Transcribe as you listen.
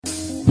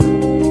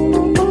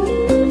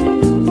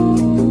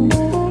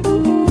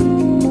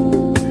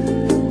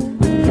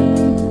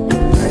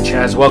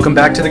Chaz, welcome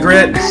back to the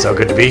Grit. So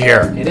good to be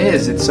here. It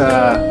is. It's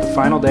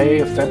final day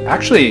of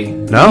actually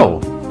No,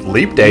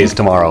 Leap Day is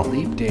tomorrow.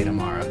 Leap Day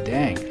tomorrow.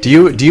 Dang. Do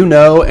you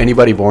know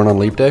anybody born on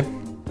Leap Day?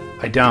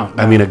 I don't.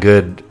 No. I mean,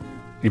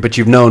 but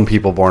you've known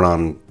people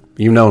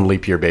you've known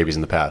leap year babies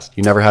in the past.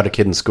 You never had a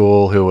kid in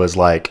school who was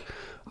like,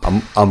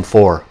 I'm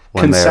 4.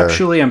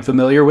 Conceptually, I'm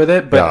familiar with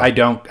it, but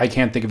Yeah. I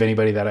can't think of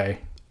anybody that I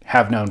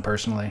have known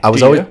personally. I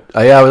was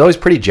always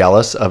pretty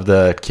jealous of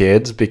the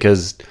kids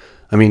because,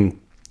 I mean,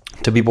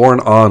 to be born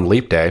on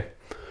Leap Day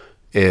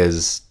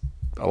is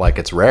like,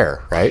 it's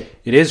rare, right?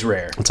 It is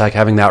rare. It's like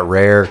having that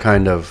rare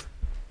kind of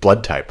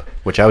blood type,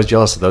 which I was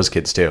jealous of those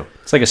kids too.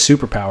 It's like a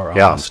superpower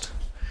Yeah. almost.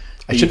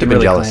 I shouldn't have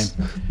been jealous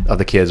of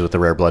the kids with the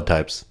rare blood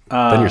types.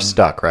 Then you're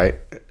stuck,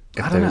 right?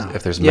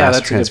 If there's mass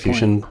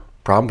transfusion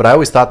problem. But I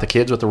always thought the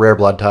kids with the rare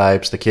blood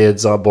types, the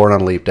kids born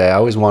on Leap Day, I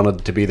always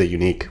wanted to be the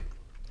unique.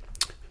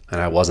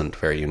 And I wasn't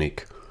very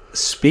unique.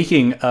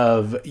 Speaking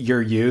of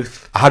your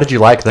youth. How did you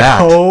like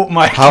that? Oh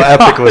my god. How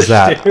epic was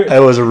that? Dude.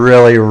 It was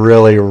really,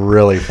 really,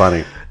 really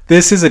funny.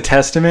 This is a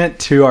testament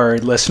to our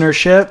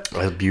listenership. It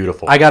was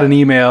beautiful. I got an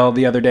email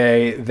the other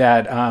day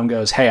that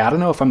goes, hey, I don't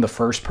know if I'm the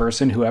first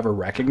person who ever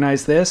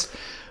recognized this,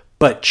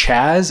 but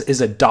Chaz is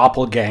a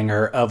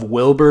doppelganger of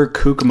Wilbur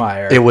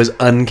Kookmeyer. It was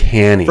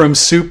uncanny. From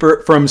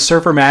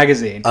Surfer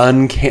Magazine.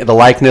 The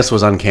likeness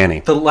was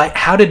uncanny.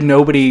 How did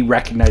nobody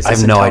recognize this? I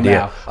have no idea.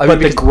 Now?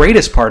 But the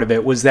greatest part of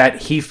it was that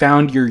he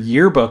found your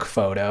yearbook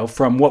photo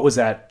from, what was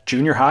that,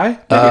 junior high?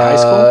 Maybe high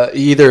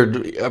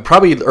school?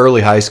 Probably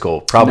early high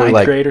school. Probably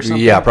Ninth grade or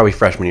something? Yeah, probably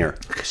freshman year.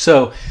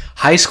 So,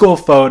 high school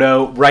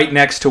photo right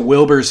next to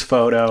Wilbur's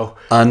photo.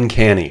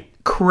 Uncanny.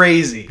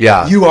 Crazy.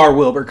 Yeah. You are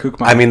Wilbur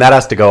Kookmeyer. I mean, that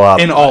has to go up.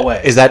 In all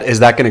ways. Is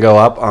that going to go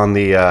up on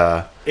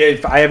the...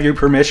 If I have your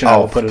permission, I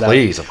will put it up.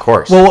 Please, of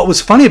course. Well, what was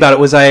funny about it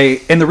was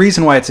and the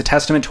reason why it's a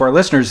testament to our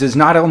listeners is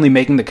not only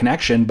making the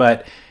connection,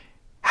 but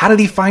how did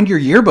he find your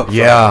yearbook photo?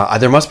 Yeah,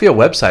 there must be a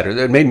website.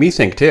 It made me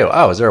think, too.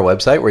 Oh, is there a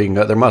website where you can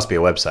go? There must be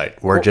a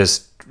website where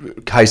just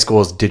high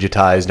school's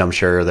digitized, I'm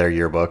sure, their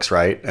yearbooks,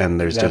 right?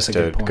 And there's just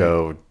to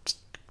go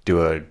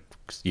do a...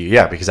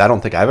 Yeah, because I don't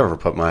think I've ever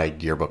put my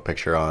yearbook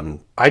picture on.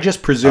 I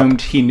just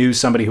presumed he knew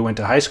somebody who went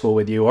to high school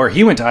with you, or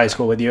he went to high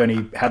school with you and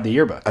he had the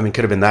yearbook. I mean,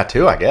 could have been that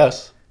too, I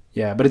guess.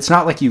 Yeah, but it's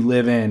not like you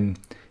live in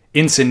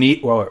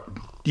Encinitas. Well,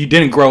 you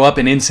didn't grow up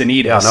in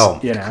Encinitas. Yeah, no.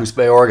 You know? Coos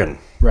Bay, Oregon.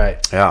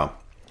 Right. Yeah.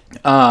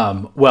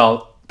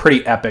 Well,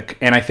 pretty epic.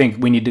 And I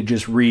think we need to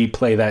just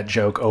replay that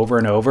joke over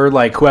and over.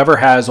 Like, whoever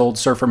has old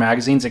Surfer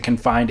magazines, it can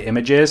find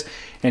images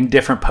and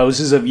different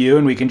poses of you,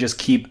 and we can just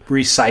keep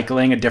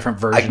recycling a different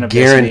version of this.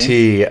 I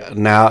guarantee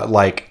now,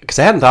 like, because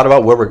I hadn't thought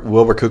about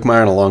Wilbur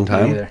Kookmeyer in a long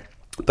time. Me either.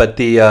 But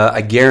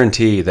I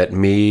guarantee that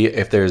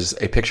if there's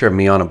a picture of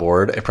me on a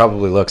board, it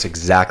probably looks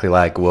exactly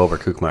like Wilbur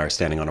Kookmeyer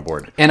standing on a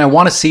board. And I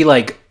want to see,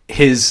 like,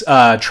 his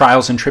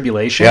trials and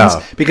tribulations,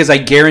 because I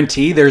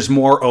guarantee there's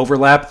more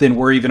overlap than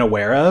we're even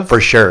aware of.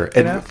 For sure.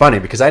 It's funny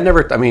because I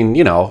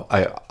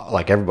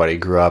like everybody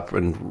grew up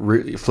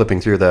and flipping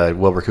through the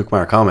Wilbur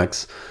Kookmeyer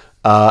comics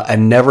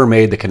and never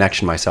made the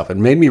connection myself. It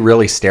made me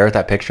really stare at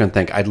that picture and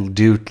think I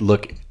do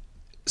look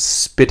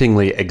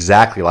spittingly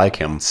exactly like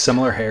him.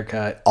 Similar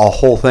haircut. A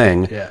whole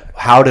thing. Yeah.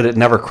 How did it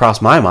never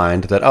cross my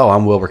mind that,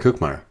 I'm Wilbur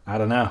Kookmeyer? I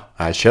don't know.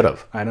 I should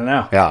have. I don't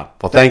know. Yeah.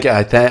 Well, thank you.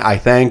 I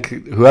thank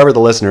whoever the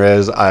listener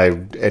is.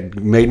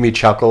 It made me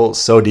chuckle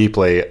so deep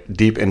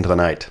into the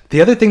night.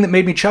 The other thing that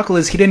made me chuckle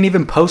is he didn't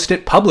even post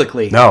it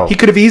publicly. No. He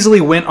could have easily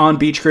went on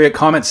Beach Grit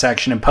comment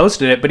section and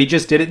posted it, but he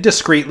just did it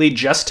discreetly,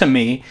 just to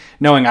me,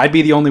 knowing I'd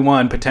be the only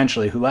one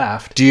potentially who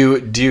laughed. Do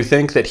you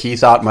think that he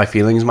thought my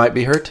feelings might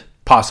be hurt?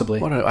 Possibly.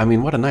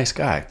 What a nice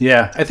guy.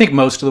 Yeah, I think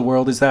most of the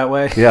world is that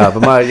way. Yeah,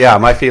 but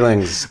my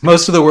feelings.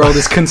 Most of the world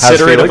is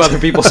considerate of other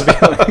people's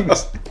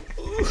feelings.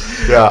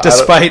 Yeah,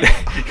 despite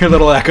your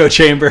little echo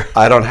chamber.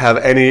 I don't have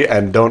any,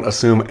 and don't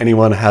assume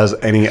anyone has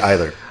any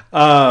either.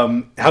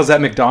 How's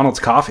that McDonald's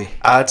coffee?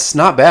 It's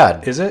not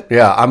bad. Is it?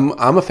 Yeah,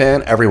 I'm a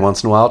fan every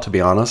once in a while, to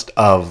be honest,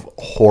 of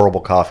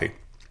horrible coffee.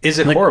 Is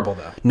it horrible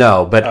though?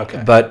 No, but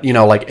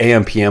like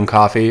AM PM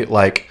coffee,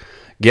 like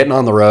getting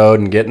on the road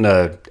and getting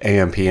a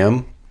AM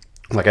PM.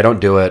 Like, I don't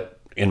do it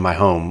in my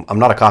home. I'm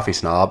not a coffee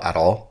snob at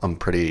all. I'm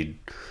pretty,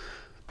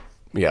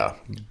 yeah.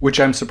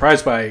 Which I'm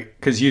surprised by,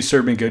 because you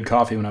served me good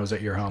coffee when I was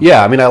at your home.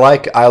 Yeah, I mean, I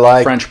like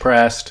French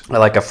pressed. I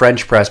like a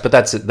French press, but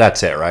that's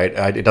it, right?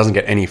 It doesn't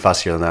get any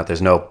fussier than that.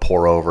 There's no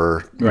pour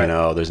over,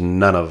 right. There's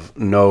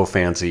no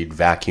fancy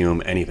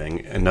vacuum,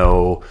 anything, and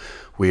no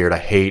weird. I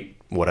hate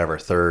whatever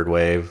third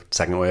wave,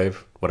 second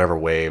wave, whatever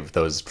wave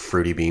those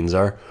fruity beans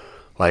are.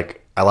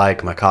 Like, I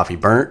like my coffee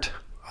burnt.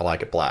 I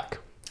like it black,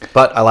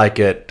 but I like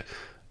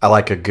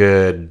a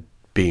good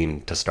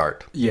bean to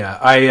start. Yeah,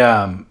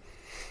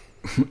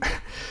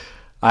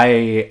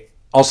 I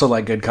also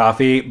like good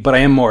coffee, but I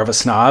am more of a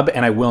snob,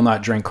 and I will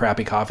not drink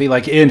crappy coffee.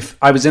 Like, if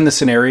I was in the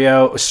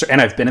scenario, and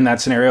I've been in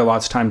that scenario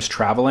lots of times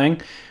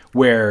traveling,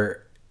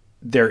 where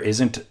there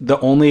isn't. The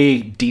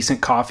only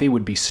decent coffee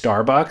would be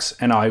Starbucks,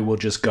 and I will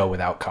just go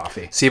without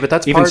coffee. See, but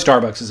that's even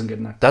Starbucks isn't good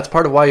enough. That's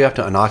part of why you have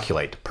to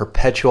inoculate.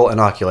 Perpetual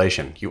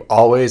inoculation. You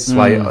always.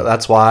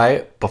 That's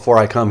why before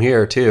I come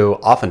here too,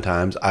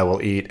 oftentimes I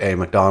will eat a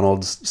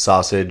McDonald's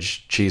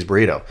sausage cheese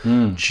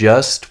burrito,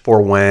 just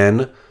for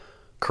when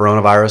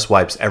coronavirus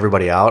wipes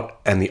everybody out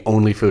and the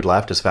only food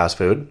left is fast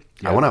food.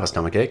 I won't have a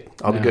stomach ache.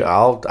 I'll be good.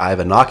 I've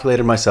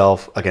inoculated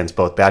myself against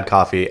both bad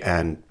coffee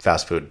and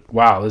fast food.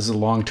 Wow, this is a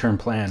long-term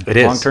plan. It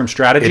is. Long-term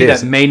strategy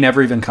that may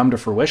never even come to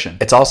fruition.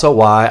 It's also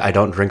why I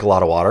don't drink a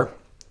lot of water,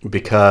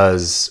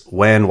 because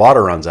when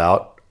water runs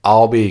out,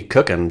 I'll be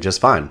cooking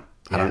just fine.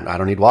 Yeah. I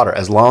don't need water.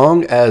 As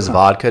long as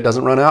vodka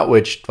doesn't run out,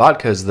 which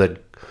vodka is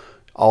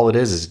all it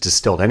is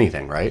distilled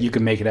anything, right? You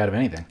can make it out of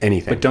anything.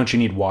 Anything. But don't you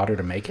need water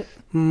to make it?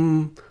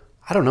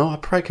 I don't know. I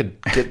probably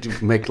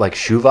could make like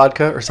shoe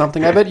vodka or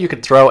something. I bet you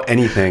could throw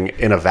anything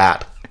in a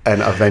vat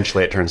and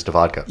eventually it turns to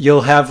vodka.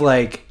 You'll have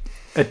like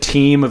a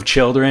team of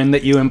children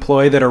that you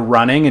employ that are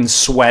running and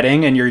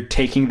sweating, and you're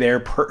taking their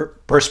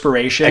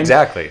perspiration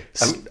exactly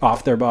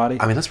off their body.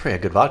 I mean, that's pretty a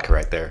good vodka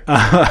right there.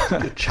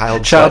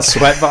 Child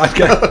sweat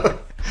vodka.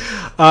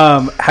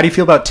 How do you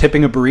feel about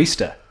tipping a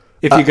barista?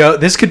 If you go,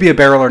 this could be a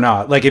barrel or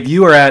not. Like if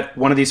you are at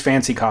one of these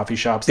fancy coffee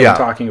shops that I'm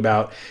talking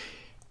about,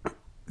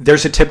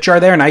 there's a tip jar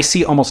there, and I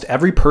see almost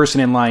every person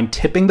in line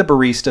tipping the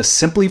barista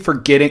simply for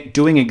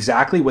doing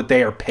exactly what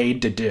they are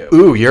paid to do.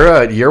 Ooh,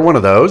 you're one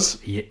of those.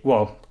 Yeah,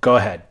 well, go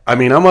ahead. I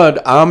mean,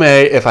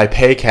 if I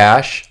pay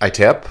cash, I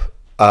tip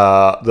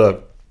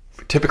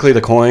typically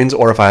the coins,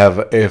 or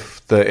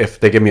if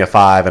they give me a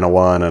 5 and a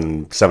 1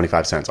 and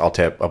 75 cents, I'll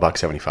tip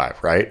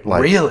 $1.75, right?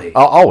 Like, really?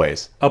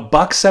 Always.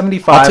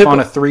 $1.75 on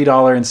a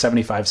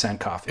 $3.75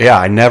 coffee. Yeah,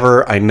 I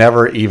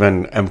never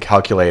even am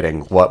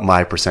calculating what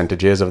my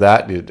percentage is of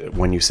that.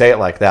 When you say it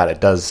like that,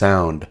 it does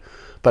sound.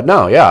 But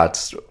no, yeah,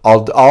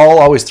 I'll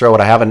always throw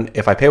what I have, and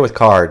if I pay with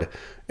card,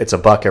 it's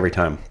 $1 every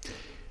time.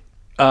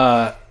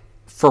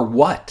 For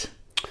what?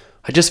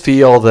 I just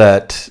feel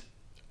that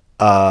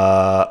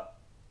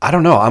I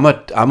don't know. I'm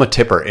a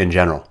tipper in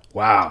general.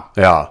 Wow.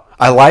 Yeah.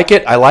 I like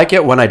it. I like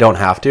it when I don't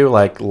have to.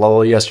 Like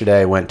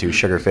yesterday I went to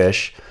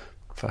Sugarfish.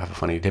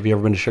 Have you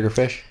ever been to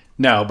Sugarfish?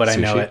 No, but Sushi? I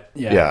know it.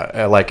 Yeah.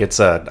 Yeah. Like it's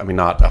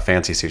not a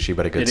fancy sushi,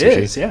 but a good sushi. It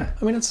is, yeah.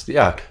 I mean, it's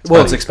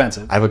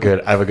expensive. I have a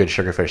good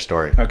Sugarfish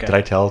story. Okay. Did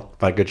I tell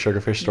my good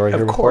Sugarfish story here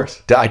before?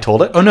 Course. I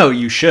told it? Oh no,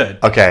 you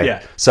should. Okay.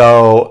 Yeah.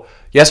 So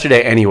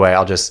yesterday anyway,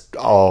 I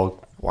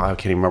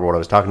can't even remember what I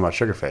was talking about.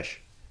 Sugarfish.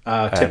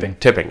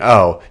 Tipping.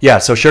 Oh, yeah.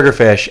 So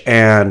Sugarfish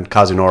and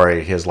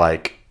Kazunori, his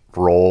like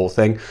roll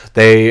thing,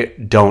 they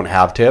don't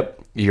have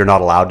tip. You're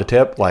not allowed to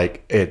tip.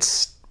 Like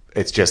it's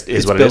what it is.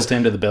 It's built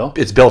into the bill?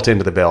 It's built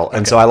into the bill.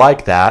 And so I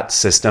like that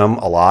system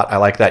a lot. I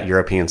like that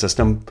European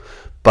system.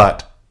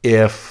 But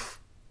I'll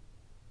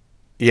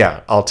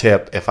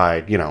tip if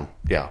I'm a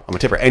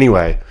tipper.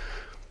 Anyway,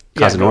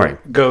 Kazunori.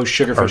 Go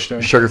Sugarfish.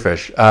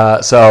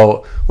 Sugarfish.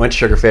 So went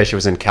to Sugarfish. It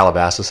was in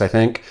Calabasas, I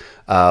think,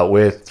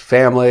 with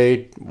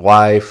family,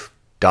 wife,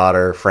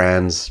 daughter,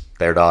 friends,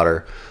 their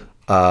daughter.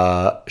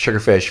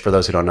 Sugarfish, for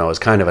those who don't know, is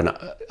kind of an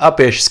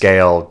up-ish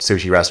scale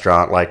sushi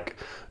restaurant,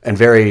 and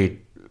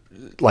very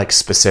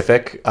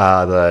specific.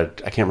 I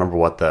can't remember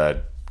what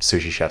the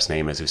sushi chef's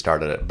name is who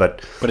started it,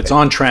 but it's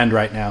on trend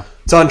right now.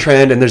 It's on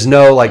trend, and there's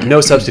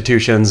no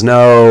substitutions.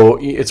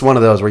 It's one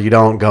of those where you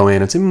don't go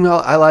in and say,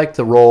 I like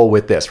the roll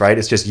with this, right?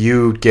 It's just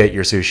you get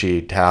your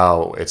sushi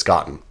how it's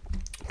gotten.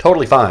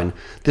 Totally fine.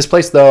 This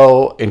place,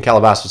 though, in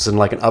Calabasas, is in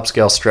like an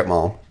upscale strip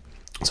mall.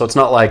 So it's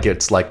not like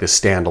it's like this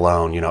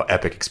standalone,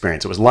 epic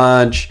experience. It was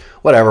lunch,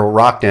 whatever,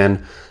 rocked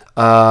in.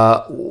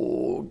 My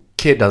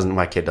kid doesn't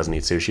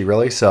eat sushi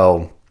really,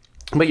 so,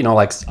 but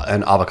like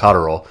an avocado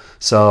roll.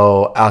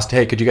 So asked,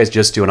 hey, could you guys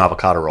just do an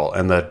avocado roll?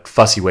 And the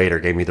fussy waiter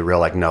gave me the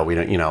real no, we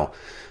don't,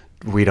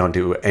 we don't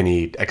do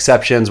any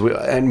exceptions.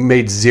 And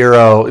made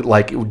zero,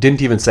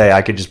 didn't even say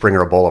I could just bring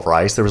her a bowl of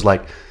rice. There was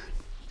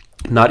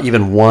not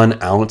even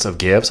 1 ounce of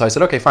give. So I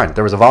said, okay, fine.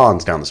 There was a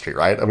Vaughn's down the street,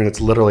 right? I mean,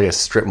 it's literally a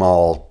strip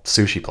mall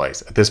sushi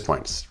place at this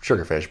point. It's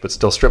Sugarfish, but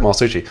still strip mall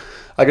sushi.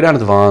 I go down to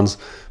the Vaughn's,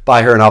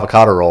 buy her an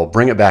avocado roll,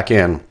 bring it back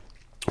in.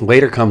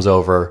 Waiter comes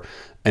over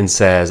and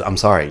says, I'm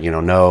sorry,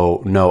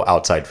 no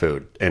outside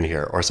food in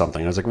here or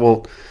something. And I was like,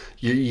 well,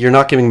 you're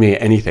not giving me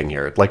anything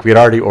here. We had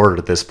already ordered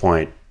at this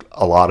point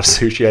a lot of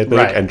sushi, I think,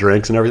 right, and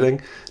drinks and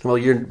everything. And,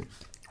 well,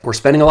 we're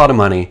spending a lot of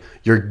money.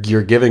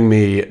 You're giving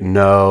me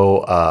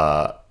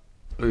no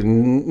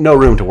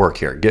room to work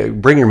here.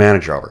 Bring your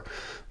manager over.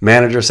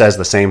 Manager says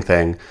the same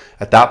thing.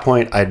 At that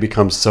point, I'd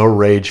become so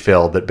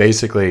rage-filled that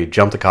basically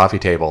jumped the coffee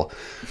table,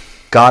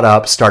 got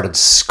up, started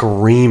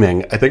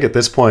screaming. I think at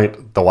this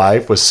point, the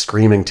wife was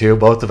screaming too.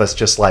 Both of us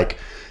just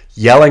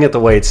yelling at the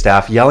wait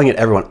staff, yelling at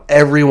everyone.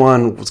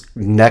 Everyone's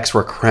necks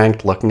were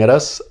cranked looking at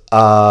us.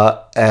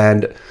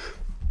 And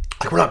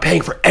we're not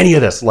paying for any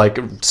of this.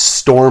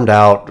 Stormed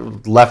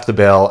out, left the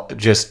bill,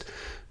 just...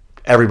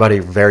 everybody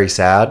very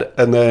sad.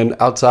 And then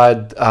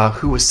outside,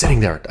 who was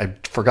sitting there? I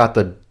forgot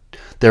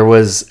there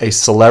was a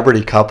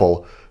celebrity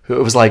couple It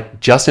was like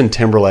Justin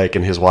Timberlake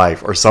and his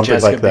wife or something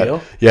Jessica like that.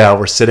 Biel? Yeah,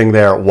 we're sitting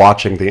there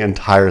watching the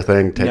entire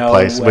thing take No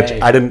place, which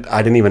way. I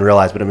didn't even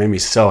realize, but it made me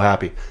so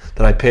happy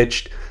that I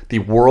pitched the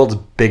world's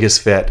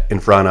biggest fit in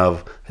front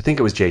of, I think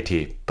it was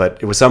JT, but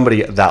it was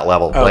somebody at that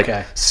level, Okay.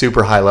 like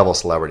super high level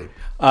celebrity.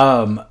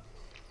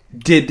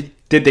 Did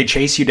they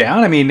chase you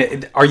down? I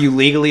mean, are you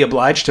legally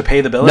obliged to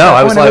pay the bill? at No, that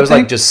I was point, would like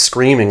think? just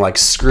screaming like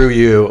screw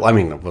you. I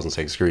mean, I wasn't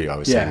saying screw you. I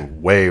was Yeah.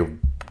 saying way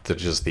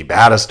just the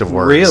baddest of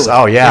words. Really?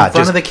 Oh yeah, In front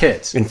just of the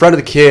kids? In front of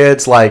the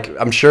kids, like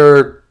I'm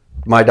sure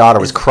my daughter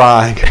was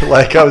crying.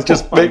 Like I was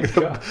just Oh my big,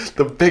 God.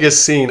 the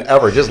biggest scene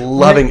ever. Just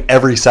loving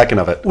every second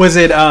of it. Was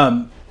it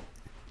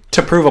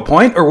to prove a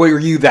point, or were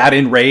you that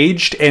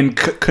enraged and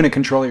couldn't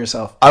control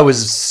yourself? I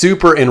was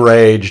super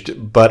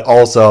enraged, but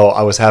also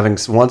I was having,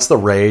 once the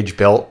rage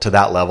built to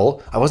that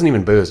level, I wasn't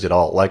even boozed at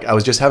all. Like I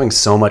was just having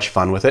so much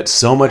fun with it.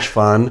 So much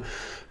fun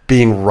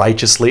being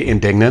righteously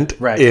indignant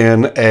Right.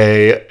 in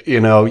a,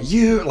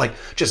 you like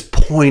just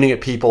pointing at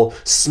people,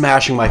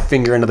 smashing my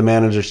finger into the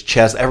manager's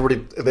chest.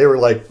 Everybody, they were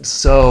like,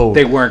 so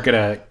They weren't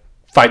gonna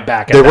fight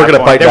back. At they that weren't going to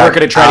point. fight They back weren't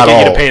going to try to at get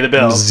you all. to pay the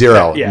bill.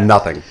 Zero. Yeah.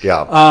 Nothing.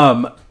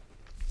 Yeah.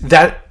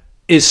 That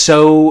is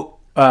so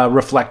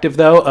reflective,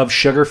 though, of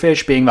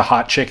Sugarfish being the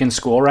hot chick in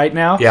school right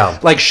now. Yeah.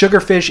 Like,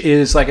 Sugarfish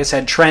is, like I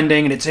said,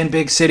 trending, and it's in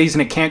big cities,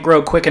 and it can't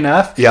grow quick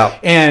enough. Yeah.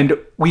 And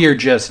we are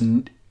just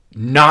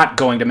not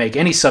going to make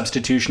any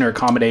substitution or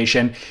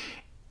accommodation.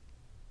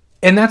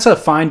 And that's a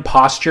fine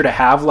posture to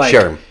have, like,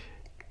 Sure.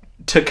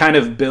 to kind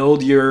of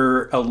build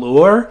your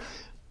allure.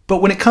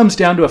 But when it comes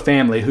down to a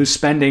family who's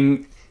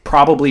spending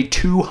probably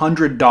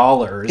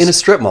 $200 In a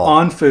strip mall.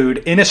 on food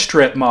in a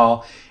strip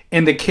mall,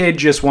 and the kid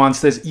just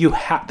wants this,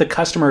 the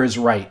customer is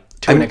right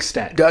to an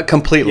extent.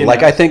 Completely. You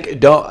Like know? I think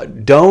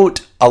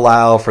don't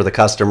allow for the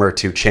customer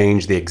to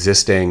change the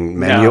existing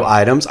menu No,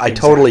 items. I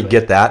totally exactly.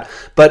 get that.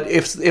 But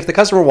if the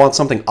customer wants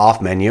something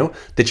off menu,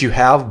 that you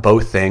have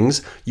both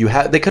things,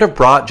 they could have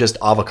brought just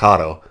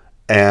avocado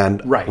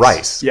and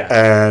rice. Yeah.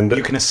 And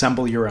you can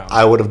assemble your own.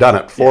 I would have done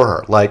it for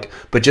her. Like,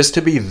 but just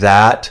to be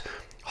that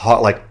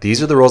hot, like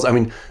these are the rules. I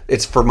mean,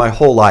 it's for my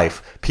whole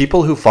life.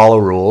 People who follow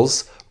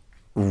rules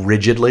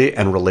rigidly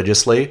and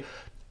religiously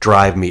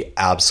drive me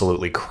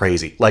absolutely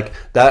crazy. Like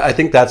that, I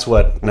think that's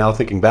what, now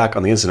thinking back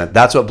on the incident,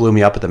 that's what blew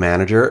me up at the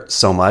manager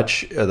so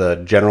much,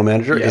 the general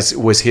manager,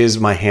 was his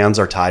my hands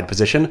are tied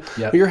position.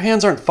 Yep. Well, your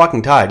hands aren't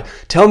fucking tied.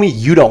 Tell me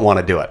you don't want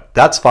to do it.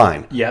 That's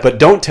fine. Yep. But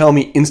don't tell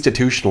me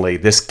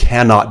institutionally this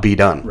cannot be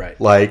done. Right.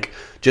 Like,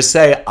 just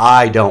say,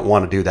 I don't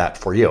want to do that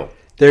for you.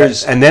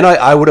 There's- And then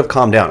I would have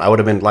calmed down. I would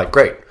have been like,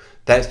 great.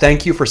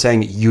 Thank you for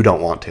saying you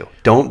don't want to.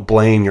 Don't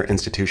blame your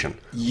institution.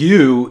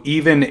 You,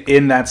 even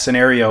in that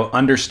scenario,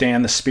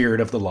 understand the spirit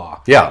of the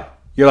law. Yeah.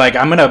 You're like,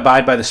 I'm going to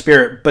abide by the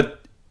spirit,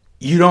 but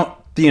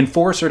the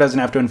enforcer doesn't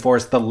have to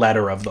enforce the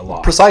letter of the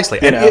law. Precisely.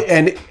 You know?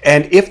 And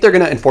if they're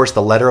going to enforce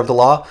the letter of the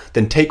law,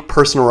 then take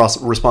personal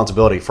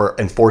responsibility for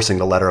enforcing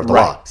the letter of the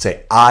law. Right.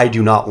 Say, I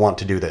do not want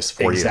to do this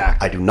for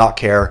Exactly. you. I do not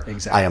care.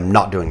 Exactly. I am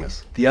not doing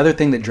this. The other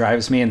thing that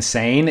drives me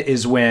insane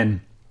is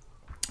when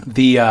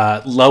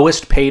the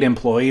lowest paid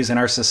employees in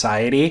our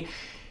society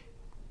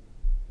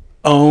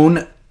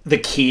own the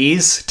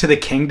keys to the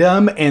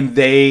kingdom, and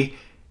they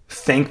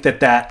think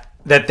that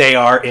they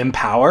are in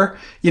power.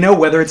 You know,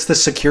 whether it's the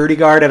security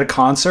guard at a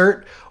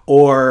concert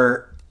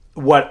or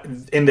what,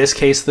 in this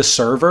case, the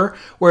server,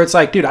 where it's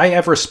like, dude, I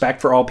have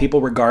respect for all people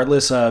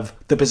regardless of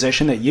the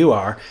position that you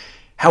are.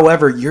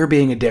 However, you're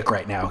being a dick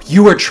right now.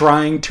 You are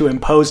trying to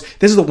impose.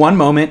 This is the one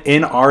moment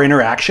in our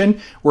interaction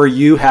where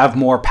you have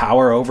more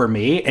power over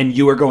me, and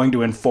you are going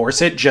to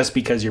enforce it just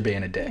because you're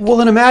being a dick. Well,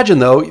 then imagine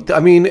though. I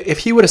mean,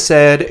 if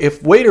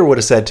waiter would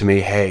have said to me,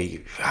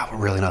 "Hey, we're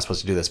really not supposed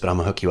to do this, but I'm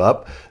gonna hook you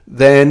up,"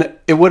 then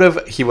he would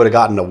have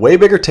gotten a way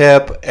bigger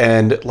tip,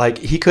 and like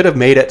he could have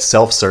made it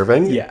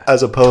self-serving, Yeah,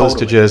 as opposed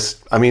to totally.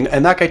 just. I mean,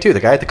 and that guy too,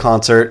 the guy at the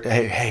concert.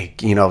 Hey,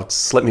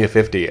 slip me a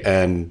 50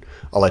 and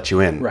I'll let you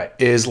in. Right.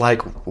 Is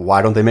like,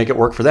 why don't they make it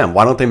work for them?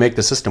 Why don't they make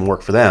the system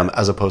work for them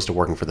as opposed to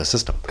working for the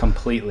system?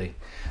 Completely.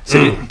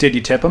 So did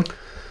you tip him?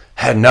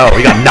 No,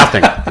 we got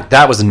nothing.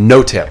 That was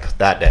no tip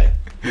that day.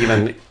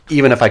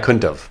 Even if I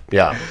couldn't have.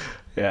 Yeah.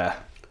 Yeah,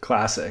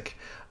 classic.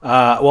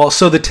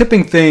 So the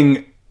tipping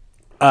thing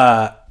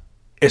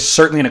is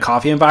certainly in a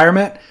coffee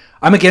environment.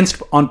 I'm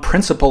against on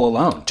principle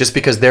alone. Just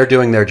because they're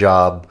doing their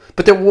job.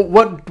 But then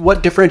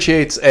what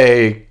differentiates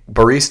a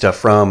barista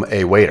from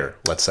a waiter,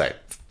 let's say?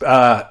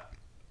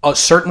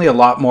 Certainly a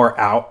lot more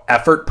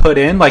effort put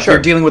in. Like Sure.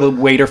 you're dealing with a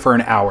waiter for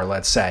an hour,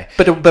 let's say.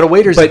 But a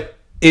waiter's... But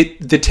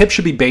the tip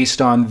should be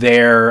based on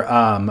their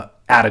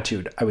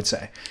attitude, I would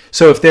say.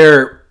 So if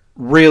they're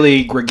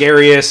really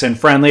gregarious and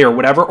friendly or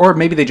whatever, or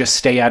maybe they just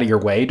stay out of your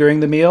way during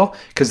the meal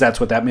because that's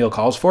what that meal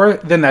calls for,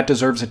 then that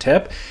deserves a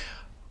tip.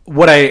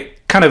 What I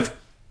kind of,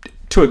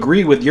 to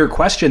agree with your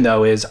question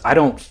though, is I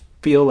don't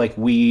feel like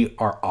we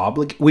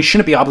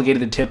shouldn't be obligated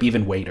to tip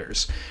even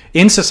waiters.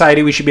 In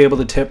society, we should be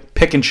able to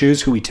pick and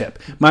choose who we tip.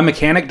 My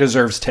mechanic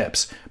deserves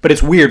tips, but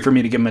it's weird for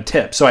me to give him a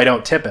tip, so I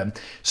don't tip him.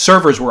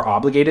 Servers were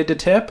obligated to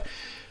tip.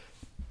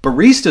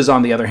 Baristas,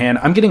 on the other hand,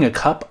 I'm getting a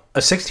cup a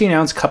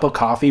 16-ounce cup of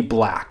coffee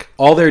black.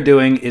 All they're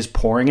doing is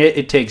pouring it.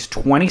 It takes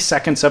 20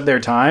 seconds of their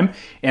time,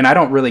 and I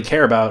don't really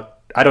care about.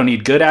 I don't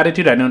need good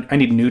attitude. I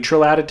need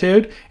neutral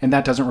attitude, and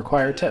that doesn't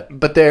require a tip.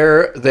 But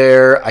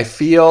I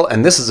feel,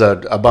 and this is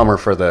a bummer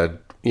for the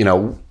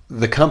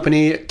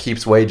company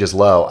keeps wages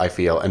low, I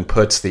feel, and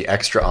puts the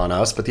extra on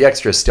us, but the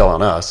extra is still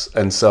on us.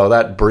 And so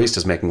that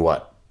barista's making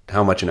what?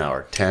 How much an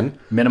hour? 10?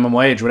 Minimum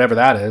wage, whatever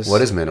that is.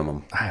 What is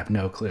minimum? I have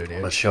no clue,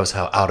 dude. That shows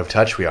how out of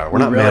touch we are. We're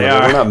not really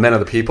we're not men of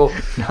the people.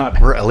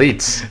 We're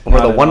elites. We're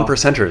Not the at one all.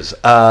 percenters.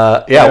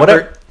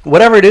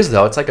 Whatever it is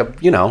though, it's like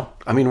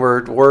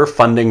we're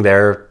funding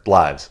their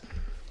lives.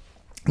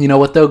 You know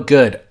what, though?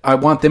 Good. I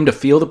want them to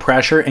feel the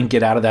pressure and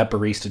get out of that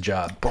barista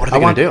job. But what are they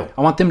going to do?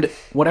 I want them to,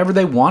 whatever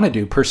they want to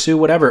do, pursue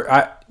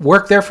whatever.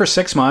 Work there for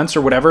 6 months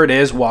or whatever it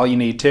is while you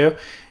need to,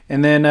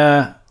 and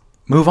then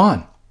move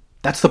on.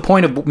 That's the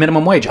point of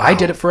minimum wage. Wow. I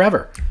did it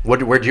forever.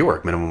 Where'd you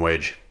work minimum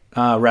wage?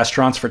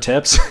 Restaurants for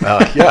tips.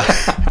 Yeah.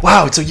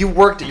 Wow. So you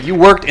worked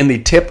in the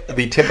tip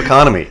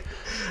economy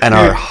and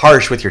are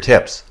harsh with your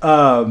tips.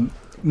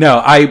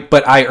 No,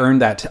 but I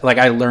earned that.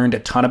 I learned a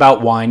ton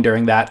about wine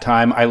during that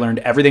time. I learned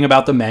everything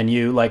about the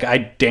menu. I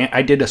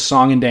did a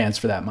song and dance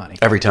for that money.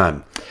 Every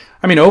time.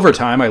 I mean, over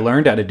time, I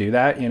learned how to do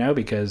that,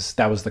 because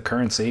that was the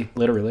currency,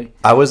 literally.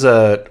 I was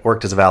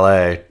worked as a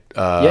valet.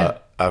 Yeah.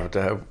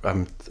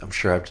 I'm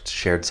sure I've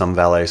shared some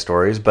valet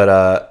stories,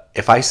 but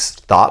if I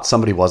thought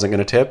somebody wasn't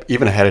going to tip,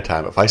 even ahead of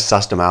time, if I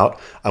sussed them out,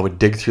 I would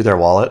dig through their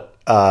wallet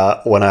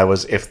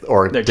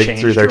dig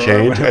through their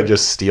change and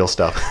just steal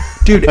stuff.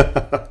 Dude,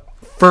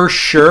 for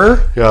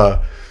sure.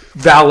 Yeah.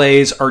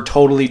 Valets are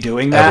totally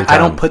doing that. I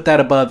don't put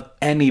that above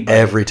anybody.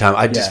 Every time.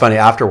 It's funny,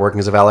 after working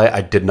as a valet, I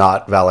did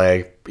not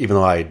valet, even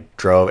though I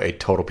drove a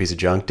total piece of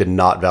junk, did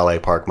not valet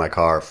park my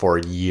car for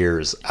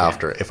years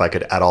after, if I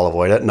could at all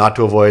avoid it. Not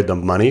to avoid the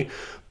money,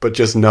 but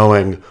just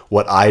knowing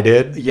what I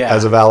did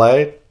as a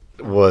valet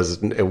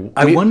was...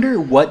 I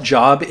wonder what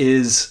job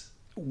is...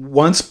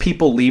 Once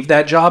people leave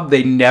that job,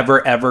 they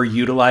never, ever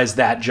utilize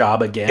that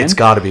job again. It's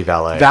got to be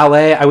valet.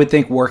 Valet, I would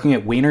think working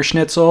at Wiener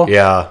Schnitzel.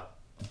 Yeah.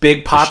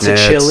 Big pots of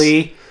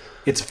chili.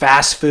 It's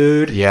fast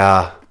food.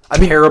 Yeah.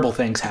 Terrible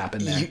things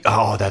happen there.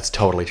 That's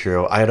totally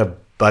true. I had a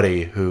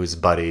buddy whose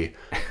buddy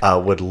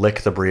would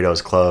lick the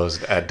burritos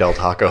closed at Del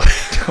Taco.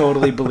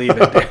 Totally believe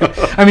it,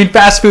 dude. I mean,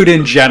 fast food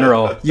in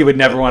general, you would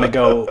never want to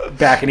go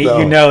back and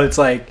eat. No. It's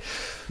like...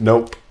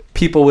 Nope.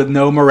 People with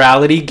no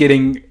morality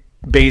getting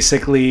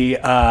basically...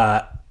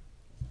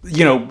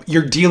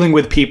 you're dealing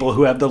with people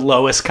who have the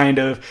lowest kind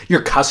of...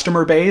 Your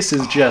customer base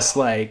is just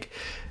like...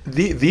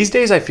 These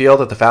days, I feel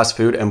that the fast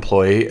food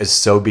employee is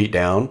so beat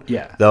down,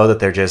 though, that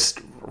they're just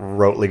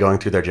rotely going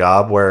through their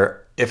job,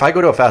 where if I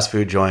go to a fast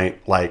food joint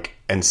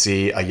and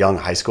see a young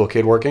high school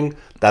kid working,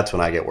 that's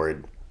when I get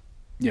worried.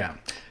 Yeah.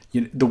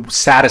 The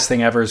saddest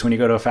thing ever is when you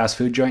go to a fast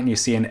food joint and you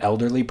see an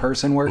elderly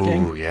person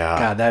working. Ooh, yeah.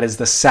 God, that is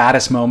the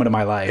saddest moment of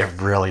my life.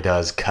 It really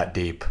does cut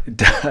deep. It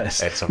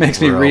does.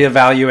 Makes me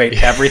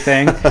reevaluate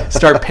everything.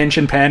 Start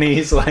pinching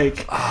pennies.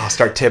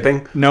 Start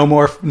tipping.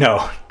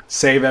 No.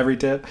 Save every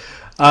tip.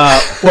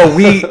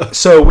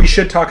 We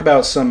should talk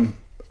about some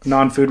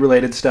non-food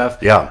related stuff.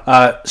 Yeah.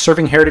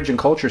 Surfing Heritage and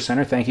Culture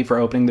Center, thank you for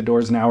opening the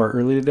doors an hour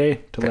early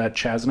today to let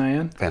Chaz and I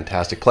in.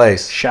 Fantastic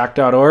place.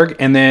 Shack.org.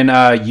 And then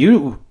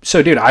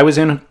dude, I was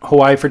in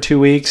Hawaii for 2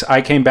 weeks.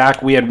 I came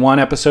back. We had one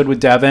episode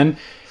with Devin.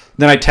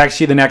 Then I text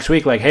you the next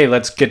week hey,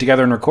 let's get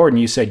together and record.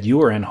 And you said you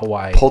were in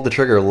Hawaii. Pulled the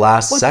trigger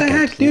last second. What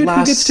the heck, dude?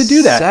 Who gets to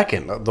do that?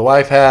 Second. The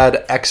wife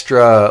had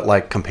extra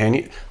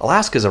companion.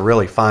 Alaska's a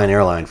really fine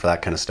airline for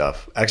that kind of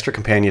stuff. Extra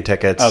companion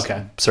tickets.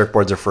 Okay.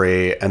 Surfboards are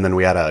free. And then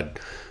we had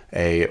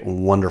a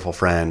wonderful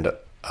friend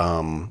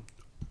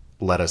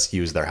let us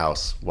use their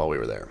house while we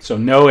were there. So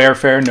no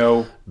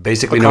airfare,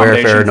 basically no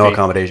airfare, no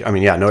accommodation. I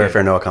mean, no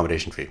airfare, no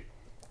accommodation fee.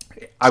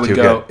 I would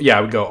go. Yeah,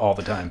 I would go all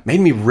the time.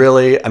 Made me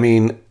really.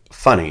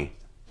 Funny.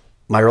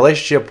 My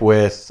relationship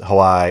with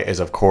Hawaii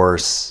is, of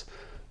course,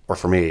 or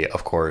for me,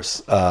 of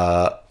course,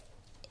 I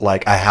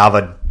have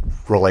a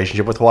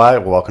relationship with Hawaii.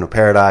 Welcome to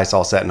Paradise,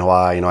 all set in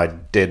Hawaii. I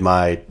did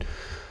my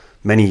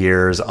many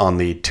years on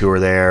the tour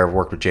there,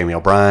 worked with Jamie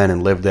O'Brien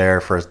and lived there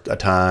for a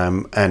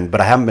time.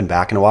 But I haven't been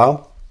back in a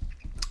while.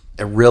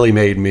 It really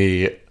made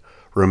me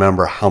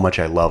remember how much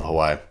I love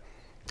Hawaii.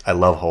 I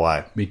love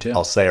Hawaii. Me too.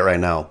 I'll say it right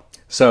now.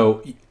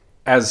 So,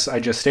 as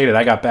I just stated,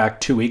 I got back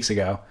 2 weeks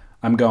ago.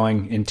 I'm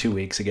going in 2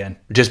 weeks again.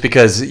 Just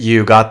because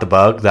you got the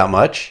bug that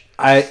much?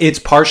 It's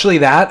partially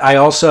that. I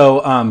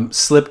also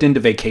slipped into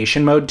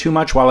vacation mode too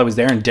much while I was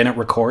there and didn't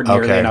record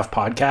nearly enough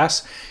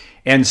podcasts.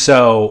 And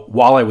so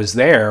while I was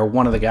there,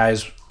 one of the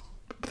guys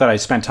that I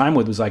spent time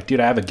with was like,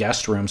 dude, I have a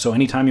guest room. So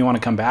anytime you want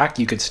to come back,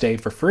 you could stay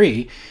for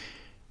free.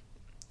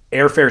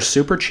 Airfare's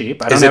super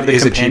cheap. I don't have the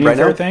companion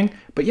fare thing.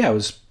 But yeah, it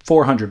was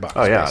 $400.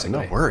 Oh, yeah. Basically.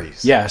 No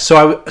worries. Yeah.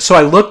 So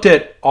I looked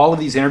at all of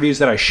these interviews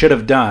that I should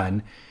have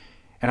done.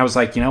 And I was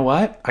like, you know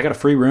what? I got a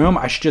free room.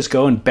 I should just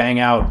go and bang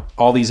out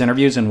all these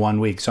interviews in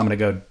 1 week. So I'm going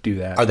to go do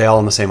that. Are they all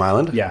on the same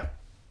island? Yeah.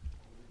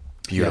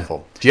 Beautiful.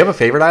 Yeah. Do you have a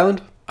favorite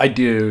island? I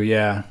do,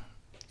 yeah.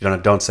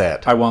 Don't say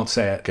it. I won't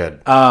say it.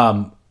 Good.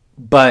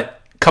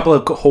 But Couple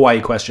of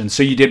Hawaii questions.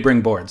 So you did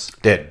bring boards.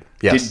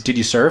 Yes. Did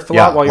you surf a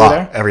lot while you were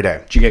there? Every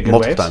day. Did you get good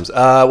multiple waves?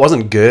 times? It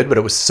wasn't good, but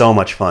it was so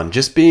much fun.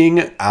 Just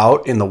being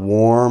out in the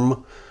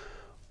warm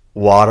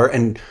water,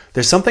 and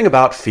there's something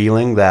about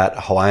feeling that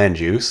Hawaiian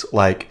juice.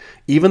 Like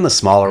even the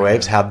smaller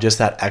waves have just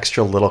that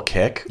extra little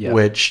kick,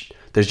 which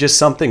there's just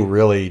something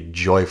really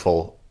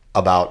joyful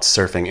about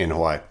surfing in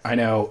Hawaii. I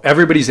know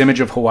everybody's image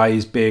of Hawaii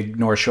is big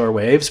North Shore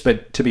waves,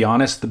 but to be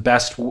honest, the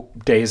best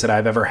days that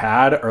I've ever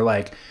had are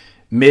like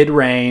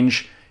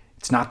mid-range.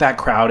 It's not that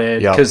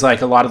crowded because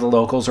like a lot of the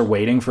locals are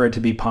waiting for it to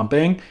be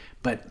pumping.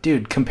 But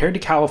dude, compared to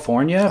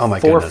California,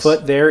 4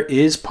 foot there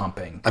is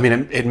pumping. I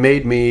mean, it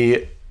made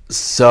me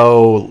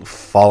so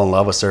fall in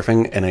love with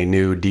surfing in a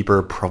new,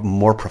 deeper,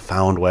 more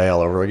profound way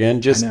all over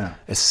again. Just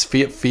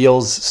it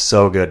feels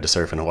so good to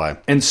surf in Hawaii.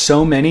 And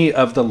so many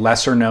of the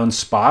lesser known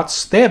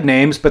spots, they have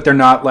names, but they're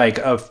not like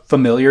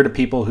familiar to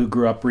people who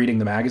grew up reading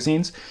the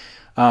magazines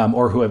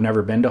or who have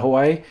never been to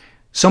Hawaii.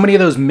 So many of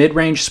those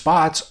mid-range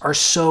spots are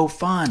so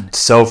fun.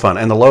 So fun.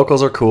 And the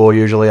locals are cool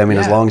usually. I mean,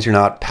 as long as you're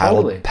not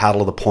paddle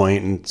to the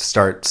point and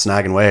start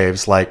snagging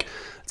waves, like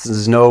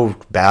there's no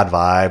bad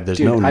vibe. There's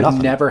nothing.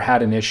 I've never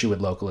had an issue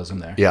with localism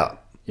there. Yeah.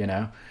 You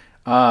know?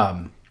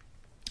 How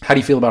do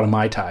you feel about a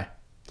Mai Tai?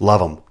 Love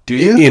them. Do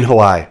you? In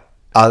Hawaii.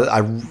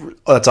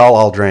 That's all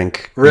I'll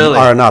drink. Really?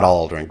 Or not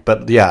all I'll drink.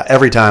 But yeah,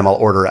 every time I'll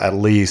order at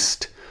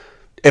least,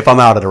 if I'm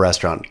out at a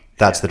restaurant,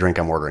 that's the drink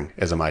I'm ordering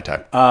is a Mai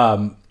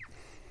Tai.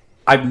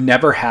 I've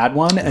never had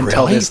one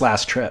until this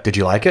last trip. Did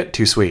you like it?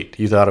 Too sweet.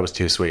 You thought it was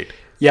too sweet.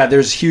 Yeah,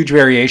 there's huge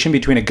variation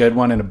between a good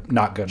one and a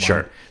not good one.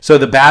 Sure. So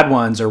the bad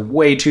ones are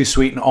way too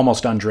sweet and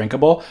almost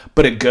undrinkable.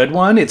 But a good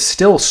one, it's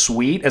still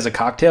sweet as a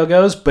cocktail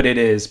goes, but it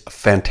is a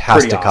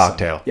fantastic awesome.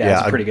 cocktail. Yeah,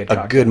 it's a pretty good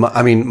cocktail.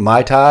 I mean,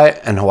 Mai Tai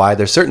and Hawaii,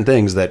 there's certain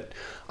things that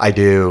I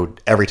do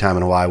every time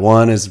in Hawaii.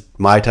 One is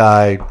Mai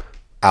Tai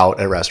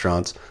out at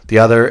restaurants. The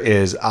other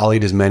is I'll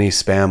eat as many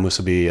Spam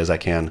musubi as I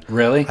can.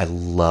 Really? I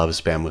love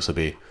Spam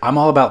musubi. I'm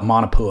all about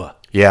Manapua.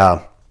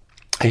 Yeah.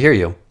 I hear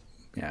you.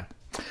 Yeah.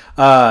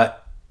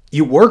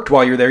 You worked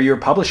while you were there. You were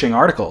publishing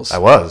articles. I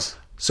was.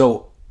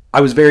 So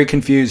I was very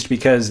confused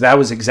because that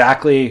was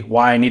exactly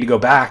why I need to go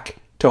back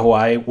to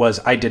Hawaii was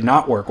I did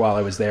not work while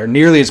I was there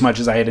nearly as much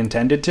as I had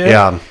intended to.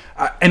 Yeah.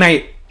 And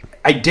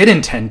I did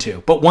intend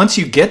to, but once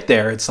you get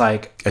there, it's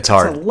like it's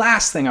hard. It's the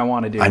last thing I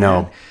want to do. I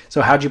know. Man.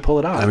 So how'd you pull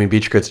it off? I mean,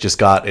 Beach Grit's just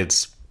got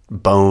its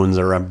bones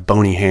or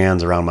bony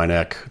hands around my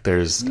neck.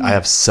 I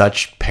have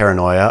such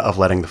paranoia of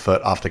letting the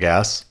foot off the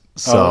gas.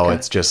 So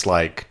it's just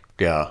like,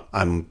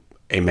 I'm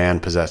a man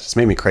possessed. It's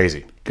made me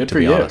crazy. Good for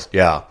you. Honest.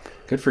 Yeah.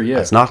 Good for you.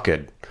 It's not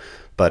good.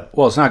 But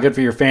well, it's not good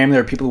for your family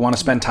or people who want to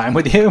spend time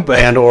with you, but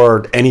and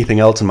or anything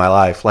else in my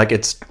life. Like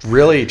it's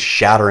really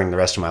shattering the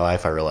rest of my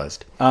life, I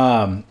realized.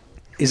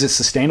 Is it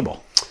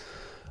sustainable?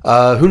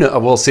 Who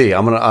knows? We'll see.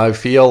 I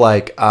feel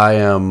like I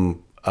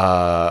am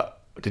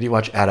did you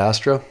watch Ad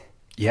Astra?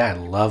 Yeah, I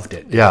loved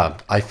it. Yeah.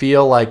 I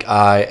feel like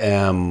I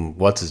am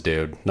what's his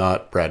dude?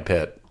 Not Brad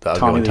Pitt.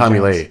 Tommy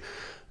Lee.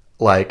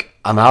 Like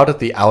I'm out at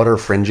the outer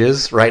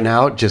fringes right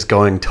now, just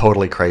going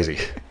totally crazy,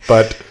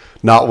 but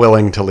not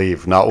willing to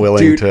leave, not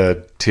willing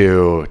to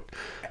change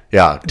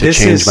my behavior.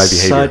 This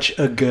is such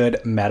a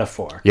good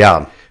metaphor.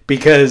 Yeah.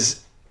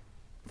 Because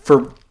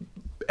for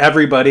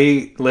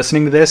everybody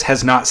listening to this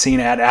has not seen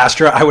Ad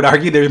Astra. I would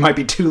argue there might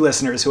be 2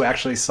 listeners who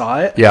actually saw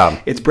it. Yeah.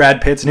 It's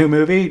Brad Pitt's new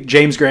movie.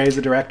 James Gray is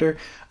the director.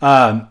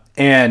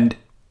 And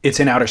it's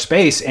in outer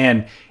space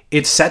and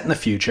it's set in the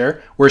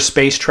future where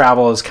space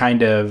travel is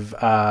kind of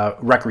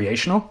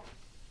recreational.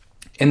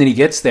 And then he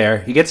gets there,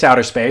 he gets to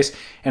outer space,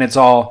 and it's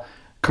all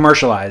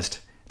commercialized.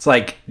 It's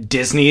like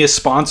Disney is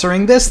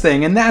sponsoring this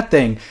thing and that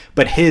thing.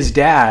 But his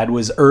dad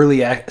was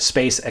early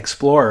space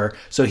explorer,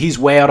 so he's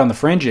way out on the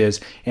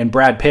fringes. And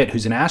Brad Pitt,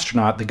 who's an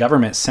astronaut, the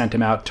government sent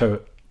him out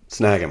to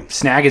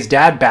snag his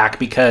dad back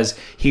because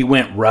he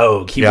went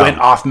rogue. He went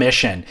off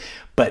mission.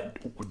 But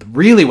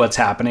really what's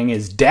happening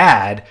is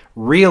dad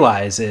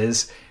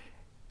realizes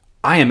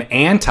I am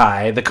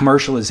anti the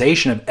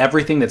commercialization of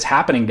everything that's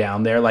happening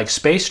down there. Like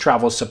space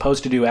travel is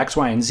supposed to do X,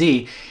 Y, and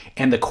Z,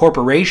 and the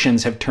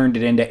corporations have turned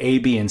it into A,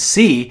 B, and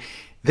C.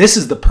 This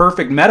is the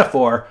perfect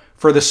metaphor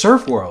for the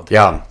surf world.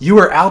 Yeah. You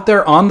are out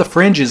there on the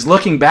fringes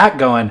looking back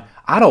going,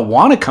 I don't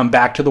want to come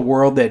back to the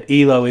world that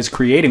ELO is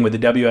creating with the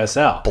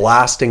WSL.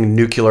 Blasting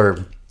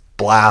nuclear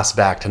blast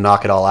back to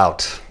knock it all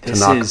out. To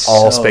knock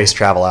all space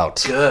travel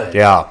out. Good.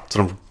 Yeah.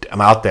 I'm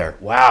out there.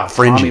 Wow.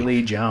 Fringy. Tommy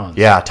Lee Jones.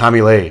 Yeah,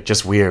 Tommy Lee.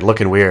 Just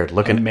looking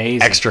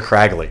amazing. Extra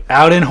craggly.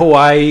 Out in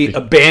Hawaii,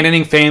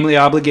 abandoning family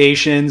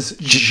obligations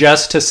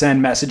just to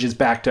send messages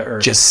back to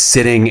Earth. Just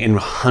sitting and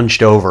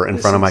hunched over in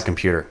front of my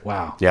computer.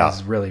 Wow. Yeah. This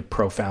is really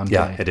profound.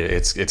 Yeah,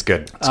 it's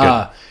good. It's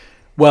good.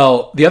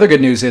 Well, the other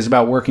good news is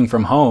about working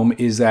from home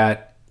is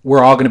that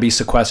we're all going to be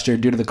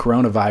sequestered due to the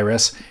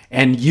coronavirus,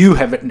 and you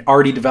have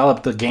already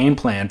developed the game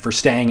plan for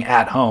staying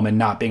at home and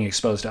not being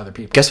exposed to other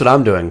people. Guess what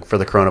I'm doing for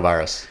the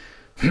coronavirus?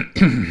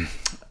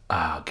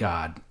 Oh,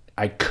 God.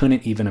 I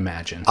couldn't even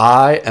imagine.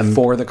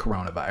 For the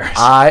coronavirus.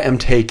 I am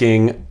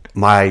taking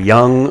my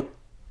young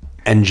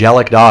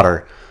angelic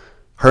daughter.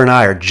 Her and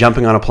I are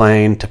jumping on a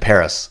plane to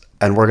Paris,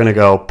 and we're going to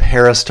go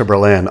Paris to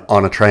Berlin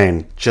on a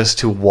train just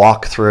to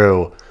walk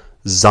through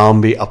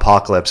zombie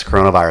apocalypse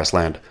coronavirus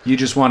land. You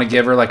just want to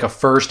give her like a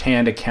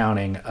first-hand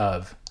accounting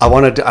of...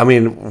 we're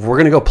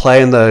going to go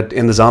play in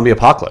the zombie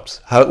apocalypse.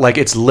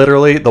 It's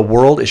literally the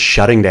world is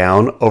shutting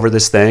down over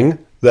this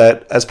thing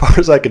that, as far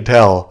as I could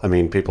tell, I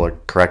mean, people are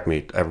correct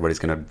me. Everybody's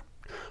going to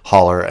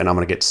holler and I'm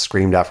going to get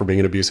screamed at for being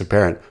an abusive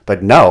parent.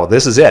 But no,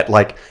 this is it.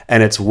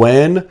 And it's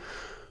when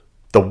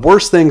the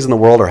worst things in the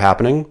world are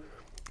happening,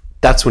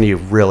 that's when you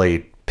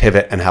really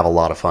pivot and have a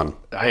lot of fun.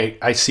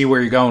 I see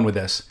where you're going with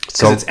this.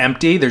 Because it's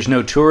empty. There's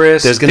no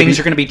tourists. Things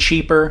are going to be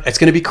cheaper. It's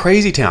going to be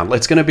crazy town.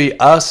 It's going to be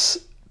us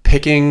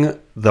picking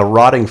the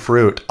rotting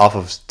fruit off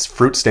of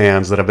fruit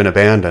stands that have been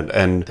abandoned.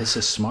 And this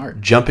is smart.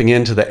 Jumping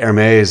into the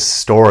Hermes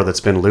store that's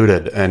been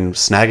looted and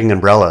snagging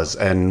umbrellas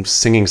and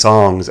singing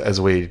songs as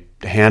we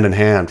hand in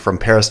hand from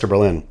Paris to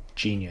Berlin.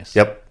 Genius.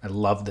 Yep. I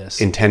love this.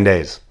 In 10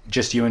 days.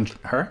 Just you and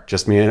her?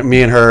 Just me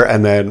and her,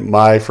 and then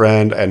my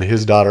friend and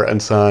his daughter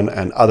and son,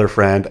 and other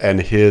friend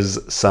and his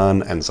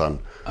son and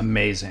son.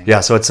 Amazing. Yeah,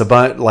 so it's a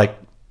bunch,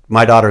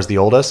 my daughter's the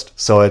oldest,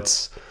 so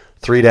it's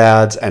 3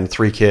 dads and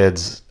 3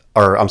 kids,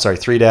 or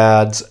 3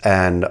 dads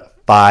and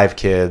 5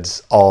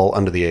 kids, all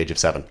under the age of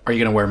 7. Are you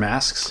going to wear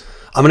masks?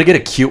 I'm going to get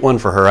a cute one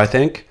for her, I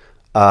think.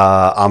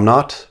 I'm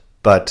not,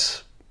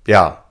 but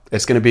yeah,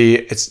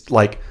 it's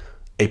like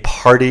a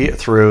party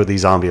through the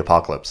zombie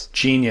apocalypse.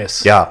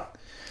 Genius. Yeah.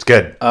 It's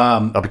good.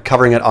 I'll be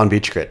covering it on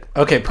Beach Grit.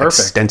 Okay,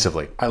 perfect.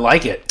 Extensively. I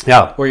like it.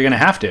 Yeah. Well, you're going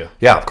to have to.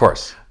 Yeah, of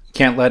course.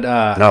 Can't let...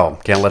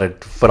 can't let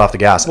it foot off the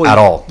gas at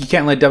all. You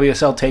can't let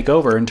WSL take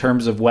over in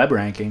terms of web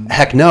ranking.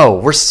 Heck no.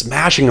 We're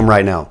smashing them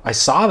right now. I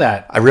saw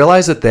that. I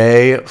realize that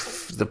they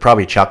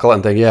probably chuckle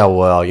and think, yeah,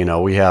 well,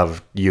 we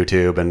have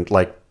YouTube and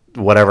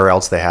whatever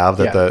else they have,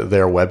 that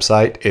their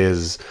website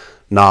is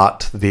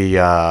not the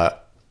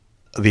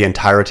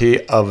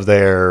entirety of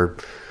their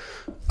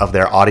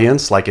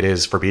audience like it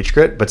is for Beach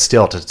Grit, but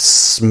still to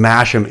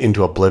smash them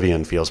into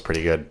oblivion feels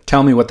pretty good.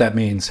 Tell me what that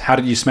means. How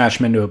did you smash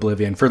them into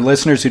oblivion? For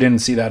listeners who didn't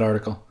see that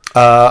article.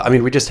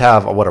 We just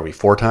have, what are we,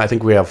 4 times? I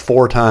think we have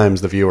 4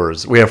 times the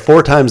viewers. We have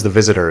 4 times the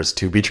visitors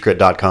to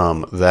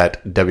beachgrit.com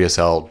that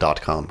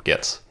WSL.com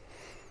gets.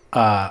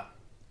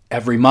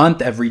 Every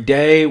month, every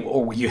day,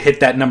 or you hit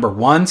that number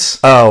once?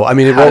 Oh, how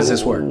does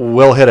this work?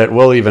 We'll hit it.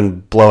 We'll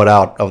even blow it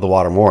out of the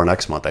water more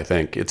next month, I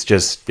think. It's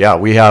just,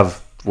 we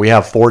have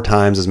 4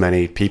 times as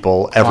many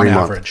people every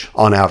month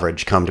on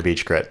average come to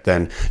Beach Grit.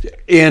 Then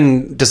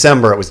in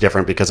December, it was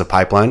different because of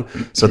Pipeline.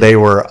 So they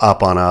were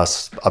up on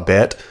us a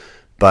bit.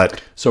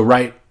 But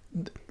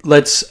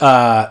let's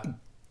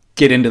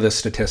get into the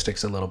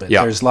statistics a little bit.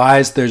 Yeah. There's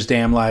lies, there's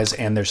damn lies,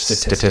 and there's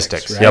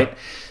statistics. Right? Yep.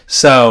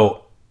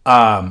 So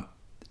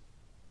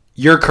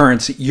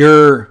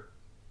your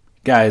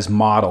guys'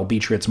 model,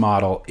 Beach Grit's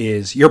model,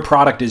 is your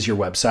product is your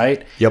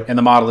website. Yep. And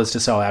the model is to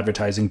sell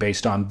advertising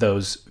based on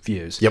those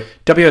views. Yep.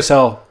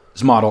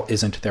 WSL's model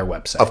isn't their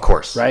website. Of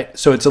course. Right?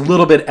 So it's a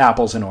little bit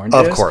apples and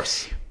oranges. Of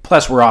course.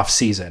 Plus we're off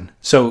season.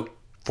 So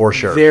for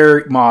sure.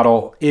 Their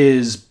model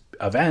is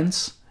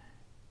events,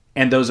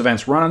 and those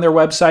events run on their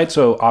website.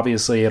 So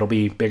obviously it'll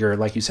be bigger,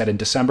 like you said, in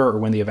December or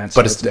when the event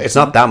starts. But it's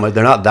not that much.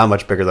 They're not that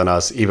much bigger than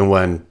us, even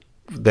when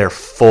they're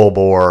full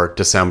bore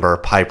December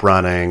pipe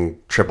running,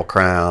 Triple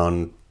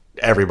Crown,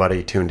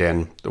 everybody tuned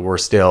in. We're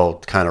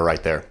still kind of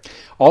right there.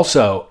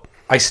 Also,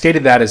 I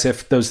stated that as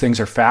if those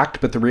things are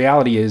fact, but the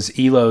reality is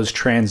Elo's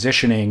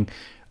transitioning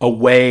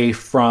away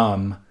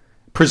from,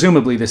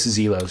 presumably this is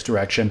Elo's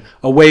direction,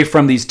 away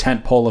from these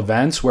tentpole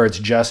events where it's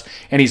just,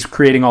 and he's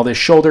creating all this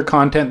shoulder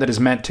content that is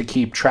meant to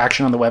keep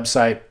traction on the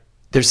website.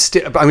 There's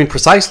still,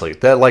 precisely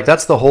that.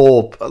 That's the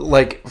whole.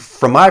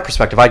 From my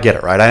perspective, I get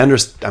it, right? I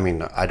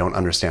don't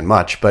understand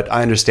much, but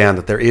I understand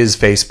that there is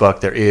Facebook,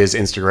 there is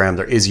Instagram,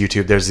 there is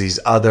YouTube. There's these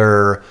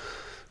other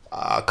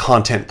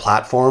content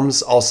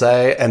platforms, I'll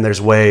say, and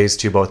there's ways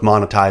to both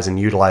monetize and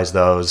utilize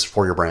those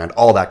for your brand,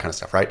 all that kind of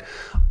stuff, right?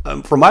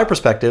 From my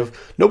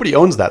perspective, nobody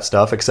owns that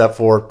stuff except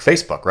for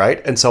Facebook,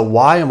 right? And so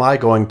why am I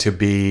going to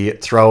be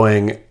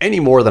throwing any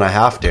more than I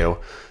have to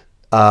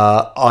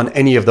on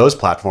any of those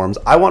platforms?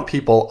 I want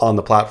people on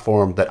the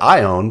platform that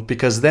I own,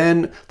 because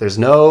then there's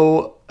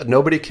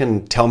nobody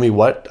can tell me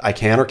what I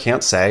can or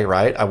can't say,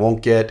 right? I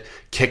won't get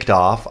kicked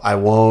off. I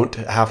won't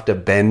have to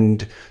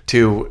bend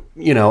to,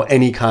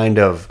 any kind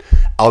of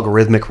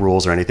algorithmic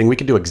rules or anything. We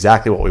can do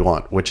exactly what we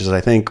want, which is,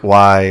 I think,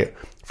 why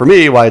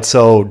it's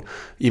so,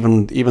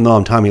 even though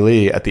I'm Tommy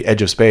Lee at the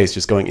edge of space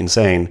just going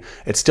insane,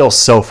 it's still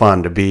so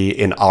fun to be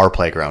in our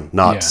playground,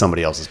 not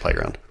somebody else's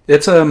playground.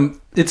 It's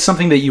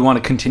something that you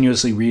want to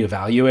continuously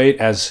reevaluate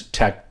as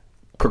tech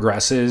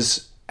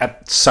progresses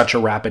at such a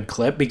rapid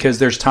clip, because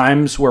there's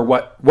times where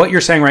what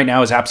you're saying right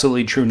now is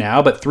absolutely true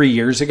now, but 3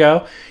 years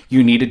ago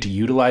you needed to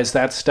utilize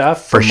that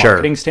stuff from a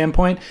marketing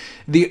standpoint.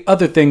 The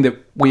other thing that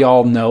we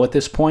all know at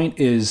this point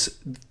is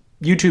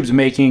YouTube's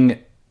making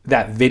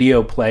that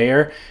video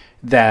player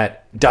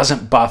that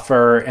doesn't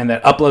buffer and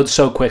that uploads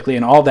so quickly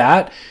and all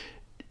that.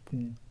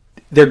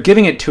 They're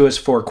giving it to us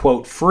for,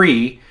 quote,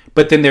 free,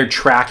 but then they're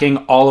tracking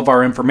all of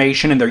our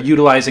information and they're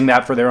utilizing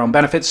that for their own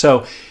benefit.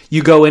 So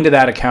you go into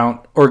that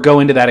account or go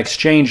into that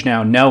exchange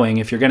now knowing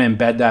if you're going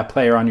to embed that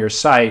player on your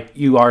site,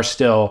 you are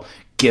still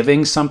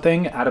giving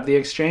something out of the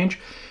exchange.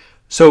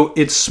 So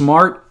it's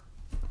smart.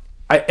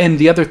 And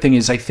the other thing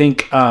is, I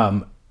think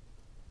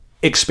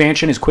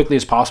expansion as quickly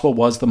as possible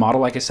was the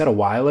model, like I said, a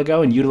while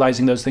ago, and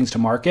utilizing those things to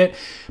market.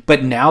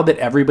 But now that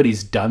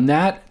everybody's done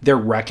that, they're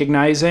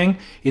recognizing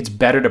it's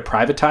better to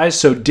privatize.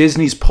 So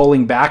Disney's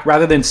pulling back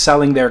rather than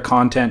selling their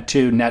content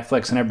to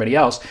Netflix and everybody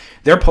else.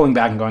 They're pulling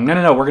back and going,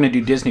 no, we're going to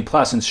do Disney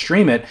Plus and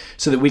stream it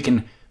so that we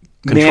can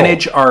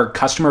manage our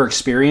customer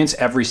experience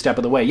every step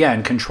of the way. Yeah,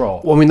 and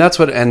control. Well, I mean, that's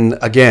what, and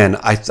again,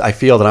 I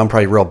feel that I'm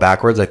probably real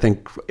backwards. I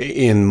think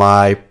in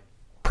my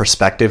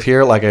perspective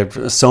here, like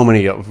so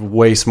many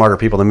way smarter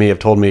people than me have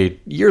told me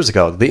years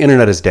ago, the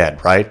internet is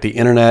dead, right? The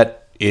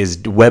internet is,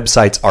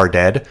 websites are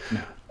dead.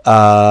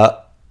 No.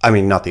 I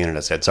mean, not the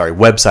internet's dead, sorry,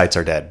 websites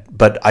are dead.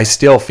 But I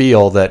still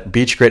feel that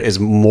Beach Grit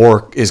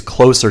is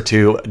closer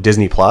to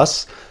Disney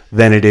Plus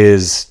than it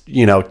is,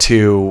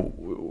 to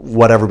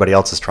what everybody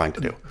else is trying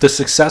to do. The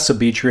success of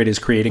Beach Grit is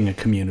creating a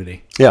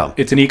community. Yeah.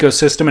 It's an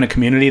ecosystem and a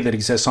community that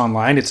exists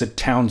online. It's a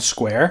town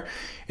square.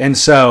 And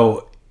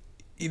so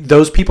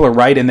those people are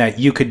right in that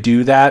you could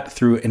do that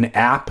through an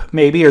app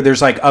maybe, or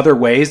there's like other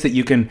ways that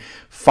you can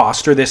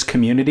foster this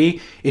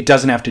community. It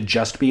doesn't have to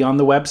just be on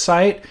the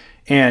website,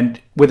 and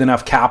with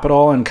enough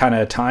capital and kind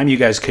of time, you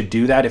guys could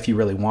do that if you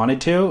really wanted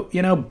to,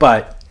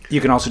 but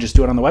you can also just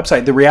do it on the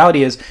website. The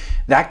reality is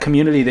that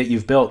community that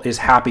you've built is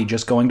happy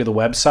just going to the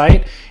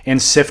website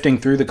and sifting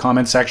through the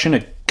comment section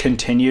to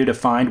continue to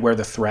find where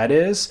the thread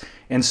is.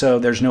 And so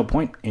there's no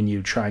point in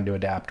you trying to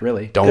adapt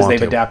really, because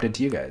they've adapted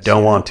to you guys.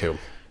 Don't want to.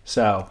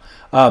 So,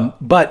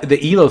 but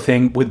the Elo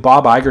thing with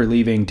Bob Iger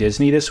leaving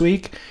Disney this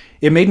week,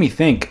 it made me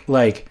think,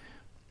 like,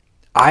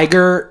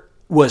 Iger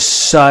was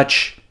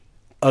such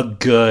a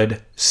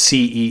good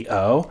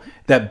CEO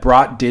that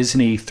brought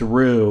Disney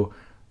through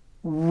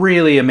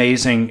really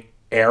amazing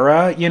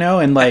era,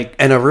 and like...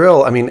 And a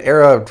real,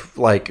 era,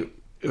 like,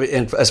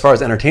 as far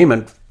as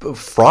entertainment,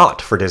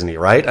 fraught for Disney,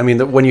 right? I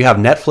mean, when you have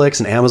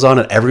Netflix and Amazon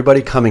and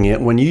everybody coming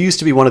in, when you used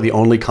to be one of the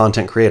only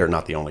content creator,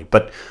 not the only,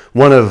 but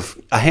one of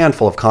a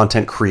handful of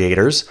content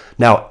creators,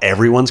 now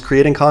everyone's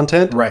creating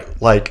content. Right.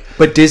 Like,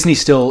 but Disney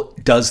still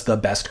does the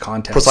best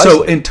content. Precisely.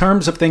 So in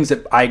terms of things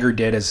that Iger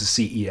did as a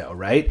CEO,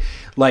 right?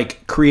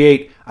 Like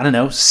create,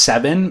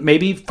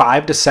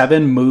 5 to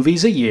 7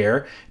 movies a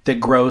year that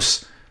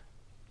gross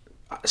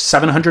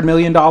 $700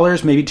 million,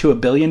 maybe to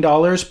 $1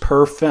 billion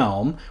per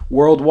film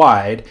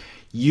worldwide,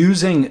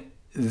 using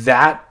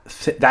that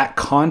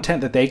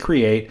content that they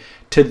create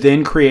to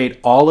then create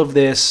all of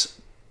this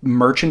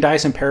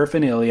merchandise and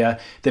paraphernalia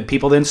that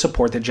people then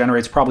support that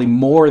generates probably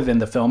more than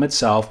the film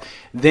itself,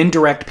 then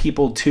direct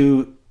people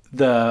to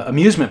the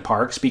amusement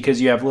parks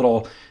because you have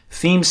little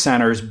theme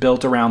centers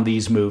built around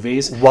these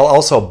movies. While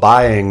also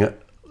buying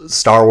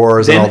Star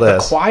Wars and all this. Then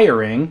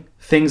acquiring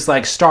things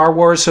like Star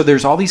Wars. So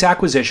there's all these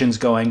acquisitions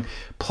going.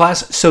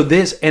 Plus,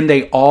 and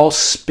they all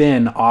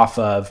spin off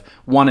of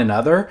one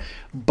another,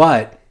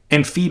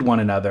 and feed one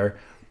another.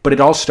 But it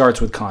all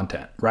starts with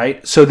content,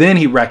 right? So then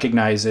he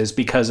recognizes,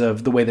 because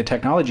of the way the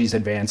technology is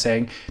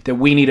advancing, that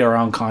we need our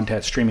own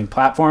content streaming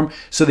platform.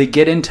 So they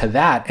get into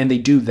that and they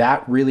do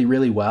that really,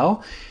 really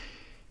well.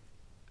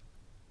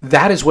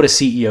 That is what a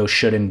CEO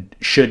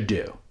should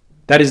do.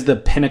 That is the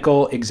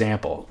pinnacle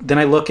example. Then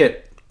I look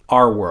at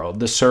our world,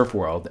 the surf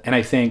world, and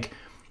I think,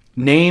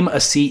 name a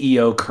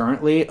CEO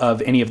currently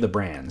of any of the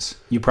brands.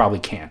 You probably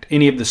can't.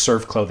 Any of the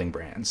surf clothing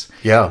brands.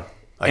 Yeah,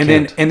 I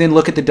can't. Then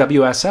look at the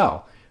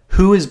WSL.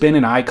 Who has been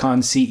an icon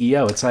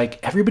CEO? It's like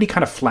everybody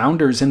kind of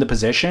flounders in the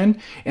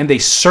position, and they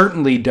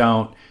certainly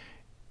don't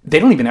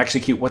even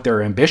execute what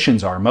their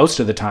ambitions are most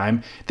of the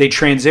time. They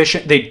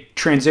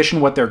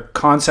transition what their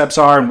concepts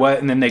are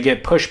and then they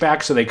get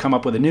pushback, so they come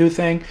up with a new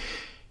thing.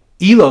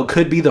 Elo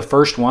could be the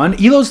first one.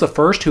 Elo's the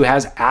first who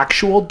has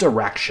actual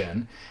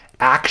direction,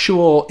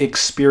 actual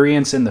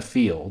experience in the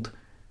field.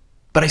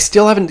 But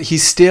he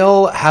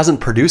still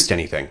hasn't produced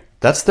anything.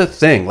 That's the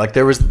thing. Like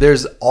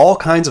there's all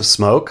kinds of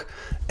smoke,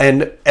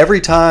 and every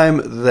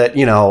time that,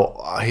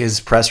 his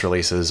press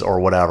releases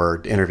or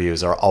whatever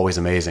interviews are always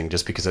amazing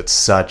just because it's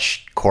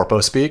such corpo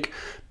speak.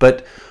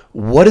 But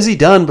what has he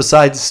done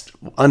besides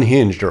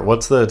Unhinged, or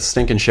what's the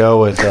stinking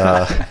show with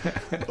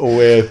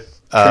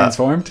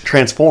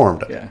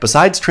Transformed. Yeah.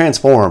 Besides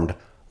Transformed,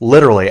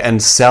 literally,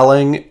 and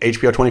selling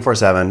HBO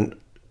 24/7,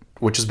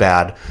 which is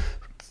bad.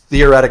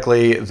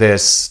 Theoretically,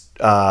 this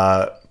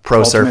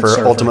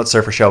Ultimate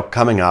Surfer show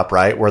coming up,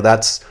 right? Where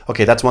that's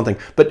one thing.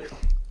 But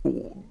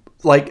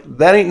like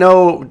that ain't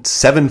no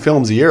 7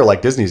 films a year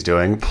like Disney's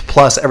doing,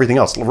 plus everything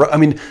else. I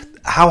mean,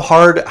 how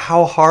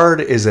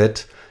hard is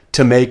it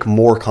to make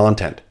more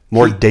content?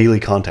 More daily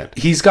content.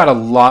 He's got a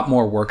lot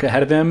more work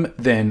ahead of him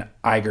than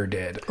Iger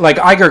did. Like,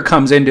 Iger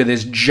comes into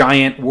this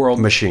giant world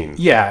machine.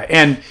 Yeah,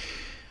 and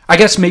I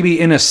guess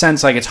maybe in a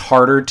sense, like, it's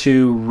harder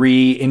to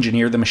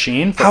re-engineer the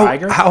machine for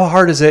Iger. How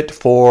hard is it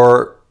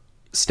for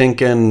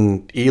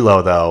stinking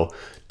Elo, though,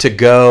 to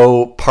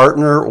go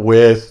partner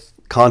with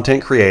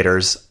content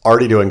creators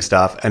already doing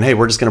stuff, and hey,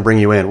 we're just going to bring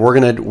you in. We're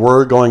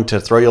going to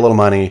throw you a little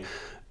money.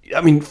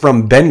 I mean,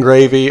 from Ben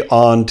Gravy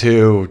on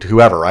to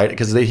whoever, right?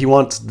 Because he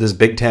wants this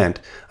big tent,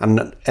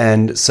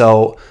 and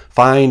so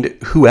find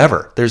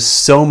whoever. There's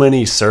so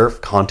many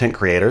surf content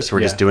creators who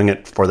are just doing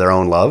it for their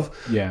own love.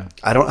 Yeah,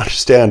 I don't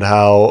understand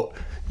how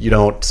you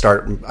don't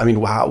start. I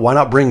mean, why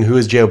not bring Who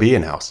Is JOB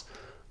in house,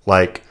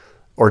 like,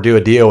 or do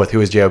a deal with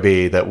Who Is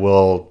JOB that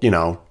will,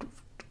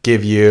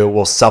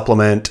 will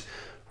supplement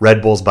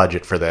Red Bull's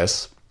budget for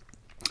this,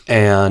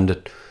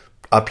 and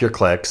up your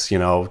clicks, for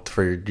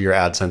your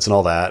AdSense and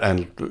all that,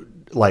 and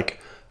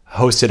like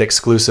host it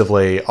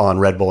exclusively on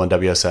Red Bull and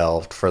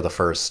WSL for the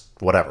first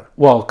whatever.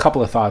 Well, a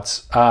couple of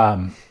thoughts.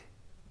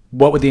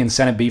 What would the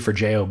incentive be for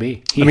JOB?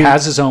 He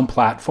has his own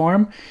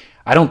platform.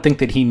 I don't think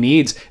that he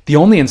needs. The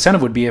only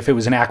incentive would be if it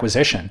was an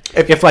acquisition.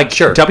 If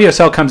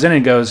WSL comes in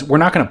and goes, we're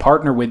not going to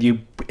partner with you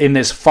in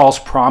this false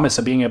promise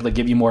of being able to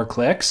give you more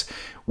clicks.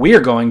 We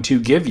are going to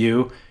give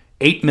you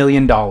 $8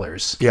 million.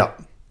 Yeah.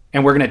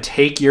 And we're going to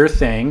take your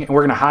thing and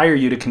we're going to hire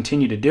you to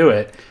continue to do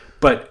it.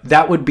 But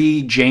that would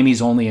be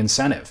Jamie's only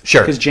incentive.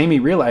 Sure. Because Jamie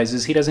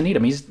realizes he doesn't need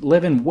him. He's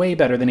living way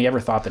better than he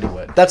ever thought that he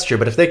would. That's true.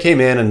 But if they came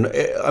in and,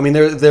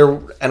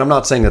 and I'm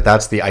not saying that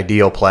that's the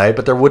ideal play,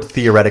 but there would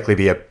theoretically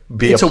be a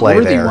play it's a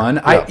worthy there. one.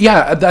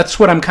 Yeah. That's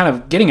what I'm kind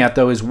of getting at,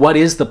 though, is what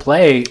is the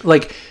play?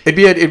 Like, it'd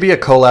be a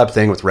collab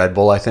thing with Red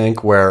Bull, I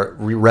think, where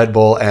Red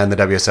Bull and the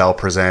WSL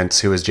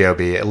presents Who Is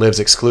JOB. It lives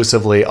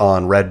exclusively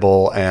on Red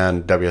Bull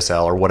and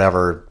WSL or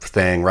whatever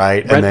thing,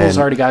 right? Red Bull's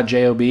already got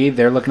JOB.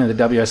 They're looking at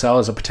the WSL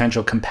as a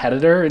potential competitor.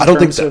 I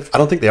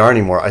don't think they are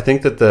anymore. I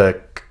think that the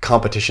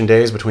competition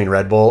days between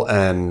Red Bull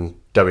and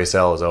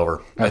WSL is over.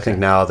 Okay. I think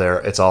now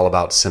it's all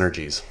about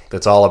synergies.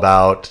 It's all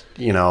about,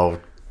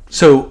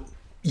 So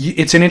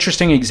it's an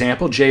interesting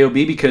example, JOB,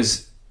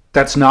 because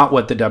that's not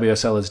what the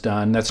WSL has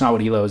done. That's not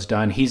what Elo has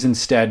done. He's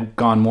instead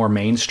gone more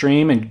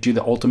mainstream and do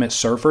the ultimate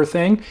surfer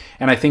thing.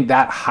 And I think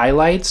that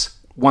highlights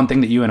one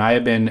thing that you and I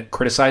have been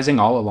criticizing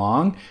all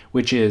along,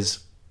 which is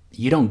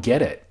you don't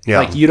get it. Yeah.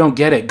 Like, you don't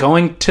get it.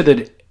 Going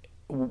to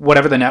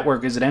whatever the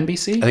network, is it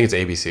NBC? I think it's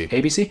ABC.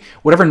 ABC?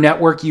 Whatever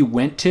network you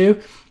went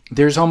to,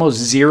 there's almost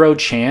zero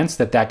chance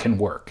that can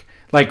work.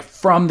 Like,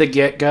 from the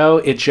get-go,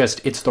 it's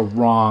the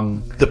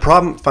wrong... The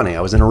problem, funny,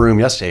 I was in a room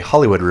yesterday,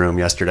 Hollywood room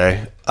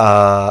yesterday,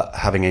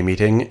 having a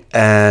meeting,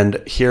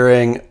 and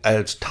hearing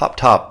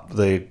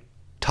the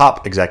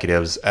top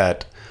executives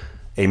at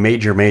a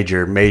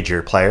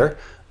major player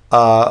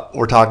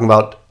were talking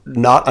about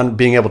not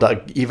being able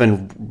to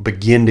even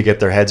begin to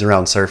get their heads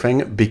around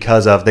surfing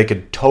because of they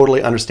could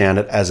totally understand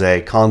it as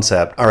a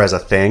concept or as a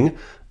thing,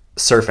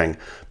 surfing,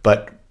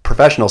 but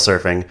professional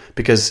surfing,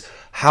 because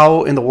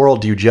how in the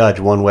world do you judge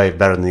one wave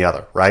better than the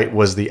other, right?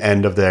 Was the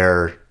end of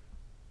their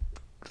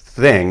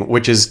thing,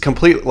 which is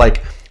complete,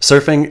 like,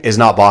 surfing is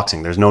not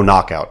boxing. There's no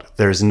knockout.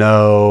 There's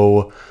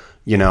no,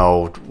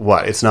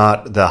 it's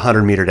not the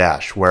 100-meter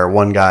dash where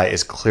one guy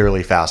is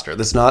clearly faster.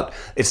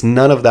 It's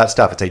none of that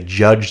stuff. It's a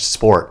judged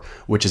sport,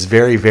 which is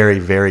very, very,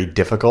 very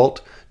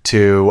difficult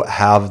to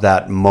have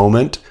that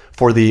moment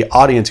for the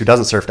audience who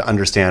doesn't surf to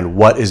understand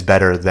what is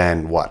better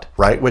than what,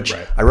 right? Which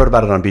I wrote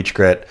about it on Beach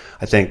Grit.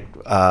 I think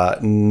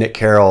Nick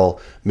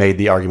Carroll made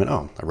the argument.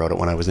 I wrote it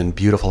when I was in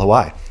beautiful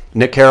Hawaii.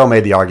 Nick Carroll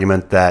made the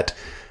argument that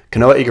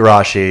Kanoa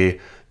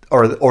Igarashi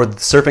or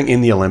surfing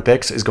in the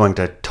Olympics is going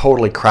to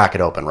totally crack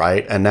it open,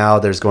 right? And now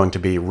there's going to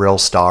be real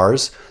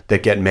stars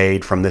that get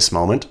made from this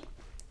moment,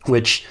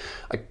 which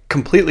I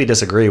completely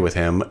disagree with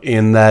him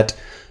in that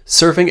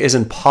surfing is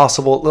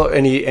impossible.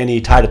 And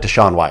he tied it to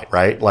Shaun White,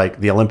 right?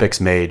 Like, the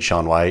Olympics made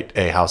Shaun White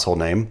a household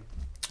name.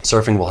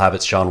 Surfing will have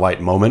its Shaun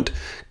White moment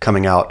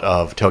coming out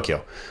of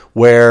Tokyo.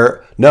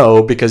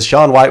 Because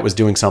Shaun White was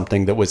doing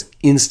something that was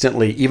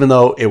instantly, even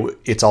though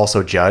it's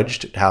also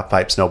judged,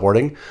 half-pipe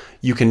snowboarding,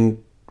 you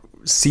can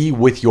see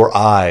with your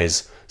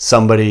eyes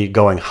somebody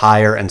going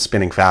higher and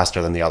spinning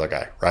faster than the other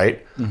guy,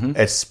 right? Mm-hmm.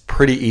 It's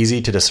pretty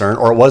easy to discern,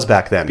 or it was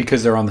back then.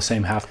 Because they're on the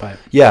same half-pipe.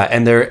 Yeah,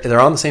 and they're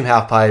on the same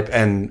half-pipe,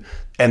 and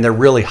they're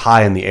really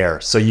high in the air.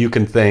 So you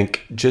can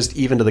think, just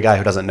even to the guy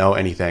who doesn't know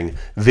anything,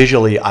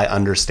 visually I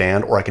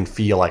understand, or I can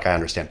feel like I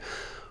understand.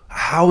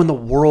 How in the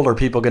world are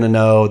people going to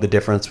know the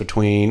difference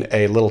between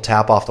a little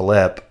tap off the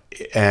lip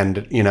and,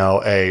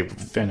 a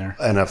finner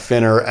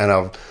and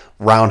a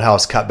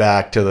roundhouse cut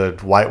back to the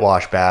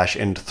whitewash bash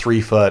and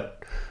 3-foot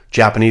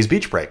Japanese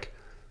beach break?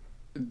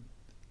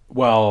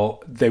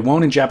 Well, they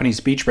won't in Japanese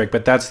beach break,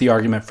 but that's the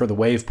argument for the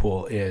wave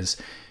pool is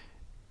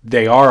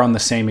they are on the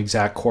same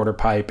exact quarter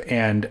pipe,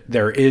 and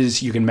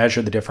you can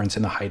measure the difference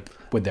in the height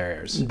with their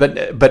airs.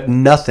 But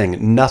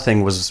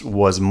nothing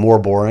was more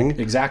boring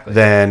exactly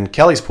than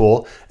Kelly's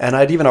pool. And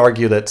I'd even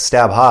argue that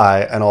Stab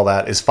High and all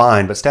that is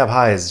fine, but Stab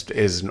High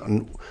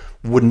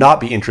would not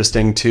be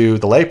interesting to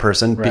the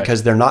layperson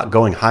because they're not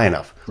going high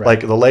enough. Right. Like,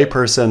 the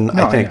layperson,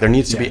 there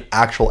needs to be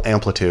actual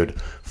amplitude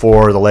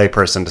for the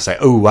layperson to say,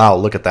 "Oh wow,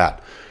 look at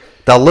that."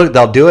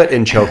 They'll do it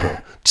in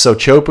Chopu. So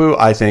Chopu,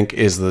 I think,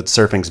 is the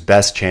surfing's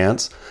best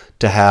chance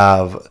to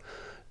have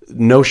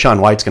no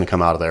Sean White's going to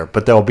come out of there,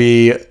 but there'll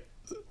be,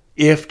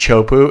 if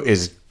Chopu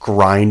is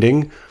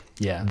grinding,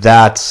 Yeah.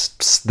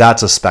 that's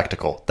a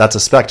spectacle. That's a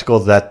spectacle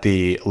that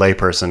the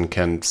layperson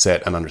can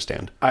sit and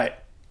understand.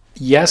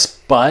 Yes,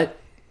 but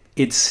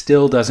it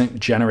still doesn't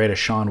generate a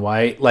Sean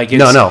White. Like,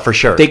 No, for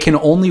sure. They can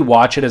only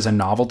watch it as a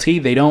novelty.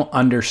 They don't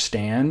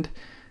understand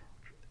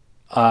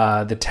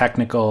the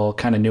technical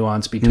kind of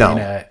nuance between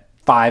a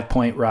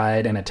 5-point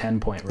ride and a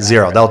 10-point ride.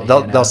 Zero.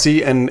 Really, They'll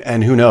see,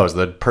 and who knows?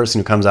 The person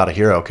who comes out a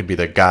hero could be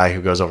the guy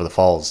who goes over the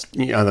falls.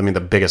 I mean,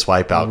 the biggest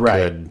wipeout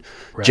could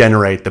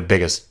generate the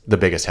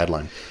biggest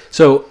headline.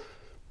 So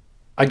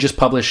I just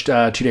published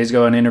 2 days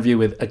ago an interview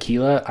with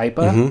Aquila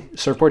Ipa,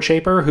 surfboard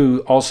shaper, who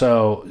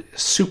also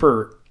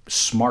super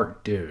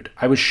smart dude.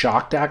 I was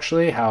shocked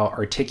actually how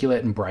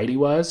articulate and bright he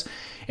was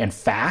and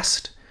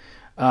fast.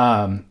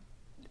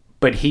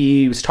 But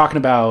he was talking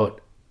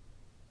about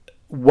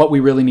what we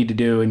really need to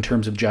do in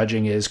terms of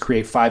judging is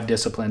create 5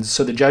 disciplines.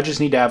 So the judges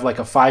need to have like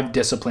a 5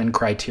 discipline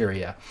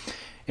criteria.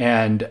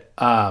 And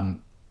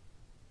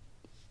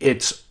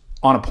it's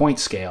on a point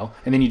scale,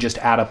 and then you just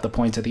add up the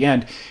points at the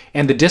end.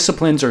 And the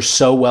disciplines are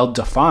so well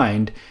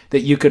defined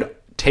that you could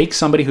take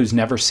somebody who's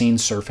never seen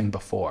surfing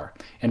before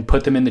and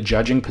put them in the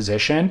judging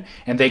position,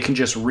 and they can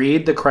just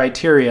read the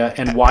criteria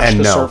and watch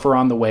the surfer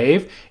on the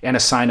wave and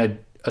assign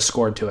a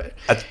score to it.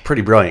 That's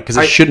pretty brilliant because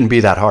it shouldn't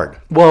be that hard.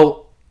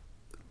 Well,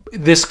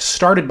 this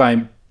started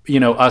by,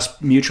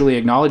 us mutually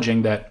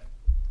acknowledging that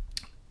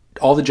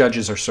all the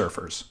judges are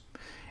surfers.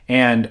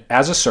 And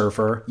as a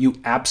surfer, you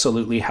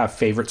absolutely have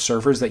favorite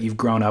surfers that you've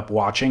grown up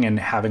watching and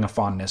having a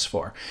fondness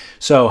for.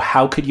 So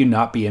how could you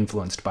not be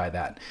influenced by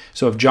that?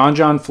 So if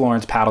John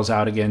Florence paddles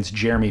out against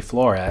Jeremy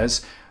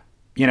Flores,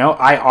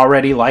 I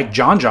already like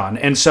John.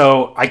 And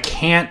so I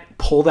can't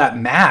pull that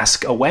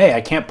mask away.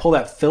 I can't pull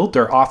that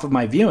filter off of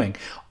my viewing.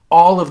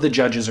 All of the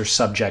judges are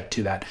subject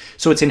to that.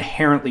 So it's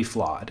inherently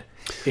flawed.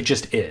 It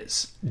just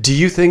is. Do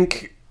you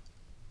think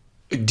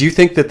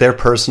that their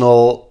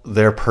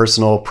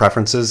personal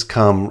preferences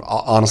come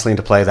honestly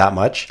into play that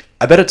much?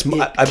 I bet it's.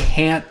 I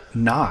can't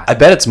not. I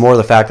bet it's more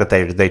the fact that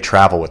they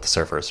travel with the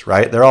surfers,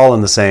 right? They're all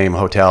in the same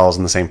hotels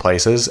and the same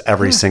places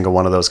every single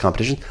one of those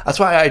competitions. That's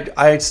why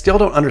I still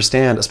don't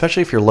understand,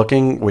 especially if you're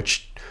looking,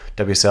 which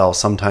WSL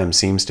sometimes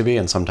seems to be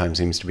and sometimes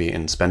seems to be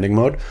in spending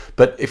mode.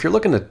 But if you're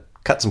looking to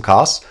cut some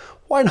costs,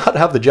 why not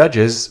have the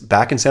judges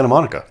back in Santa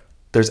Monica?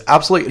 There's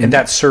absolutely, and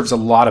that serves a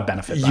lot of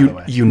benefit. By the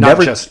way, you not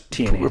never just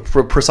T&E.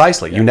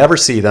 Precisely. Yeah. You never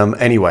see them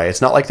anyway.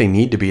 It's not like they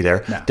need to be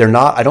there. No. They're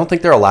not. I don't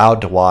think they're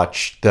allowed to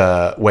watch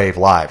the wave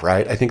live.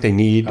 Right. I think they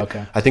need.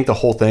 Okay. I think the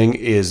whole thing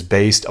is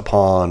based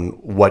upon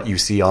what you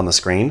see on the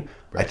screen.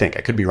 Right. I think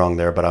I could be wrong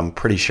there, but I'm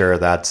pretty sure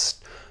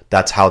that's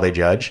how they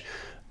judge.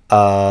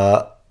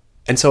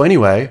 And so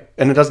anyway,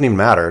 and it doesn't even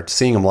matter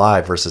seeing them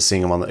live versus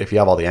seeing them if you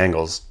have all the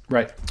angles.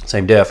 Right.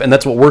 Same diff. And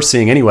that's what we're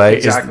seeing anyway.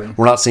 Exactly.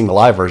 We're not seeing the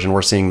live version.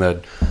 We're seeing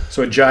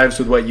So it jives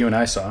with what you and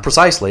I saw.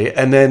 Precisely.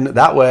 And then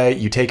that way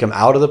you take them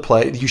out of the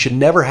play. You should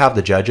never have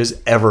the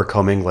judges ever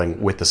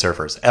commingling with the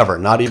surfers. Ever.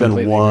 Not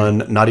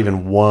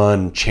even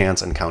one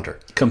chance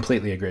encounter.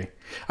 Completely agree.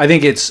 I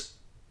think it's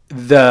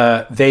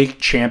they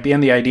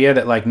champion the idea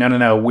that like,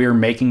 no, we're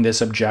making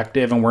this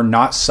objective and we're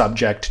not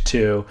subject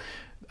to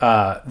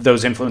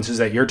those influences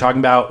that you're talking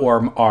about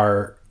or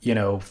our,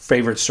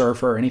 favorite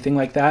surfer or anything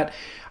like that.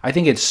 I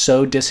think it's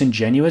so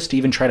disingenuous to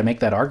even try to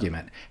make that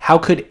argument. How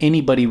could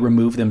anybody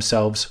remove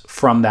themselves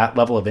from that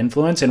level of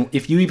influence? And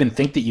if you even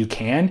think that you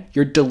can,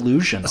 you're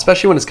delusional.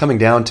 Especially when it's coming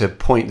down to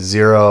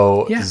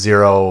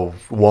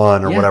 0.001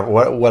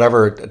 or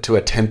whatever to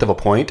a tenth of a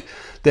point,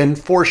 then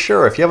for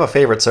sure, if you have a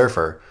favorite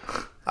surfer,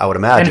 I would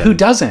imagine. And who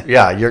doesn't?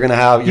 Yeah, you're going to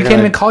have... You can't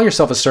even call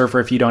yourself a surfer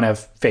if you don't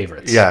have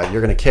favorites. Yeah,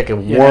 you're going to kick it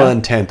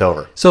 1/10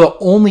 over. So the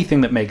only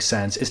thing that makes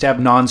sense is to have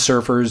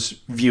non-surfers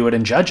view it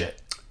and judge it.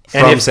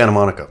 From Santa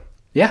Monica.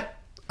 Yeah.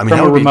 I mean,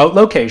 from a remote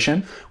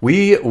location.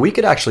 We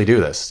could actually do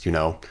this,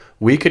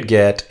 We could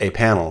get a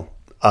panel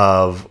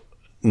of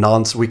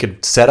we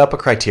could set up a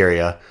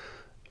criteria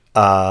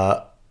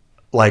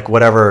like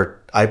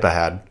whatever IPA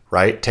had,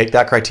 right? Take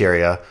that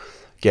criteria,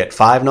 get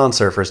 5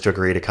 non-surfers to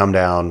agree to come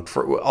down.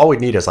 All we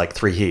need is like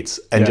 3 heats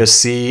and just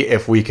see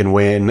if we can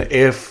win.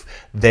 If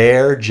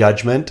their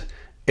judgment,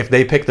 if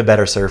they pick the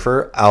better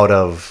surfer out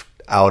of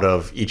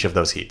each of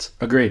those heats.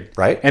 Agreed.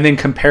 Right? And then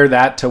compare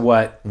that to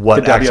what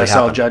the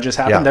WSL judges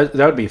happened. Yeah.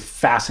 That would be a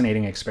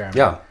fascinating experiment.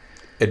 Yeah.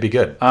 It'd be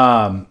good.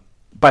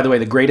 By the way,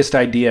 the greatest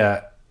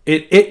idea,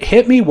 it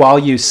hit me while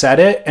you said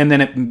it, and then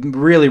it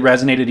really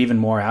resonated even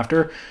more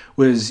after,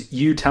 was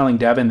you telling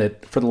Devin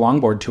that for the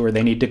longboard tour,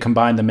 they need to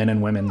combine the men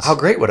and women's. How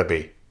great would it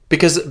be?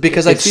 Because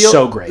I it's feel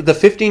so great. The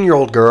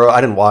 15-year-old girl, I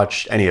didn't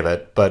watch any of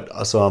it,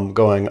 but so I'm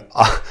going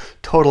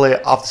totally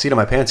off the seat of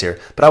my pants here.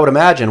 But I would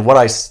imagine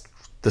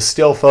the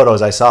still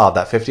photos I saw of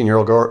that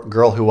 15-year-old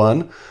girl who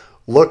won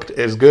looked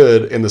as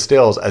good in the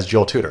stills as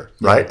Jill Tudor,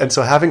 right? Yeah. And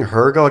so having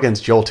her go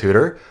against Jill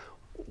Tudor,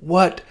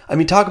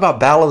 talk about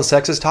battle of the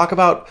sexes, talk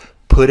about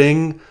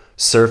putting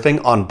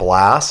surfing on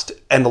blast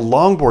and the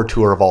longboard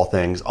tour of all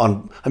things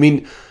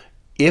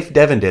if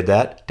Devin did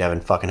that,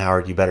 Devin fucking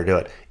Howard, you better do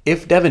it.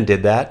 If Devin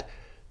did that,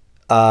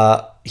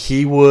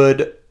 he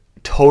would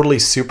totally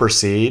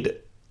supersede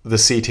the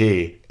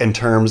CT in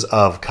terms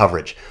of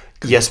coverage.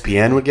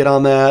 ESPN would get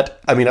on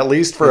that. I mean, at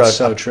least for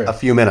a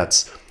few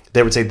minutes,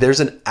 they would say there's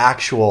an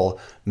actual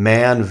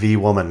man v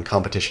woman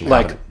competition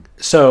happening.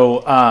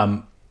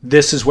 So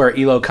this is where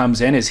Elo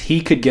comes in, is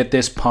he could get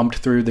this pumped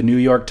through the New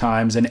York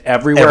Times and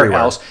everywhere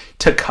else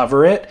to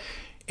cover it.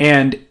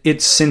 And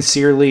it's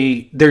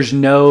sincerely, there's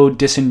no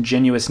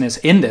disingenuousness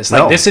in this.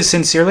 Like, this is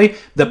sincerely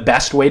the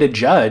best way to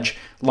judge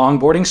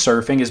longboarding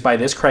surfing is by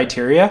this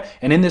criteria.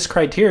 And in this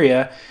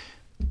criteria,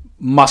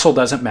 muscle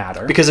doesn't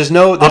matter. Because there's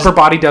upper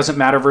body doesn't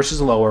matter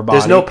versus lower body.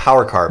 There's no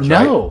power carbs,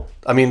 right?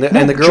 I mean,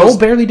 and the girls... Joel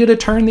barely did a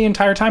turn the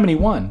entire time, and he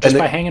won just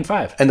by hanging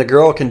 5. And the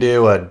girl can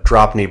do a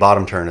drop knee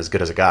bottom turn as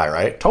good as a guy,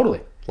 right? Totally.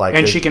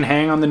 And she can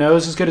hang on the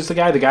nose as good as the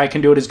guy. The guy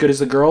can do it as good as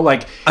the girl.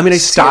 Like, I mean,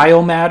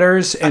 style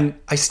matters. And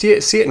I see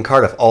it in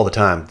Cardiff all the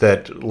time.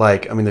 That,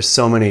 like, I mean, there's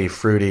so many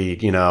fruity,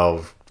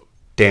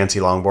 dancy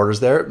longboarders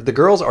there. The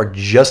girls are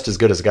just as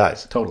good as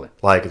guys. Totally.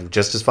 Like,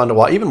 just as fun to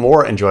watch, even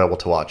more enjoyable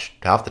to watch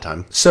half the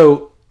time.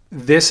 So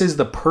this is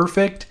the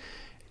perfect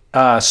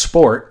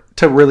sport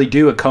to really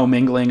do a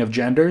commingling of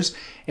genders.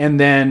 And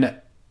then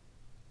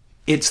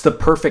it's the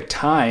perfect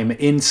time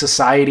in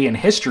society and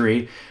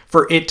history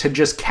for it to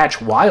just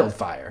catch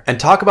wildfire. And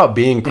talk about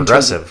being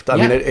progressive. I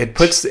mean, it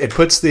puts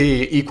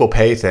the equal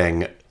pay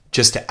thing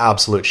just to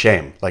absolute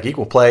shame. Like,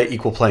 equal play,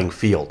 equal playing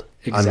field.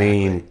 Exactly. I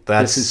mean,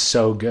 this is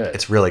so good.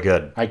 It's really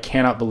good. I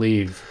cannot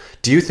believe.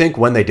 Do you think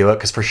when they do it,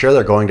 because for sure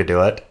they're going to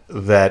do it,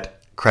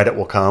 that credit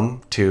will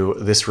come to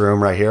this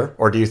room right here?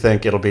 Or do you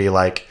think it'll be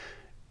like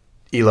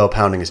Elo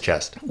pounding his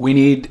chest? We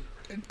need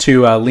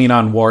to lean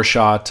on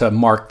Warshaw to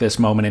mark this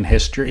moment in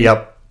history.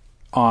 Yep.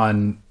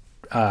 On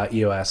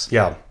EOS.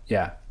 Yeah.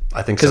 Yeah.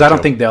 I think so. Because I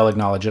don't think they'll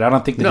acknowledge it. I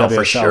don't think the WSL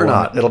for sure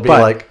not. It'll be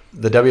like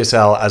the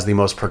WSL, as the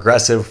most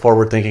progressive,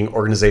 forward-thinking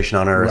organization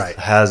on earth,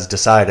 has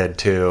decided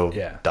to ...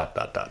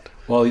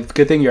 Well,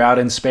 good thing you're out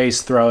in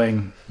space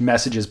throwing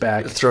messages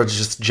back. Throw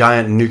just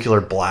giant nuclear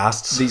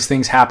blasts. These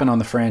things happen on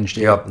the fringe,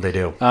 dude. Yep, they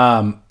do.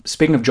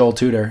 Speaking of Joel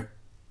Tudor.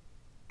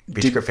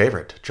 Beach Grit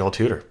favorite, Joel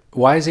Tudor.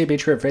 Why is he a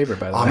Beach Grit favorite,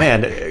 by the way? Oh,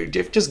 man.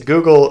 If just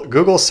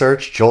Google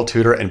search Joel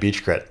Tudor and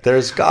Beach Grit.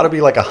 There's got to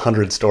be like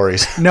 100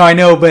 stories. No, I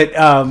know, but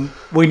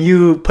when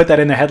you put that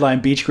in the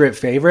headline, Beach Grit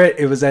favorite,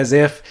 it was as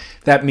if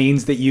that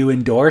means that you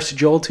endorse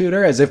Joel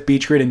Tudor, as if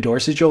Beach Grit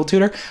endorses Joel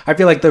Tudor. I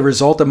feel like the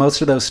result of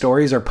most of those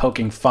stories are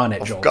poking fun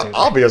at Joel Tudor.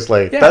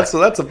 Obviously. Yeah. That's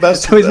the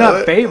best. So he's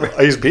not favorite.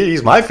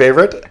 He's my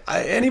favorite.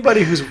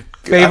 Anybody who's...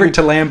 Favorite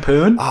to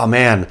lampoon? Oh,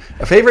 man.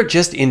 A favorite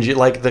just in...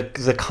 Like,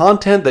 the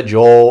content that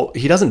Joel...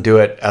 He doesn't do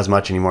it as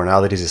much anymore now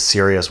that he's a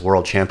serious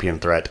world champion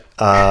threat.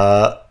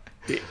 But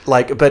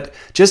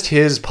just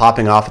his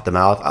popping off at the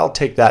mouth, I'll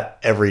take that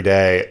every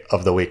day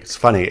of the week. It's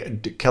funny.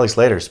 Kelly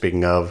Slater,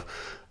 speaking of,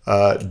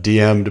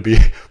 DM'd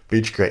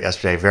Beach Grit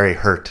yesterday, very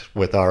hurt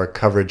with our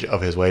coverage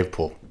of his wave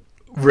pool.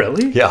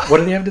 Really? Yeah. What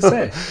did he have to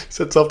say?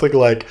 Said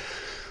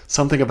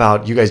something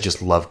about, you guys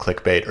just love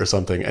clickbait or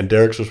something. And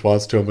Derek's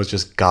response to him was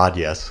just, God,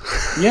 yes.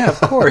 Yeah, of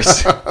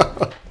course.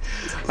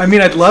 I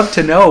mean, I'd love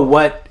to know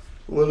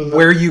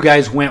where you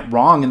guys went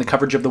wrong in the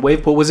coverage of the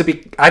wave pool. Was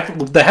it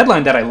the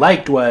headline that I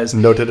liked was...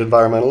 Noted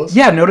environmentalist?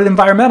 Yeah, noted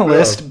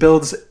environmentalist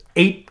builds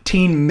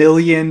 18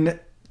 million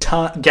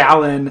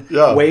gallon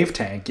wave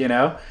tank,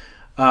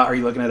 Are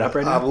you looking it up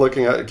right now? I'm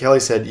looking at...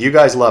 Kelly said, you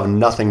guys love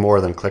nothing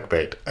more than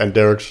clickbait. And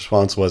Derek's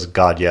response was,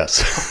 God,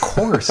 yes. Of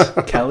course,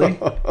 Kelly.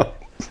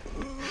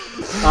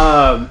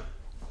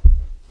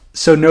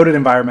 So noted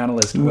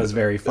environmentalist was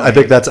very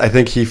funny. I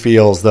think he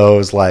feels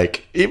those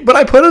like, but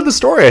I put in the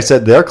story, I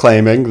said they're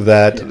claiming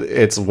that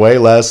it's way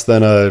less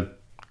than a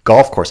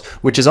golf course,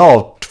 which is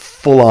all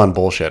full on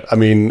bullshit. I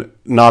mean,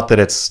 not that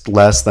it's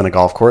less than a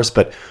golf course,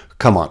 but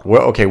come on.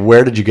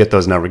 Where did you get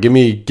those numbers? Give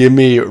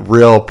me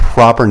real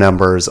proper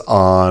numbers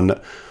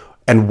on,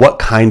 and what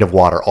kind of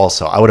water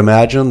also. I would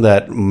imagine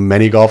that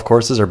many golf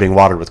courses are being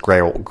watered with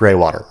gray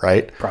water,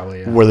 right?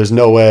 Probably, yeah. Where there's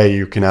no way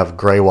you can have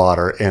gray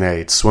water in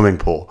a swimming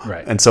pool.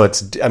 Right. And so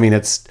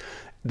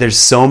there's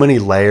so many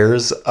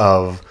layers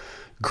of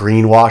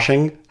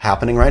greenwashing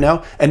happening right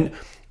now. And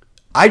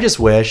I just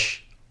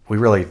wish we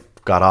really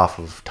got off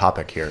of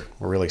topic here.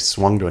 We really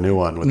swung to a new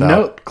one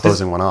without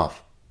closing one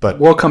off. But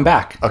we'll come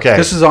back. Okay.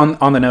 This is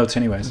on the notes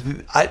anyways.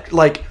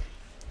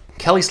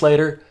 Kelly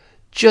Slater,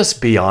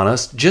 just be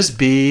honest. Just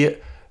be...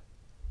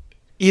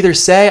 Either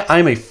say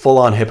I'm a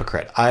full-on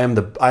hypocrite. I am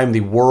the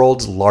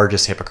world's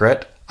largest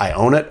hypocrite. I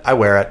own it. I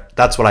wear it.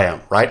 That's what I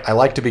am, right? I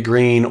like to be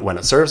green when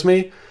it serves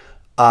me.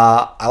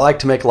 I like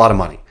to make a lot of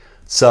money.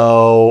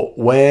 So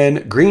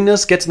when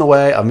greenness gets in the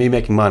way of me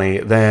making money,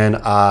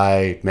 then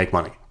I make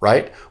money,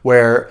 right?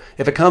 Where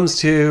if it comes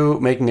to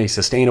making a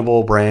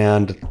sustainable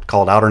brand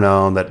called Outer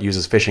Known that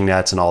uses fishing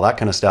nets and all that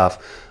kind of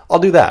stuff, I'll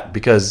do that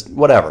because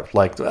whatever,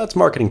 like that's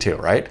marketing too,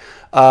 right?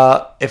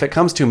 If it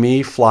comes to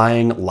me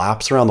flying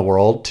laps around the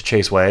world to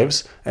chase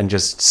waves and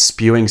just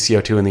spewing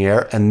CO2 in the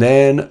air and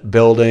then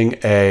building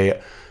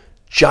a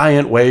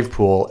giant wave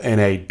pool in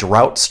a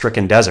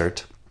drought-stricken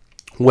desert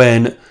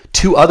when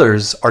 2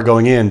 others are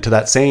going into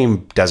that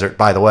same desert,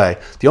 by the way.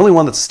 The only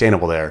one that's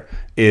sustainable there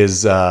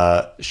is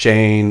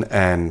Shane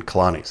and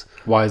Kalani's.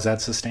 Why is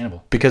that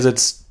sustainable? Because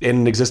it's in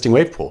an existing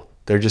wave pool.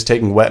 They're just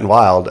taking Wet and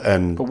Wild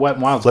and But Wet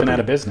and Wild's been out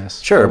of business.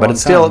 Sure, but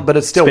it's still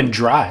been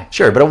dry.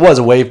 Sure, but it was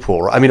a wave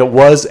pool. I mean, it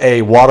was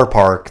a water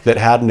park that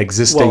had an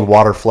existing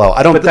water flow.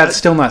 But that's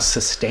still not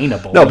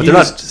sustainable. No, but they're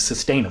not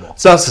sustainable.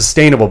 It's not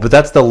sustainable, but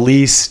that's the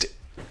least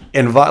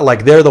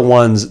like they're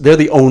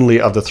the only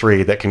of the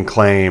 3 that can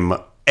claim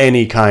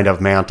any kind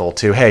of mantle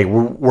to, hey,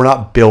 we're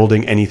not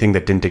building anything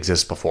that didn't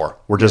exist before.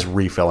 We're just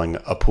refilling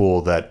a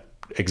pool that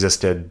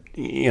existed,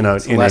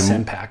 less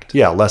impact.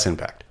 Yeah, less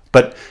impact.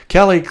 But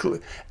Kelly,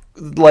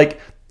 like,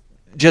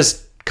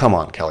 just come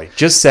on, Kelly.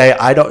 Just say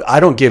I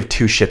don't give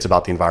 2 shits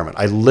about the environment.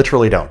 I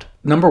literally don't.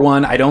 Number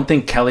one, I don't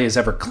think Kelly has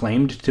ever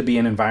claimed to be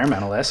an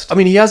environmentalist. I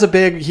mean, yes,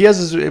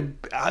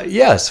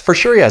 for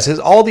sure he has.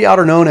 All the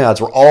Outer Known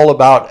ads were all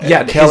about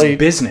Kelly. His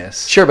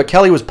business. Sure, but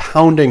Kelly was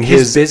pounding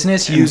his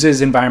business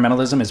uses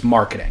environmentalism as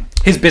marketing.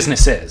 His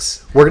business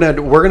is. We're gonna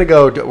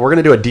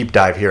do a deep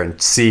dive here and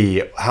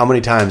see how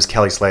many times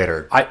Kelly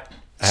Slater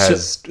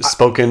has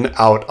spoken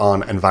out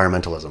on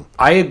environmentalism.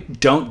 I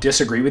don't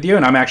disagree with you,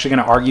 and I'm actually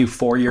going to argue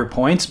for your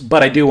points,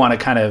 but I do want to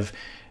kind of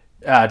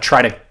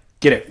try to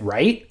get it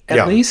right,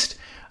 at least.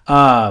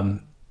 I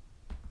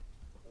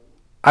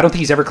don't think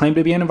he's ever claimed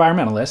to be an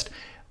environmentalist,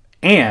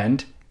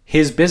 and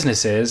his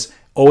businesses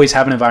always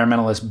have an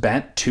environmentalist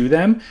bent to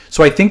them.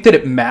 So I think that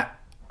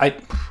I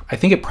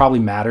think it probably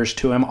matters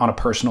to him on a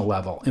personal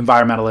level,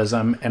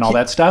 environmentalism and all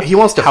that stuff. He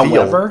wants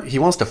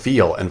to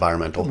feel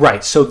environmental.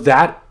 Right. So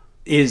that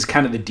is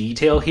kind of the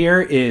detail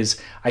here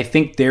is I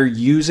think they're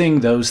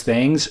using those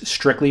things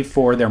strictly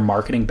for their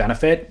marketing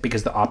benefit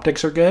because the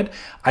optics are good.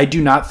 I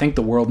do not think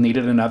the world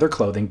needed another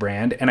clothing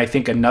brand, and I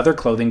think another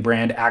clothing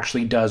brand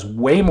actually does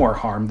way more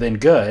harm than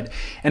good.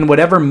 And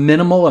whatever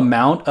minimal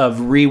amount of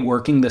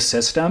reworking the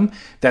system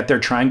that they're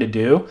trying to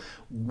do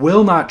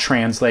will not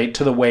translate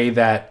to the way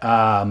that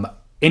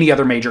any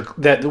other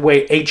the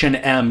way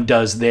H&M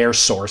does their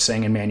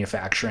sourcing and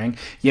manufacturing,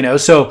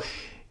 so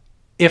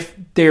if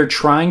they're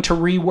trying to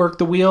rework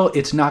the wheel,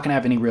 it's not going to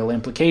have any real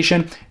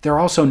implication. They're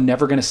also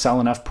never going to sell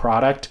enough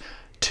product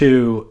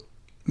to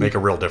make a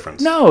real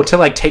difference. No, to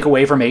like take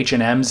away from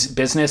H&M's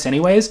business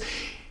anyways.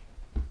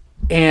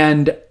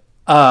 And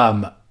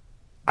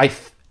I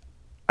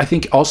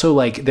think also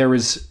like there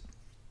is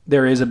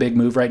a big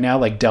move right now,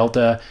 like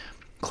Delta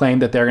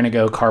claimed that they're going to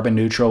go carbon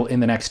neutral in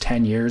the next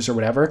 10 years or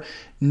whatever.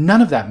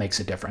 None of that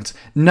makes a difference.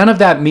 None of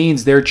that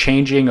means they're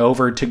changing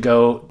over to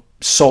go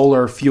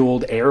solar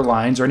fueled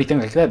airlines or anything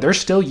like that. They're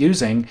still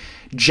using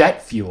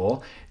jet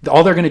fuel.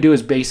 All they're going to do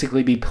is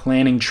basically be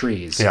planting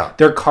trees. Yeah.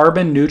 Their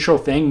carbon neutral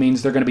thing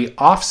means they're going to be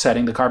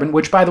offsetting the carbon,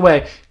 which by the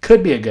way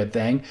could be a good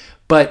thing,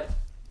 but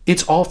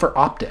it's all for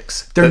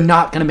optics. They're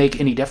not going to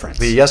make any difference.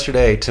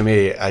 Yesterday, to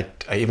me, I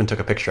even took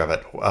a picture of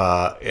it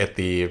at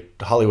the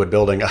Hollywood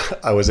building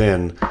I was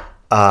in.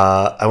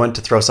 I went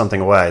to throw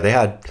something away. They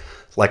had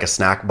like a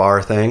snack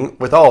bar thing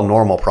with all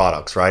normal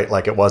products, right?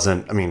 Like it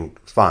wasn't, I mean,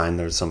 fine.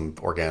 There's some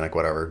organic,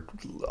 whatever,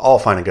 all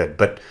fine and good.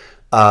 But,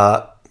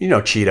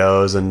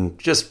 Cheetos and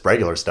just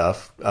regular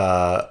stuff,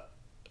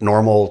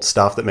 normal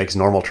stuff that makes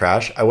normal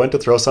trash. I went to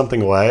throw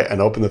something away and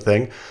open the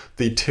thing.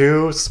 The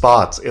 2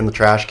 spots in the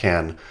trash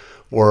can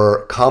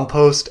were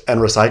compost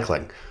and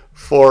recycling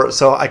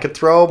so I could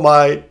throw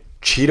my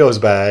Cheetos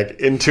bag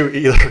into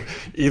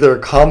either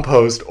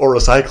compost or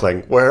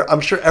recycling, where I'm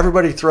sure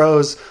everybody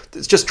throws,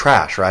 it's just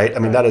trash, right? I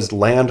mean, that is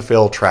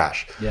landfill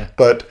trash. Yeah.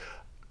 But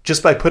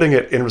just by putting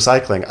it in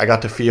recycling, I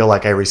got to feel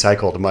like I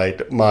recycled my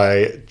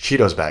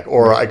Cheetos bag,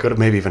 or I could have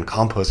maybe even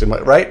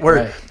composted right?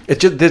 Where it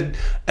just did,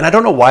 and I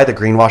don't know why the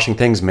greenwashing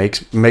things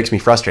makes me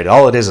frustrated.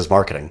 All it is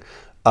marketing.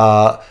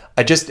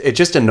 It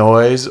just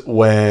annoys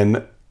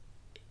when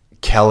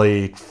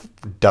Kelly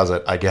does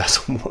it, I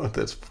guess.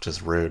 That's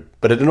just rude.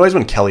 But it annoys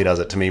when Kelly does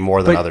it to me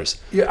more than others.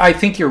 I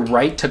think you're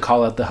right to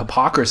call out the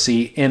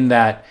hypocrisy in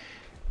that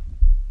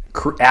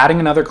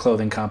adding another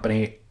clothing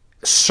company,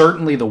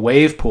 certainly the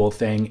wave pool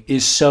thing,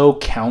 is so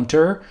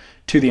counter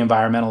to the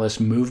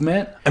environmentalist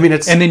movement. I mean,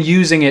 and then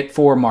using it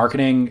for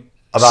marketing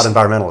about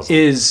environmentalism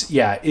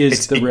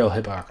is the real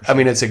hypocrisy. I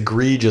mean, it's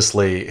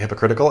egregiously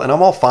hypocritical, and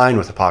I'm all fine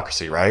with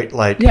hypocrisy, right?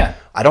 Like,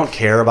 I don't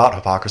care about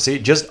hypocrisy.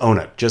 Just own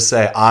it. Just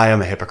say, I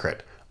am a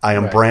hypocrite. I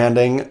am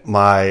branding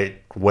my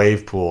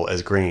wave pool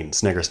as green.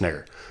 Snigger,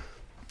 snigger.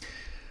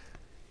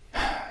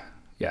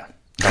 Yeah.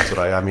 That's what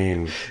I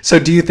mean. So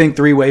do you think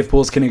 3 wave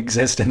pools can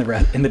exist in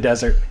the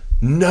desert?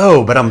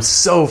 No, but I'm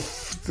so...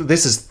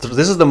 This is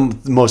the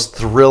most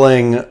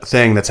thrilling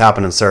thing that's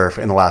happened in surf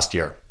in the last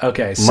year.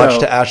 Okay, so... Much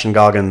to Ashton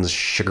Goggins'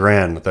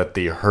 chagrin that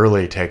the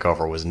Hurley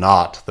takeover was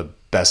not the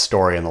best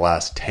story in the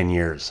last 10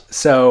 years.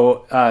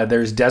 So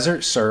there's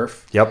Desert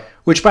Surf. Yep.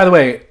 Which, by the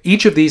way,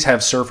 each of these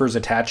have surfers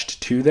attached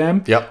to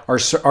them. Yep.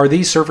 Are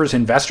these surfers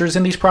investors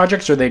in these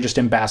projects, or are they just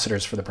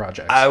ambassadors for the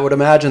project? I would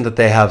imagine that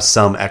they have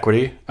some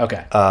equity.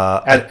 Okay.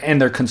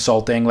 And they're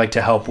consulting, like,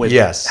 to help with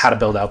how to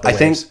build out the waves. I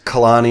think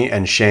Kalani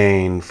and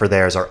Shane, for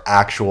theirs, are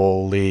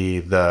actually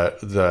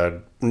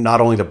the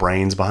not only the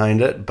brains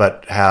behind it,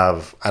 but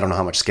I don't know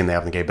how much skin they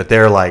have in the game, but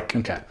they're like,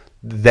 Okay.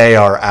 they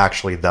are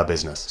actually the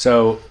business.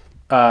 So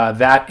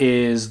that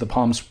is the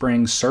Palm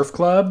Springs Surf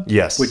Club.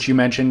 Yes. Which you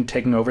mentioned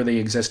taking over the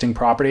existing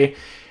property.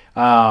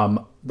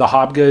 The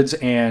Hobgoods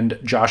and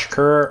Josh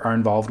Kerr are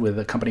involved with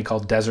a company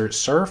called Desert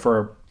Surf, or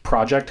a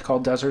project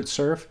called Desert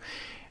Surf.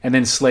 And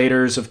then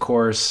Slater's, of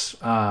course,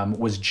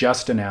 was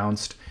just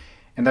announced.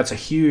 And that's a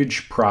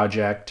huge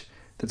project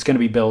that's going to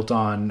be built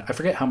on, I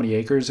forget how many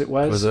acres it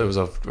was. It was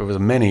a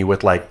mini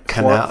with like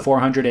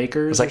 400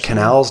 acres. It was like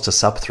canals to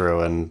sup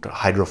through and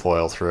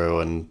hydrofoil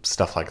through and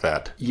stuff like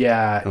that.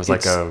 Yeah. It was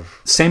like a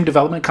same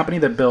development company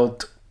that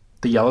built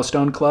the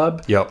Yellowstone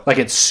Club. Yep. Like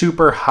it's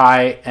super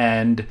high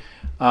end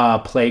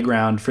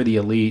playground for the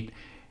elite.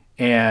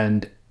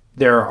 And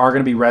there are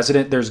going to be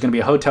there's going to be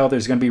a hotel.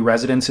 There's going to be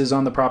residences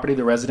on the property.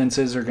 The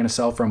residences are going to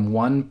sell from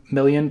 $1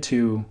 million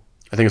to,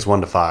 I think it's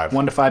 $1 to $5.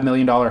 $1 to $5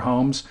 million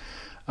homes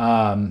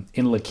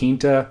in La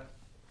Quinta.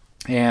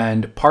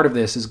 And part of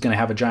this is going to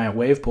have a giant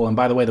wave pool. And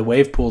by the way, the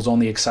wave pool is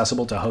only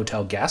accessible to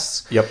hotel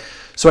guests. Yep.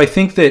 So I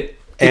think that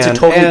it's and, a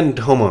totally... And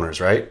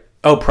homeowners, right?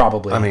 Oh,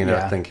 probably. I mean,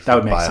 yeah, I think if that you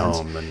would make buy a sense.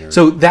 home, then you're...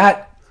 So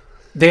that...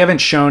 They haven't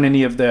shown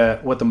any of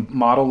what the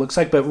model looks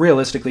like, but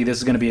realistically, this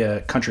is going to be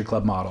a country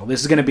club model. This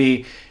is going to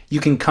be,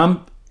 you can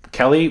come,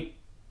 Kelly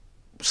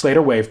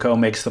Slater Wave Co.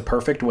 makes the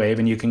perfect wave,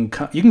 and you can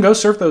go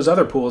surf those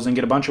other pools and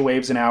get a bunch of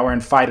waves an hour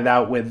and fight it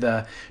out with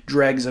the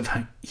dregs of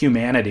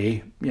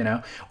humanity,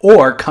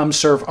 or come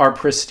surf our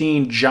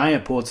pristine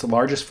giant pool. It's the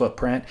largest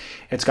footprint.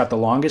 It's got the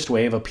longest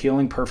wave,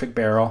 appealing perfect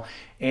barrel,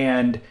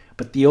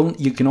 but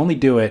you can only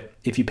do it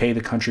if you pay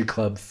the country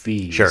club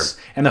fees. Sure.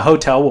 And the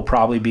hotel will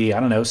probably be, I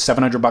don't know,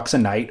 $700 a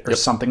night or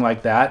something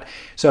like that.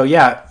 So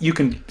yeah, you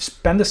can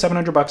spend the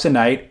 $700 a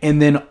night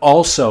and then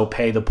also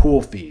pay the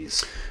pool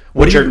fees,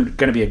 which are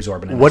going to be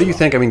exorbitant. What do you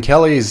think? I mean,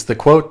 the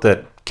quote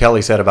that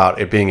Kelly said about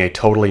it being a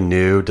totally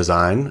new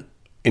design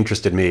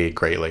interested me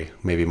greatly,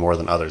 maybe more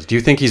than others. Do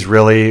you think he's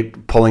really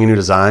pulling a new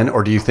design,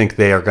 or do you think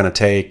they are going to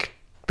take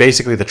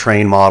basically the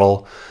train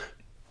model,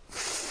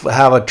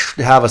 have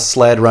a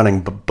sled running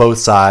both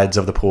sides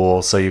of the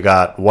pool, so you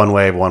got one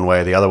wave,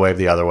 the other wave,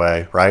 the other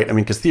way, right? I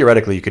mean, because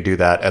theoretically you could do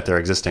that at their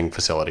existing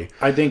facility.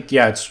 I think,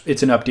 yeah,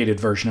 it's an updated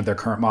version of their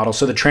current model.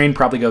 So the train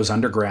probably goes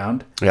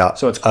underground. Yeah.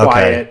 So it's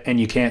quiet and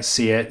you can't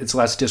see it. It's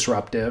less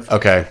disruptive.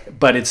 Okay.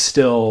 But it's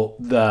still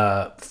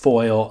the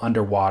foil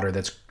underwater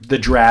the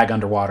drag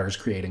underwater is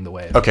creating the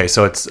wave. Okay,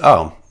 so it's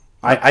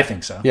I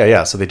think so.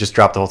 Yeah. So they just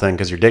dropped the whole thing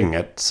because you're digging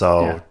it.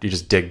 So you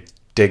just dig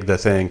the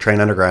thing, train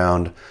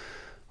underground.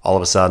 All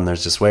of a sudden,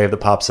 there's this wave that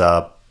pops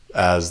up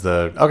as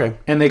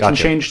and they can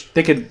change.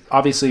 They could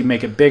obviously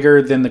make it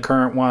bigger than the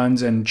current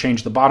ones and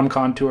change the bottom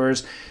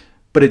contours,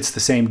 but it's the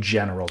same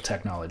general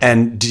technology.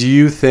 And do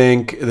you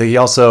think that he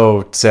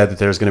also said that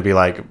there's going to be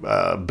like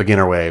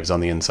beginner waves on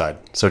the inside?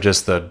 So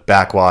just the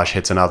backwash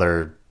hits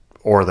another,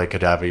 or they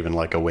could have even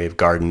like a wave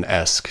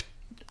garden-esque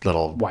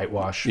little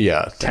whitewash.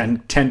 Yeah.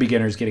 10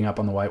 beginners getting up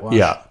on the whitewash.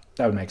 Yeah.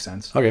 That would make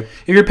sense. Okay.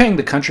 If you're paying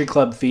the country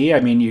club fee, I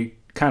mean, you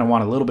kind of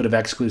want a little bit of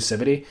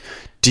exclusivity.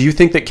 Do you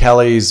think that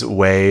Kelly's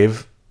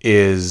wave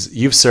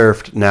you've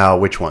surfed now,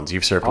 which ones?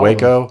 You've surfed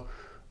Waco,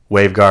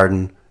 Wave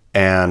Garden,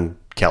 and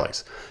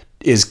Kelly's.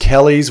 Is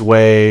Kelly's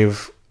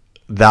wave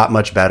that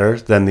much better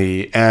than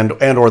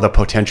or the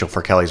potential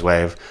for Kelly's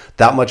wave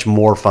that much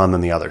more fun than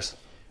the others?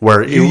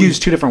 Where you use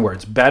two different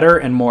words, better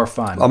and more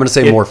fun. I'm going to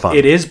say more fun.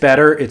 It is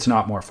better. It's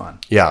not more fun.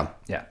 Yeah.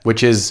 Yeah.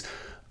 Which is,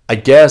 I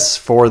guess,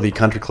 for the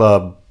country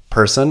club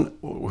person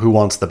who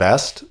wants the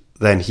best,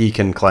 then he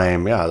can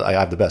claim, I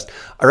have the best.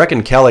 I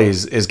reckon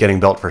Kelly's is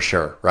getting built for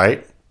sure,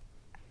 right?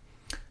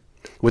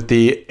 With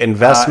the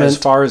investment... as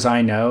far as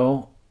I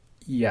know,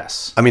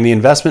 yes. I mean, the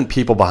investment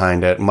people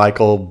behind it,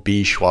 Michael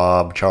B.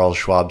 Schwab, Charles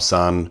Schwab's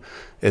son,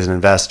 is an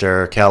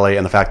investor, Kelly,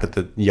 and the fact that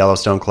the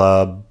Yellowstone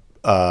Club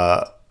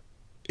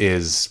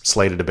is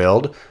slated to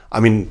build. I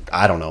mean,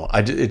 I don't know.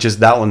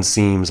 That one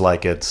seems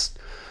like it's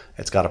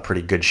got a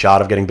pretty good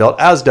shot of getting built,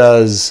 as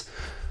does,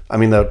 I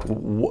mean,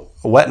 the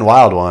Wet and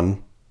Wild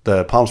one,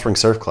 the Palm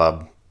Springs Surf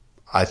Club.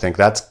 I think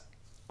that's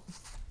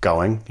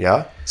going,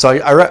 yeah. So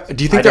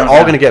do you think they're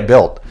all going to get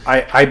built?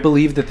 I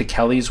believe that the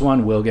Kelly's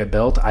one will get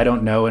built. I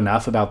don't know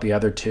enough about the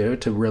other two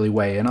to really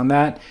weigh in on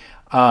that.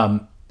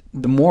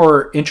 The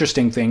more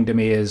interesting thing to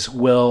me is,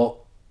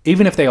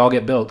 even if they all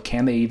get built,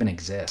 can they even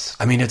exist?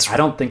 I mean, I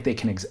don't think they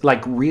can exist.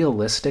 Like,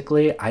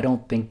 realistically, I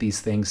don't think these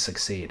things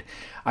succeed.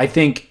 I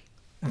think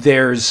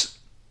there's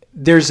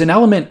an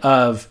element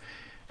of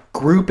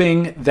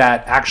grouping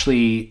that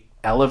actually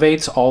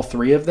elevates all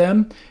three of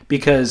them,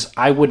 because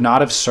I would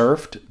not have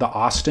surfed the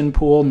Austin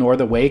pool nor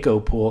the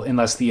Waco pool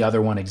unless the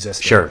other one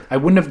existed. Sure. I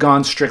wouldn't have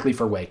gone strictly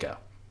for Waco.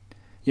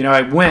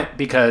 I went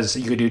because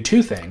you could do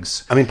two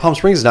things. I mean, Palm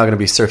Springs is now going to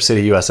be Surf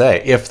City,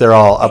 USA, if they're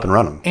all up and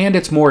running. And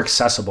it's more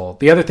accessible.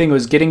 The other thing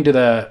was getting to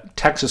the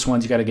Texas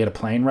ones, you got to get a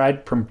plane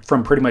ride from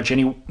pretty much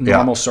any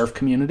normal surf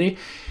community.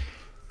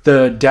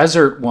 The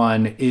desert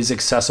one is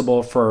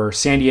accessible for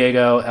San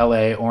Diego,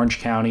 LA, Orange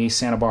County,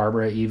 Santa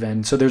Barbara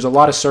even. So there's a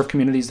lot of surf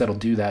communities that'll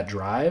do that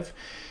drive.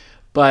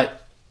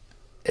 But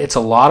It's a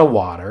lot of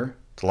water.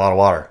 It's a lot of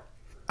water.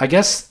 I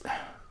guess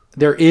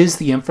there is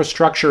the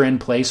infrastructure in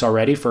place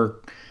already for,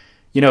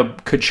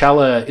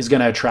 Coachella is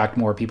going to attract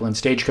more people in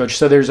Stagecoach.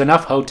 So there's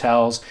enough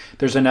hotels.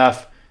 There's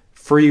enough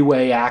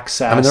freeway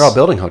access. I mean, they're all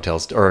building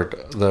hotels, or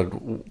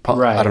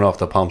Right. I don't know if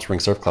the Palm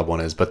Springs Surf Club one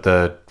is, but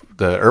the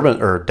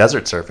urban or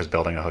Desert Surf is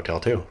building a hotel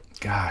too.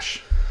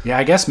 Gosh. Yeah,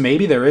 I guess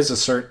maybe there is a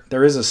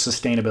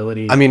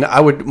sustainability. I mean,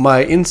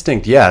 my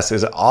instinct, yes,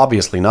 is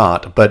obviously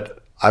not,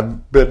 but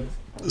I've been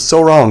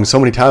so wrong so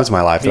many times in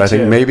my life that I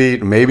think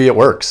maybe it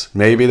works.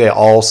 Maybe they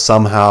all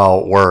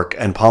somehow work,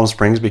 and Palm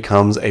Springs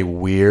becomes a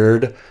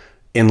weird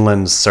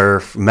inland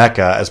surf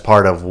mecca as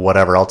part of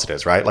whatever else it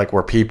is, right? Like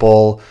where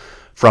people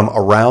from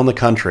around the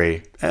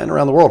country and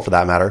around the world for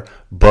that matter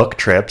book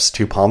trips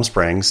to Palm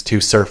Springs to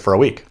surf for a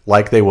week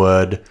like they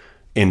would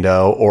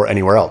Indo or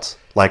anywhere else.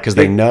 Like, because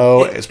they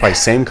know it's probably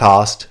same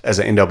cost as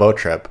an Indo boat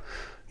trip,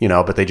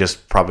 but they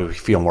just probably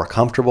feel more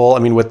comfortable. I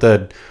mean, with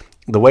the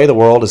way the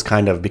world is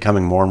kind of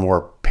becoming more and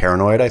more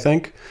paranoid, I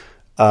think,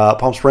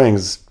 Palm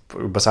Springs,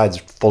 besides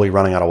fully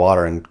running out of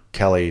water and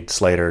Kelly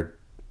Slater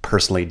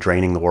personally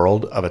draining the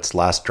world of its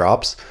last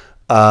drops,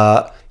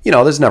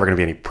 there's never going to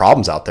be any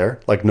problems out there.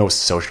 Like no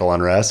social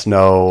unrest,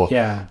 no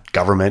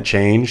government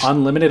change.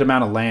 Unlimited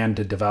amount of land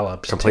to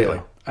develop. Completely.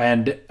 Too.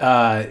 And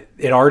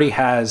it already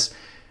has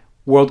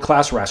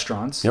world-class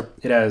restaurants. Yep.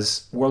 It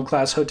has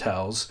world-class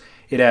hotels.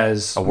 It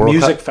has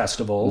music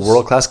festivals.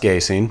 World-class gay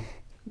scene.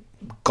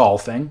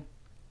 Golfing.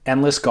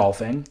 Endless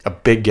golfing. A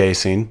big gay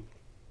scene.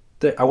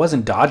 I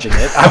wasn't dodging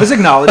it. I was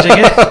acknowledging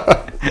it.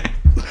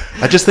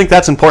 I just think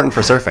that's important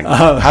for surfing.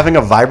 Having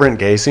a vibrant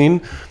gay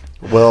scene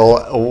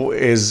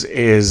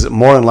is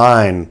more in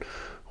line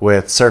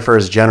with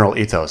surfers' general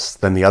ethos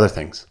than the other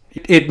things.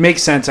 It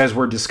makes sense as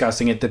we're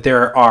discussing it that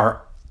there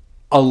are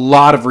a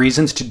lot of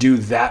reasons to do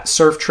that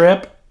surf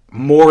trip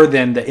more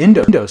than the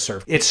Indo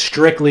surf. It's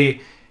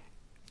strictly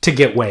to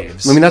get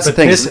waves. I mean, that's the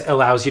thing. This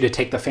allows you to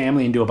take the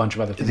family and do a bunch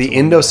of other things. The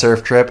Indo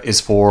surf trip is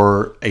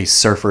for a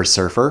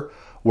surfer,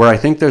 where I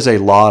think there's a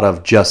lot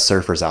of just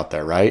surfers out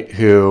there, right?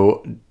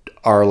 Who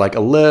are like a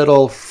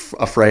little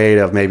afraid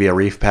of maybe a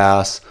reef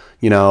pass,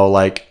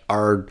 like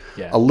are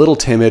a little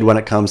timid when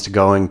it comes to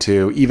going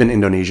to even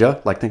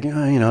Indonesia, like thinking,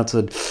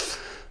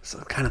 it's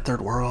a kind of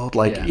third world,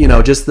 like,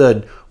 just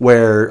they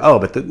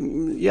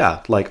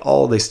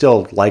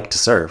still like to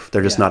surf.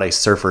 They're just not a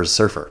surfer's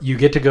surfer. You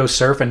get to go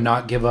surf and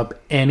not give up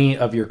any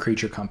of your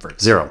creature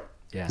comforts. Zero.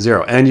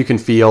 And you can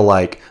feel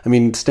like, I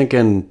mean,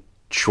 stinking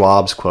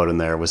Schwab's quote in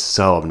there was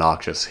so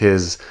obnoxious.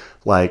 His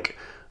like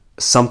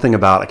something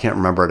about, I can't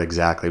remember it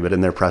exactly, but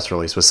in their press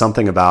release was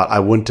something about, I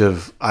wouldn't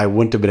have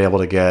been able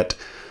to get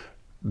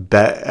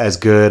as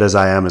good as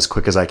I am as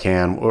quick as I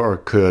can or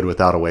could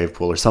without a wave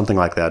pool or something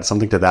like that.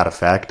 Something to that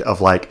effect of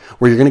like,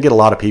 where you're going to get a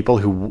lot of people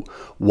who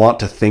want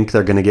to think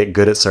they're going to get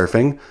good at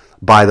surfing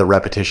by the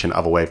repetition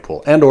of a wave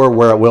pool, and or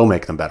where it will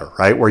make them better,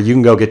 right? Where you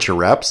can go get your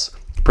reps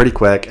pretty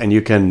quick and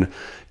you can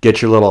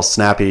get your little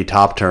snappy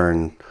top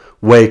turn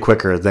way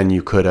quicker than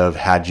you could have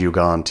had you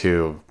gone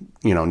to,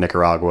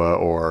 Nicaragua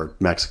or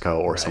Mexico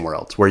or somewhere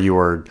else, where you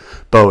were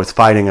both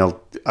fighting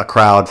a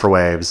crowd for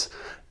waves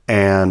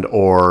and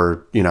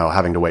or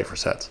having to wait for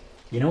sets.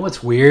 You know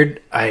what's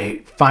weird?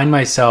 I find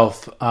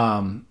myself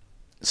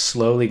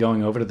slowly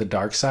going over to the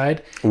dark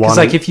side, because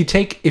like if you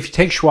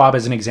take Schwab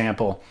as an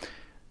example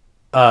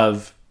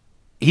of,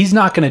 he's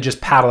not going to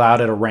just paddle out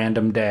at a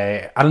random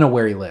day. I don't know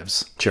where he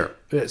lives. Sure.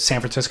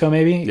 San Francisco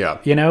maybe. Yeah.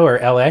 Or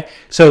LA.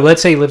 So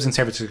let's say he lives in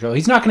San Francisco.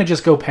 He's not going to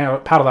just go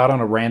paddle out on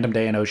a random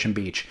day in Ocean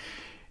Beach,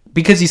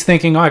 because he's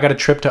thinking, I got a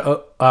trip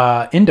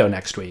to Indo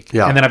next week.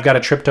 Yeah. And then I've got a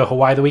trip to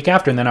Hawaii the week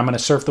after, and then I'm going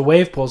to surf the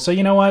wave pool. So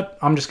you know what?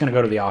 I'm just going to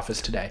go to the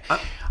office today.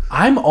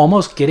 I'm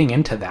almost getting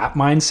into that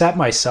mindset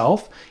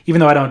myself, even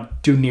though I don't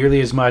do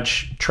nearly as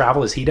much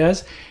travel as he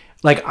does.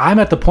 Like, I'm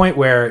at the point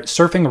where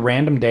surfing a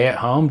random day at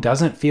home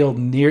doesn't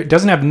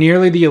have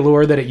nearly the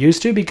allure that it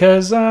used to,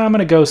 because I'm going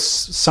to go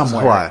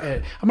somewhere.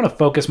 Why? I'm going to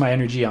focus my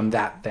energy on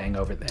that thing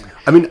over there.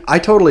 I mean, I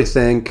totally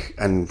think,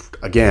 and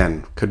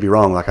again, could be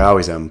wrong like I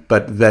always am,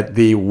 but that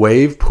the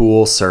wave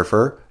pool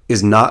surfer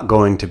is not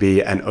going to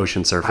be an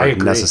ocean surfer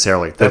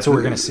necessarily. That's what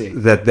we're going to see.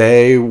 That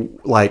they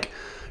like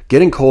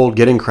getting cold,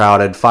 getting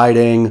crowded,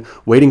 fighting,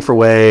 waiting for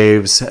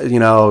waves,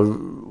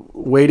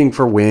 waiting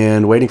for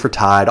wind, waiting for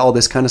tide, all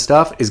this kind of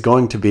stuff is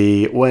going to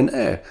be when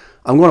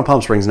I'm going to Palm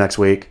Springs next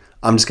week.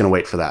 I'm just going to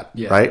wait for that,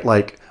 right?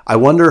 Like, I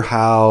wonder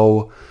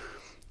how,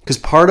 because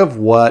part of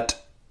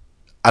what,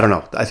 I don't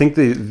know, I think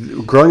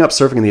growing up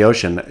surfing in the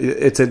ocean,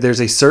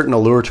 there's a certain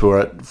allure to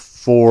it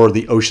for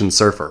the ocean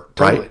surfer,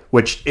 totally. Right?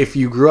 Which if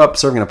you grew up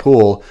surfing in a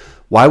pool,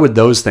 why would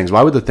the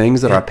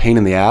things that are a pain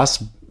in the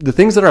ass, the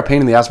things that are a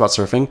pain in the ass about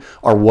surfing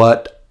are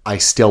what I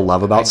still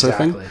love about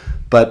surfing.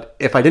 But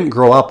if I didn't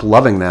grow up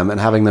loving them and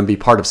having them be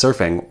part of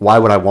surfing, why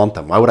would I want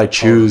them? Why would I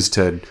choose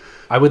to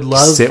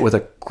sit with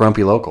a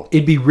grumpy local?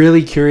 It'd be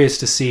really curious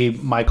to see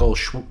Michael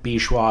B.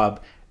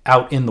 Schwab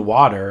out in the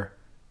water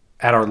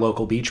at our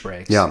local beach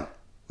breaks. Yeah.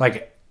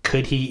 Like,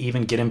 could he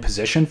even get in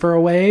position for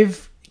a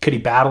wave? could he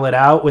battle it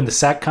out when the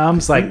set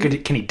comes? Like,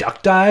 can he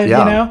duck dive? Yeah,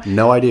 You know,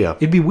 no idea.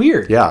 it'd be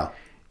weird. Yeah.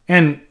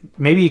 And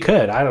maybe he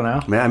could. I don't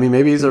know. I mean,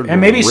 maybe he's a And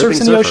maybe he surfs ripping in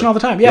the surfer. ocean all the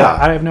time. Yeah,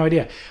 I have no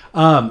idea.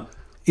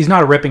 He's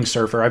not a ripping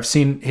surfer. I've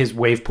seen his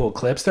wave pool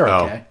clips. They're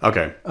okay. Oh,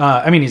 okay.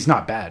 I mean, he's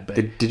not bad, but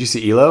Did you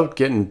see Elo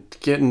getting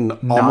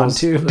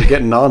almost Non-tubed.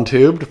 getting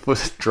non-tubed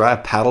with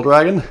paddle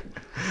dragon?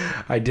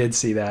 I did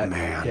see that.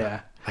 Man.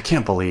 Yeah. I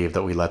can't believe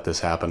that we let this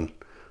happen.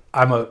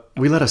 I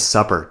We let a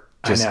supper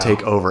just know.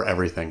 take over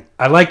everything.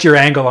 liked your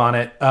angle on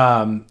it.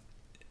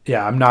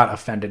 Yeah, I'm not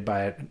offended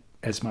by it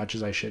as much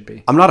as I should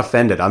be. I'm not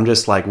offended. I'm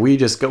just like we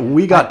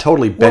got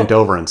totally bent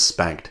over and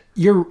spanked.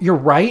 You're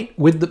right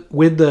with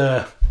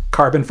the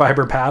carbon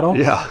fiber paddle.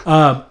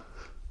 Yeah.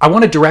 I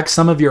want to direct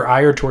some of your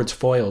ire towards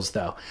foils,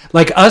 though.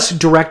 Like us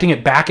directing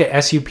it back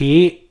at SUP,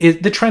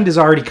 the trend is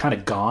already kind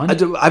of gone.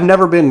 I've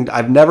never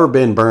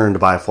been burned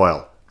by a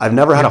foil. I've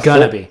never had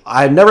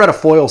I've never had a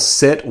foil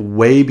sit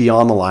way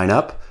beyond the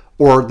lineup,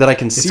 or that I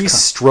can see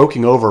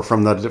stroking over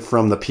from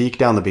the peak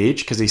down the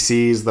beach because he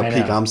sees the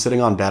peak I'm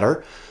sitting on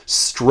better.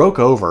 Stroke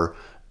over,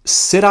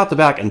 sit out the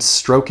back and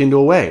stroke into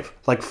a wave.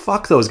 Like,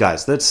 fuck those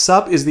guys. That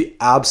SUP is the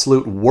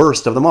absolute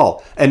worst of them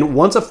all. And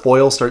once a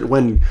foil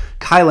when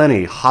Kai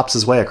Lenny hops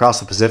his way across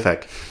the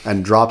Pacific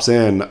and drops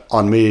in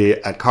on me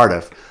at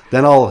Cardiff,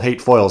 then I'll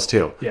hate foils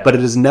too. Yeah. But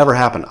it has never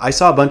happened. I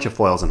saw a bunch of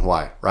foils in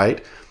Hawaii,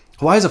 right?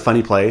 Hawaii is a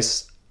funny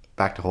place,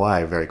 back to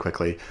Hawaii very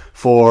quickly,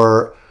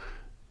 for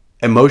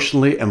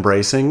emotionally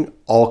embracing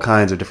all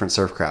kinds of different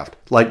surf craft.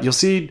 Like, you'll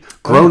see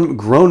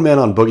grown men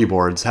on boogie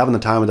boards having the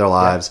time of their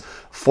lives,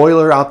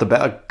 foiler out the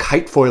back,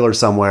 kite foiler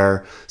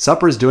somewhere,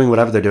 suppers doing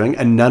whatever they're doing,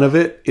 and none of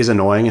it is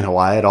annoying in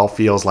Hawaii. It all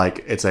feels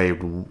like it's a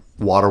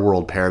water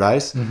world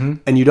paradise.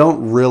 And you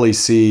don't really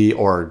see,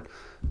 or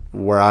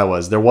where I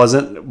was, there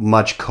wasn't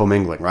much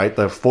commingling, right?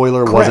 The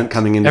foiler wasn't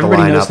coming into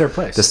Everybody the lineup. knows their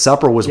place. The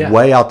supper was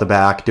way out the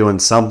back doing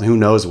some who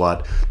knows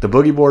what. The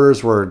boogie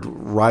boarders were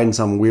riding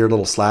some weird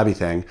little slabby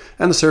thing,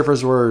 and the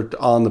surfers were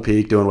on the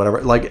peak doing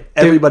whatever. Like,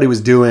 everybody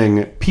was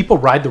doing. People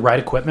ride the right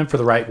equipment for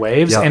the right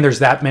waves, and there's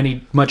that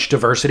much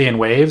diversity in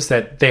waves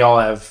that they all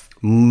have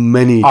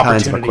many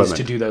kinds of opportunities equipment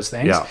to do those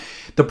things. Yeah.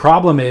 The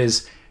problem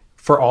is,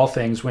 for all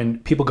things, when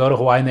people go to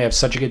Hawaii and they have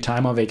such a good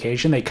time on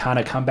vacation, they kind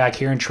of come back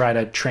here and try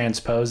to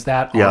transpose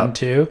that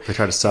onto. They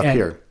try to sup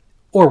here.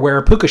 Or wear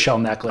a puka shell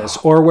necklace,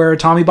 or wear a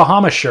Tommy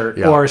Bahama shirt,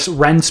 or a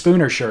Ren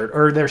Spooner shirt,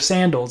 or their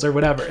sandals, or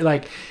whatever.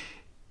 Like,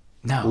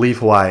 no. Leave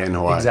Hawaii in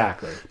Hawaii.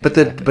 Exactly. But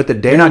the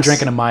dance. You're not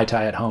drinking a Mai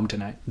Tai at home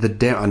tonight.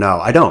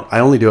 No, I don't. I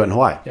only do it in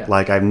Hawaii. Yeah.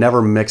 Like, I've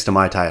never mixed a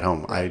Mai Tai at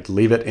home. I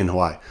leave it in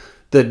Hawaii.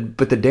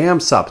 But the damn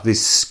SUP, the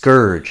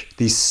scourge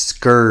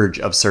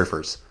of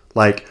surfers.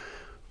 Like,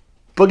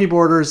 boogie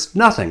boarders,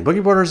 nothing.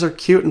 Boogie boarders are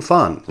cute and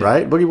fun,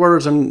 right? Boogie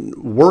boarders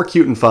were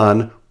cute and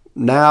fun.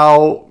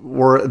 Now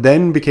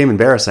then became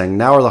embarrassing.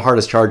 Now are the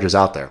hardest chargers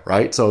out there,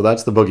 right? So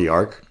that's the boogie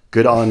arc.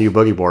 Good on you,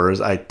 boogie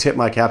boarders. I tip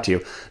my cap to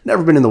you.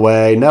 Never been in the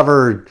way.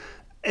 Never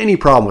any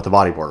problem with the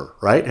bodyboarder,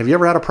 right? Have you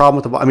ever had a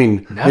problem with I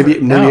mean,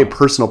 maybe a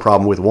personal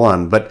problem with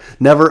one, but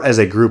never as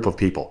a group of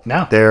people.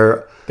 No.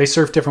 They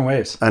surf different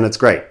waves. And it's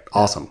great.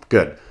 Awesome.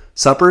 Good.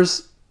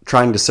 Suppers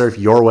trying to surf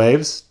your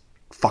waves,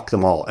 fuck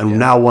them all. And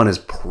now one is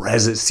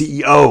president,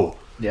 CEO,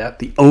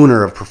 the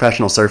owner of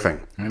professional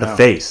surfing, the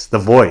face, the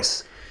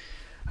voice.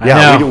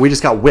 We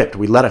just got whipped.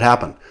 We let it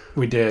happen.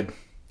 We did.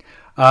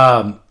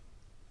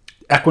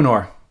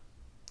 Equinor.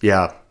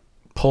 Yeah.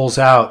 Pulls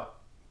out.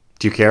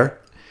 Do you care?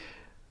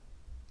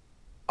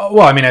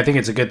 Well, I mean, I think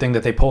it's a good thing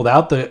that they pulled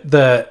out.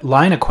 The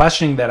line of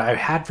questioning that I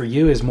had for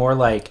you is more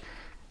like,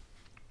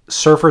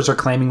 surfers are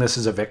claiming this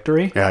is a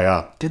victory.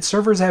 Yeah. Did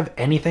surfers have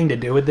anything to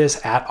do with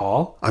this at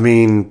all? I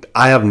mean,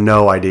 I have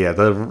no idea.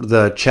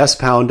 The chest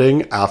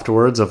pounding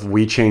afterwards of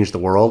we changed the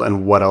world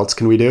and what else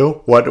can we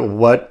do?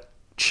 What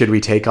should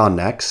we take on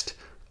next?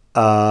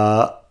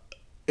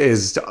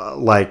 Is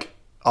like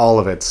all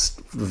of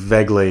it's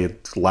vaguely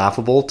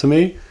laughable to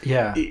me.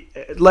 Yeah.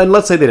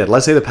 Let's say they did.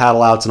 Let's say the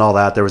paddle outs and all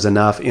that. There was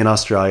enough in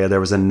Australia. There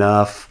was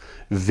enough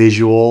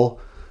visual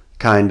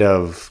kind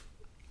of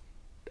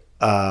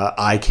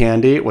eye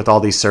candy with all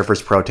these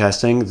surfers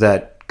protesting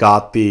that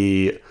got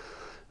turned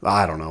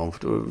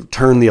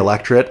the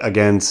electorate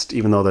against,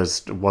 even though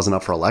it wasn't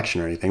up for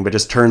election or anything, but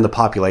just turned the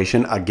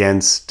population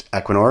against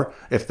Equinor.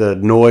 If the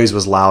noise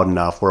was loud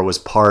enough where it was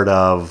part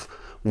of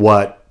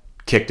what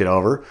kicked it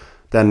over,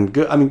 then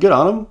good. I mean, good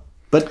on them.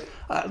 But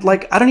I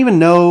don't even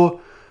know.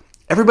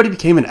 Everybody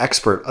became an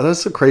expert. Oh,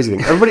 that's a crazy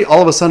thing. Everybody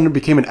all of a sudden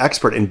became an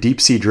expert in deep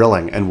sea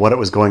drilling and what it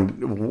was going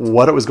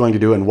to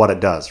do and what it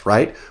does.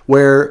 Right?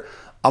 Where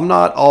I'm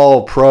not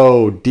all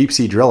pro deep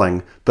sea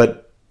drilling,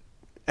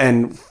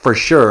 and for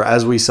sure,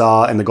 as we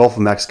saw in the Gulf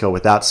of Mexico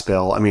with that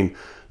spill, I mean,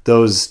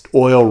 those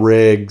oil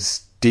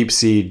rigs, deep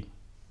sea,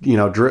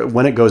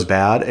 when it goes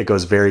bad, it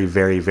goes very,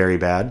 very, very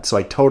bad. So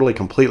I totally,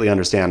 completely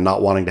understand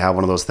not wanting to have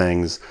one of those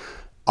things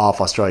off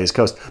Australia's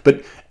coast.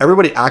 But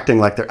everybody acting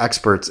like they're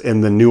experts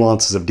in the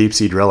nuances of deep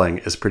sea drilling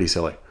is pretty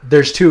silly.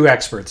 There's two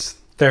experts.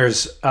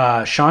 There's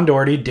Sean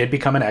Doherty did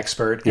become an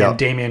expert, and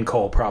Damian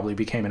Cole probably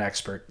became an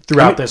expert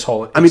throughout this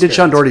whole experience. I mean, did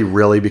Sean Doherty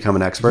really become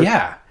an expert?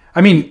 Yeah.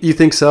 I mean, You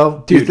think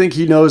so? Do you Dude. think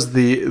he knows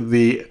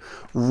the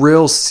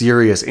real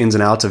serious ins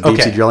and outs of deep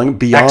sea Okay. drilling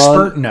beyond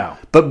Expert? No.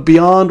 but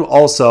beyond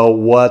also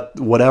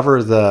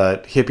whatever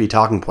the hippie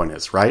talking point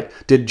is, right?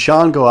 Did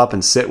Sean go up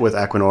and sit with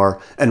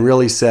Equinor and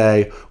really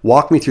say,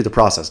 walk me through the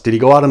process? Did he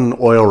go out on an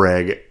oil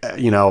rig,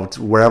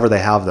 wherever they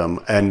have them,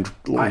 and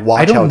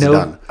watch how it's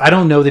done? I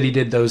don't know that he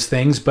did those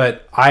things,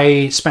 but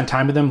I spent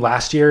time with him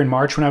last year in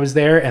March when I was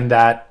there, and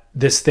that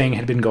this thing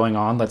had been going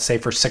on, let's say,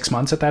 for 6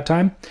 months at that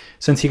time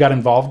since he got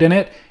involved in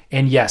it.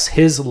 And yes,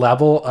 his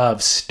level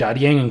of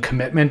studying and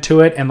commitment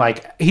to it, and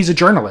like, he's a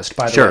journalist,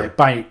 by the Sure. way,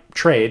 by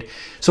trade.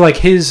 So like,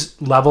 his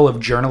level of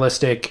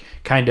journalistic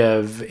kind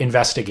of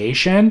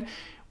investigation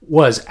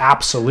was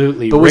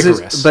absolutely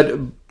rigorous. But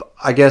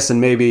I guess, and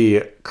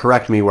maybe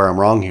correct me where I'm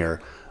wrong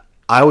here,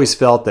 I always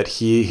felt that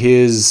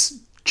his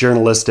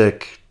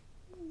journalistic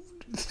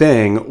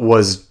thing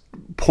was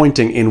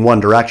pointing in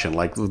one direction,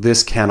 like,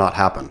 this cannot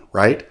happen,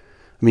 right?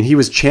 I mean, he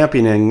was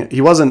championing. He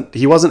wasn't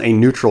a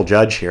neutral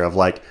judge here of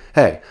like,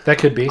 hey, That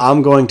could be.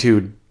 I'm going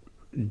to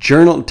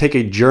take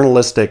a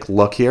journalistic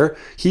look here.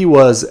 He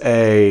was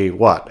an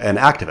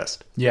activist,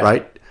 Yeah.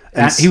 right?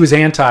 And He was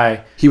anti,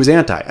 he was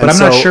anti, but I'm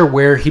not sure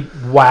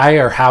why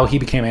or how he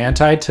became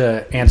anti,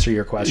 to answer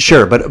your question.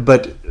 Sure,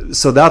 but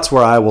so that's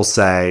where I will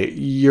say,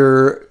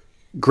 you're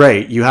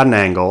great. You had an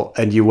angle,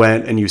 and you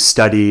went and you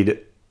studied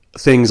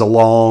things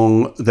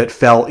along that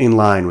fell in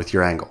line with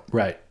your angle.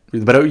 Right.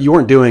 But you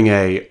weren't doing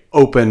a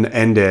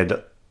open-ended,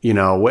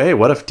 hey,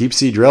 what if deep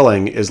sea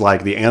drilling is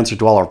like the answer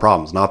to all our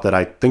problems? Not that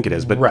I think it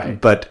is, but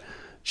Right. but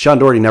Sean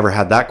Doherty never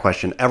had that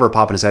question ever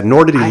pop in his head,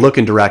 nor did he look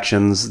in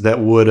directions that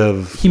would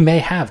have. He may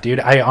have, dude.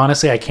 I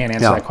can't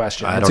answer Yeah, that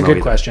question. I It's don't a know good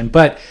either. question.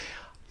 But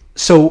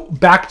so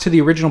back to the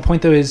original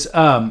point, though, is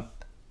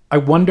I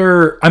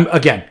wonder. I'm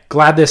again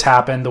glad this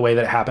happened the way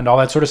that it happened, all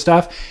that sort of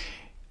stuff.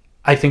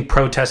 I think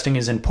protesting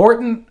is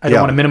important. I don't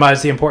Yeah. want to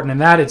minimize the important in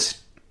that. It's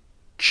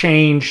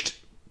changed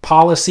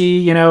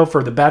policy,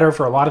 for the better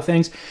for a lot of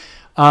things.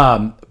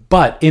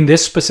 But in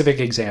this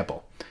specific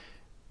example,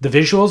 the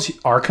visuals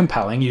are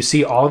compelling. You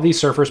see all of these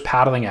surfers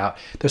paddling out.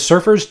 The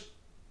surfers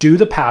do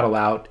the paddle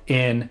out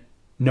in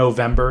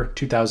November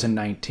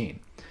 2019.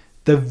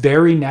 The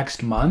very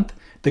next month,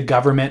 the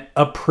government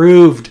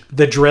approved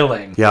the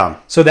drilling. Yeah.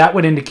 So that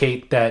would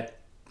indicate that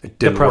the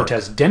didn't work.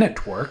 protest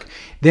didn't work.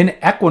 Then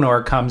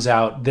Equinor comes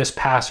out this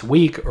past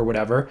week or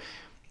whatever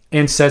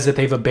and says that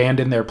they've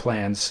abandoned their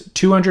plans.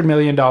 $200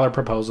 million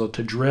proposal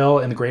to drill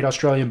in the Great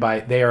Australian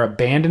Bight. They are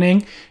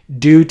abandoning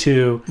due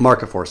to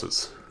Market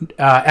forces.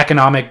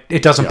 economic,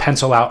 it doesn't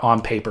pencil out on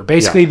paper.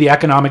 Basically, Yeah. the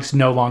economics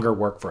no longer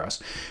work for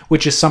us,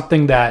 which is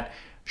something that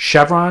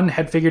Chevron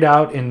had figured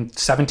out in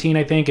 17,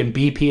 I think, and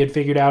BP had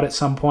figured out at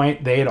some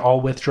point. They had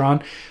all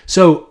withdrawn.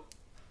 So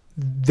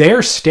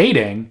they're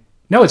stating,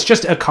 no, it's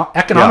just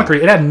economic.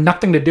 Yeah. It had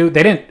nothing to do.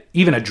 They didn't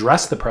even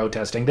address the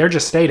protesting. They're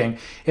just stating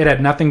it had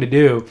nothing to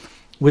do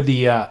with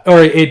the, or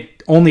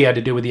it only had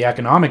to do with the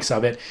economics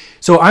of it.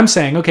 So I'm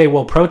saying, okay,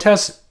 well,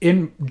 protests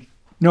in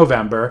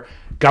November,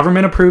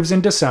 government approves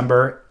in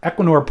December,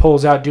 Equinor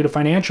pulls out due to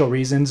financial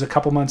reasons a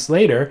couple months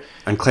later.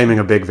 And claiming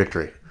a big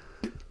victory.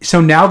 So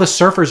now the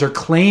surfers are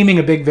claiming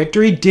a big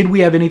victory. Did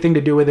we have anything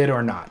to do with it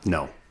or not?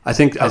 No. I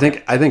think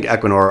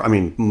Equinor, I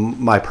mean,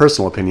 my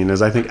personal opinion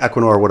is I think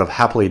Equinor would have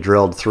happily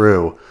drilled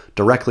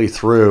directly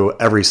through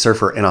every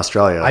surfer in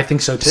Australia. I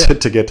think so too.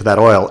 To get to that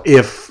oil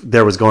if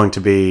there was going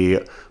to be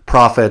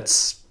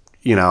profits,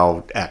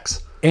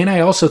 X. And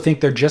I also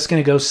think they're just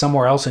going to go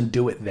somewhere else and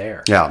do it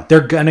there. Yeah. They're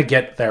going to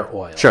get their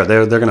oil. Sure,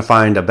 they're going to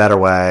find a better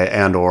way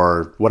and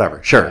or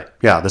whatever. Sure. Right.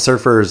 Yeah, the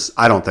surfers,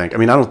 I don't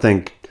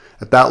think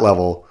at that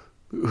level,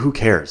 who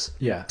cares?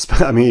 Yeah.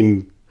 I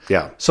mean,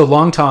 yeah. So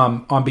Long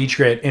Tom on Beach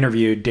Grit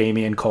interviewed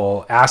Damian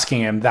Cole,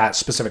 asking him that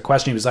specific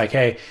question. He was like,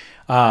 hey,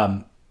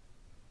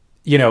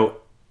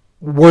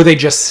 were they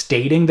just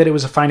stating that it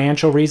was a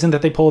financial reason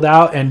that they pulled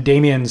out? And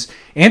Damian's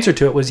answer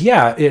to it was,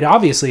 yeah, it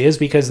obviously is,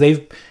 because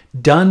they've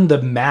done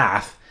the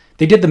math.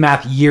 They did the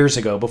math years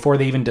ago before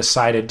they even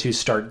decided to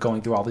start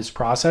going through all this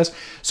process.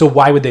 So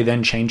why would they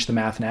then change the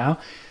math now?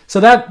 So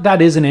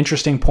that is an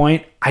interesting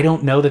point. I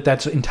don't know that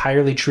that's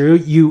entirely true.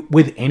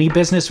 With any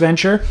business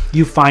venture,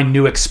 you find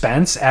new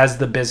expense as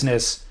the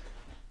business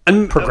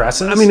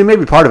progresses. I mean, it may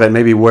be part of it.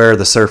 Maybe where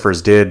the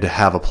surfers did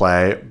have a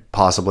play,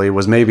 possibly,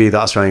 was maybe the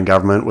Australian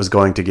government was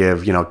going to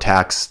give,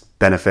 tax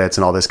benefits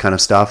and all this kind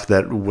of stuff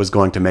that was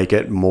going to make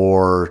it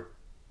more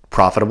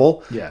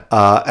profitable. Yeah.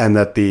 And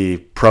that the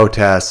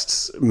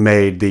protests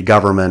made the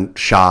government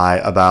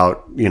shy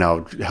about,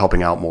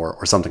 helping out more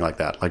or something like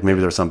that. Like maybe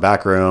there's some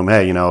back room,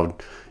 hey,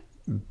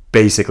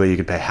 basically you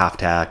could pay half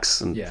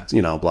tax and,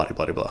 blah, blah,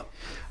 blah, blah.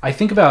 I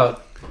think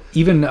about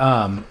even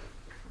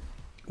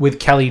with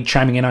Kelly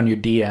chiming in on your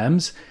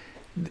DMs,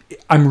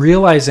 I'm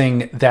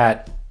realizing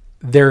that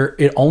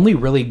it only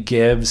really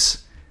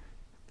gives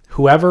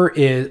whoever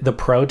is the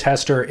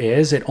protester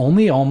it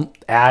only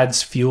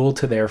adds fuel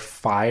to their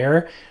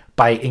fire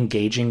by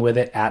engaging with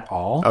it at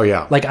all. Oh,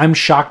 yeah. Like, I'm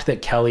shocked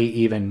that Kelly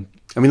even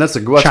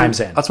chimes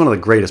in. That's one of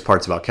the greatest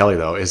parts about Kelly,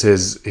 though, is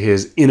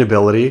his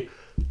inability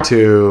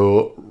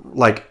to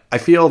like, I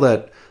feel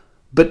that,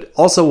 but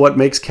also what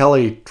makes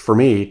Kelly, for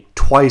me,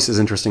 twice as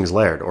interesting as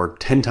Laird, or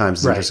 10 times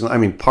as interesting. I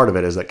mean, part of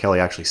it is that Kelly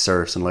actually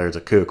surfs and Laird's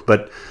a kook,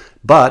 but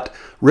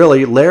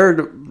really,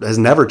 Laird has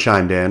never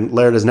chimed in.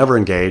 Laird has never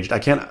engaged. I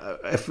can't,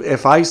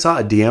 if I saw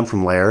a DM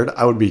from Laird,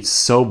 I would be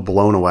so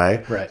blown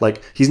away. Right.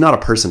 Like, he's not a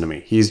person to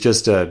me. He's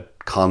just a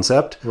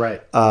concept.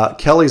 Right.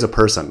 Kelly's a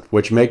person,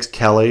 which makes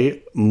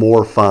Kelly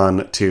more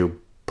fun to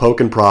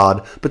poke and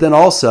prod, but then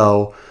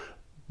also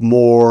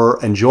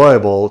more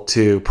enjoyable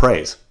to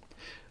praise.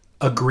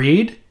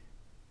 Agreed.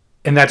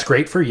 And that's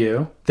great for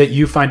you that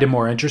you find him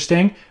more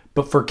interesting.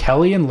 But for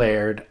Kelly and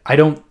Laird, I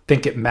don't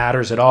think it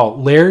matters at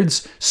all.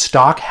 Laird's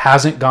stock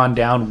hasn't gone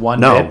down one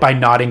bit by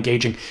not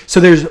engaging.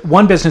 So there's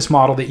one business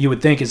model that you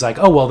would think is like,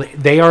 oh, well,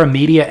 they are a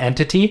media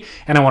entity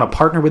and I want to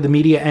partner with the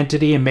media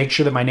entity and make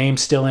sure that my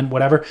name's still in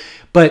whatever.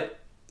 But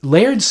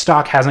Laird's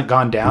stock hasn't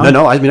gone down.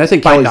 No. I mean, I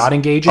think by Kelly's not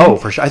engaging. Oh,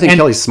 for sure. I think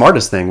Kelly's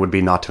smartest thing would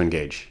be not to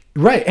engage.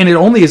 Right. And it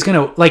only is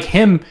going to, like,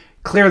 him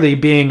clearly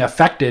being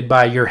affected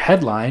by your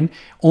headline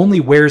only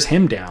wears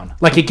him down.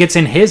 Like, it gets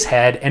in his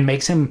head and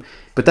makes him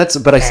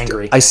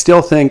angry. I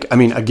still think, I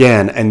mean,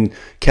 again, and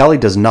Kelly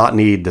does not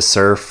need the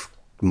surf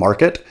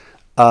market.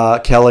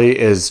 Kelly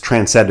is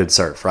transcended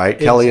surf, right?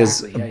 Exactly. Kelly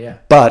is, yeah.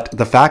 But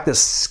the fact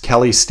that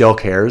Kelly still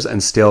cares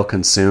and still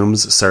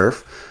consumes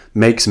surf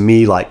makes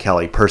me like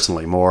Kelly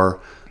personally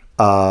more,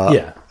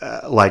 much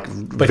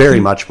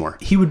more.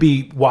 He would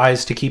be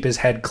wise to keep his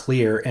head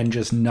clear and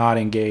just not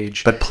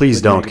engage. But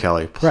please don't,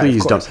 Kelly.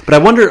 Please don't. But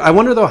I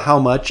wonder though how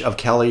much of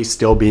Kelly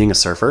still being a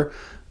surfer,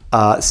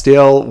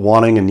 still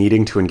wanting and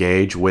needing to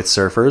engage with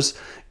surfers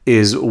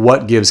is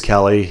what gives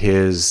Kelly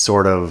his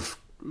sort of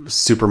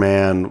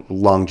Superman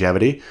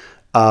longevity,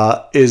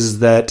 is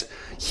that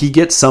he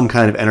gets some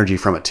kind of energy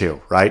from it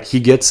too, right? He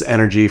gets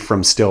energy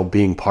from still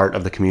being part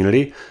of the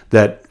community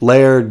that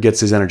Laird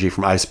gets his energy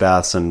from ice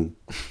baths and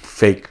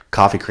fake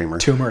coffee creamer.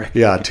 Turmeric.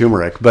 Yeah,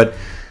 turmeric. But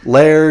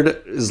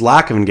Laird's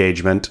lack of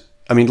engagement,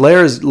 I mean,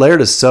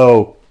 Laird is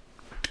so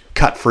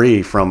cut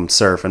free from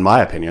surf, in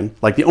my opinion.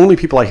 Like, the only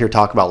people I hear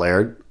talk about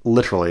Laird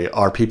literally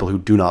are people who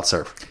do not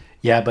surf.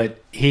 Yeah,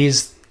 but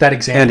he's that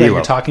example that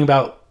you're talking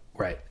about.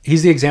 Right.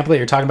 He's the example that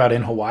you're talking about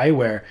in Hawaii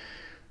where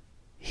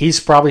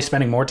he's probably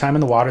spending more time in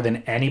the water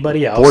than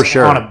anybody else. For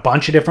sure. On a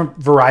bunch of different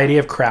variety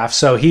of crafts.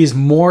 So he's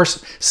more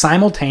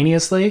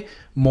simultaneously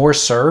more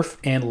surf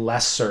and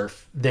less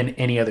surf than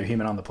any other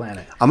human on the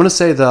planet. I'm going to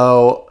say,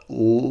 though,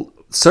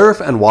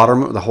 surf and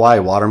the Hawaii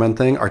waterman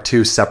thing are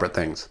two separate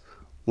things.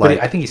 Like,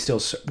 but I think he's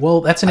still...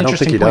 Well, that's an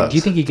interesting point. Do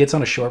you think he gets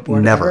on a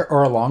shortboard Never.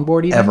 Or a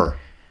longboard even?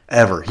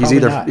 Ever. He's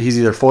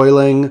either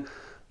foiling,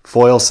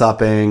 foil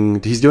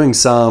supping. He's doing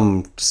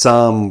some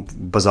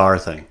bizarre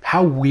thing.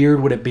 How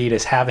weird would it be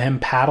to have him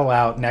paddle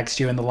out next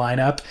to you in the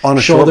lineup, on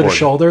a shoulder shortboard. To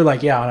shoulder,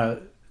 like on a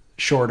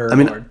shorter. I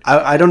mean, board.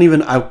 I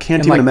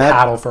can't even imagine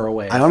paddle for a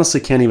wave. I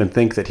honestly can't even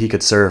think that he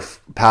could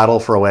paddle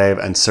for a wave,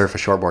 and surf a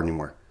shortboard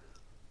anymore.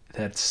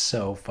 That's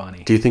so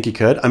funny. Do you think he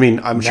could? I mean,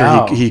 I'm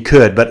sure he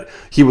could, but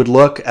he would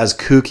look as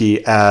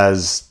kooky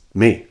as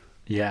me.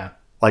 Yeah.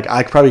 Like,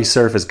 I could probably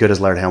surf as good as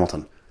Laird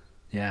Hamilton.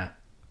 Yeah.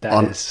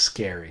 That is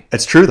scary.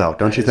 It's true, though,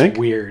 don't you think?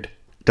 Weird.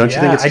 Don't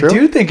you think it's true? I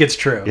do think it's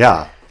true.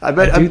 Yeah.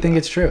 I do think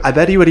it's true. I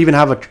bet he would even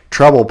have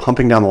trouble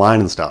pumping down the line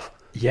and stuff.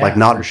 Yeah, like,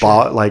 not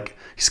like,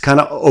 he's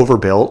kind of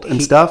overbuilt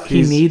and stuff.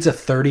 He needs a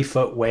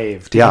 30-foot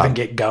wave to even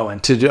get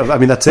going. I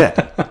mean, that's it.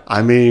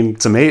 I mean,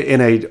 it's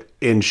amazing.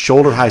 In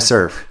shoulder-high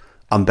surf,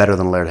 I'm better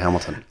than Laird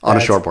Hamilton on a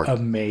shortboard.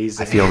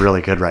 Amazing. I feel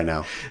really good right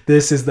now.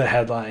 This is the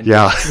headline.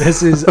 Yeah.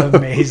 This is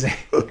amazing.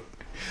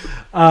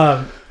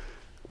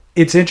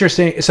 It's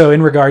interesting. So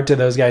in regard to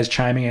those guys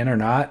chiming in or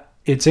not,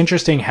 it's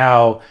interesting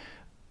how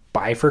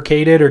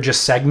bifurcated or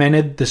just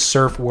segmented the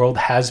surf world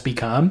has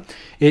become.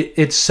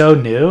 It's so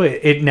new.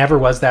 It never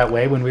was that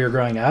way when we were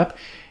growing up.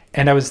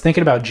 And I was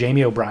thinking about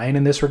Jamie O'Brien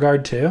in this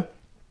regard too.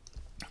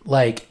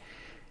 Like,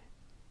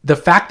 the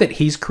fact that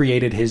he's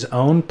created his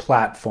own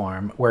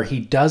platform where he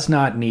does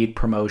not need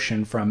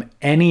promotion from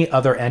any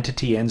other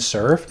entity in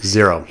surf.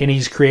 Zero. And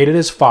he's created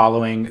his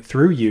following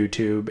through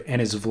YouTube and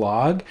his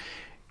vlog.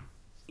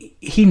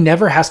 He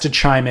never has to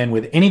chime in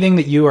with anything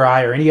that you or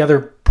I or any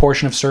other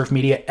portion of surf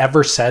media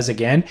ever says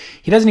again.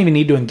 He doesn't even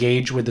need to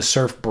engage with the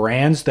surf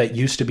brands that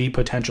used to be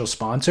potential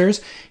sponsors.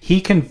 He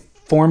can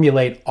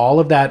formulate all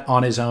of that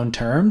on his own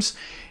terms.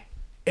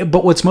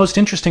 But what's most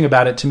interesting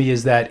about it to me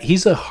is that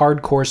he's a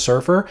hardcore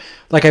surfer.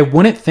 Like, I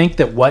wouldn't think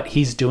that what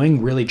he's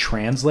doing really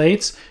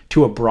translates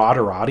to a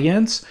broader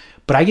audience.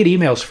 But I get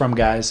emails from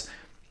guys,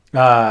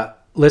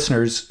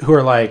 listeners, who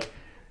are like,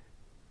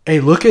 hey,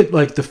 look at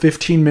like the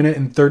 15-minute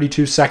and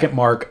 32-second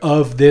mark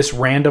of this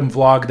random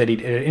vlog that he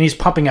did. And he's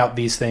pumping out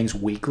these things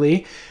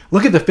weekly.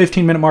 Look at the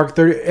 15-minute mark.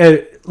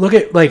 Look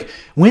at, like,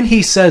 when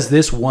he says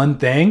this one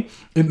thing,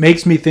 it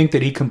makes me think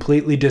that he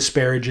completely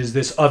disparages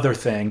this other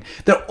thing.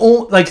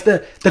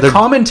 The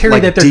commentary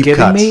that they're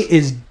giving me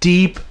is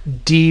deep,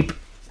 deep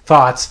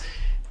thoughts.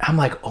 I'm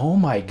like, oh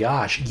my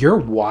gosh, you're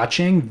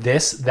watching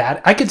this,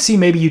 that. I could see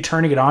maybe you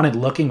turning it on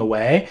and looking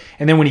away.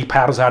 And then when he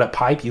paddles out at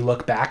pipe, you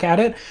look back at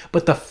it.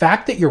 But the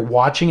fact that you're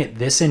watching it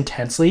this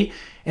intensely,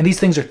 and these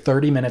things are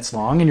 30 minutes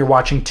long and you're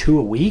watching 2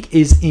 a week,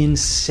 is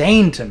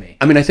insane to me.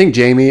 I mean, I think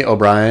Jamie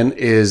O'Brien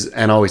is,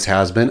 and always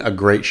has been, a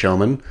great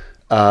showman,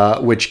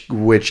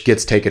 which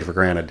gets taken for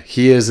granted.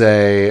 He is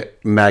a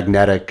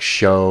magnetic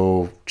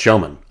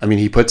showman. I mean,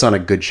 he puts on a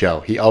good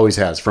show. He always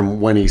has.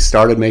 From when he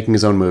started making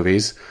his own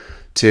movies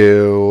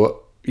to,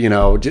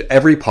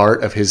 every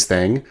part of his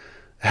thing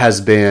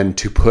has been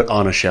to put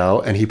on a show,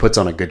 and he puts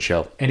on a good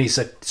show. And he's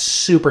a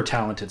super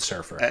talented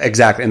surfer.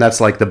 Exactly. And that's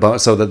like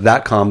so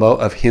that combo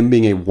of him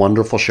being a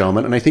wonderful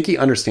showman. And I think he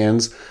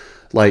understands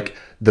like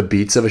the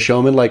beats of a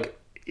showman, like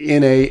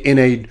in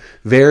a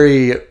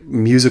very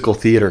musical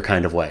theater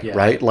kind of way,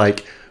 right?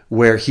 Like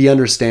where he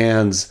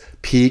understands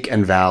peak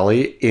and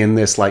valley in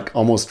this like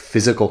almost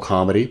physical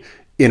comedy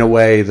in a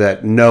way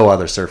that no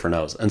other surfer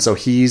knows. And so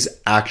he's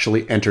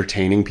actually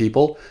entertaining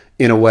people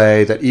in a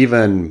way that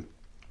even,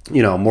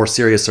 more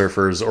serious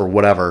surfers or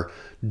whatever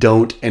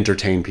don't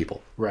entertain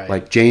people. Right.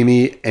 Like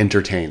Jamie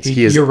entertains.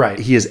 You're right.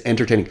 He is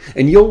entertaining.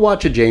 And you'll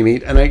watch a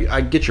Jamie, and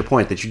I get your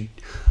point that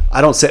I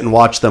don't sit and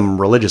watch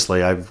them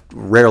religiously. I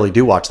rarely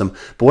do watch them.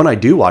 But when I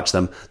do watch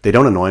them, they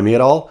don't annoy me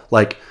at all.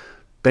 Like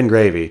Ben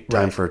Gravy,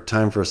 time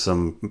for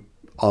some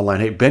online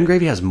hate. Ben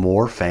Gravy has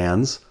more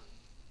fans,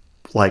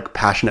 like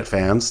passionate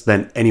fans,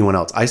 than anyone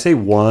else. I say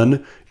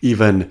one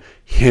even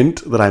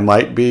hint that I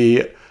might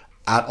be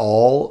at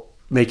all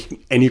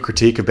making any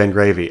critique of Ben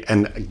Gravy,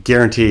 and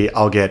guarantee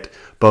I'll get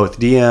both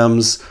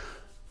DMs,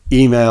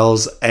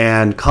 emails,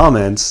 and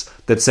comments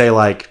that say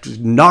like,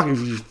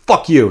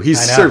 fuck you, he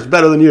surfs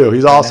better than you,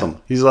 he's awesome,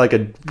 he's like a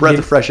breath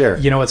of fresh air.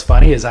 You know what's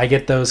funny is I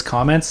get those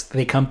comments,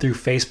 they come through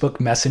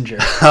Facebook Messenger.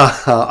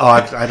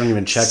 I don't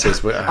even check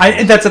Facebook.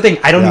 That's the thing,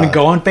 I don't even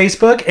go on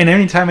Facebook, and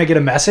anytime I get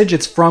a message,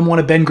 it's from one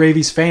of Ben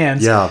Gravy's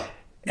fans. Yeah.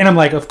 And I'm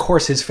like, of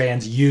course his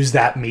fans use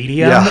that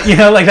medium.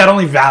 Yeah. Like that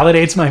only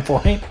validates my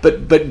point.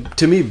 But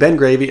to me, Ben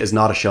Gravy is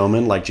not a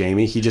showman like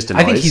Jamie. He just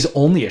annoys. I think he's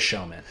only a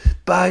showman.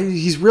 But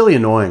he's really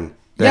annoying.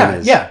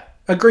 Yeah,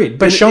 agreed.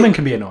 But showman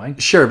can be annoying.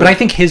 Sure. But I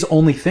think his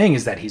only thing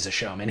is that he's a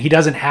showman. He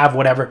doesn't have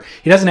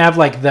he doesn't have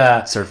like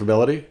the... surf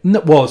ability? No,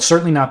 well,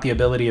 certainly not the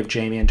ability of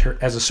Jamie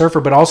as a surfer,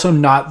 but also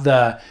not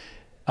the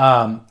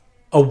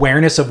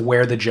awareness of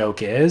where the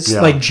joke is.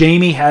 Yeah. Like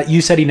Jamie,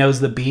 you said he knows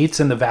the beats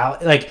and the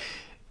valley. Like...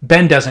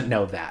 Ben doesn't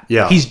know that.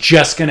 Yeah. He's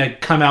just going to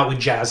come out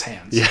with jazz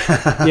hands.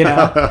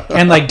 Yeah.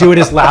 And like do it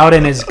as loud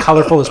and as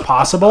colorful as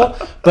possible.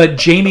 But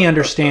Jamie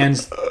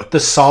understands the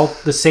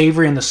salt, the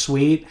savory and the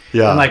sweet.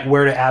 Yeah. And like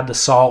where to add the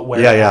salt,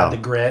 where to add the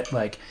grit.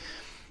 Like,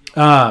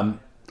 I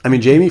mean,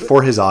 Jamie,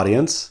 for his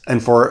audience,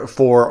 and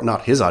for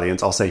not his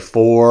audience, I'll say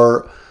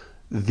for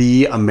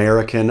the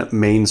American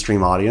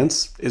mainstream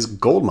audience, is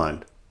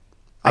goldmine.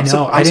 I'm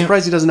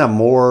surprised he doesn't have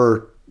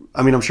more.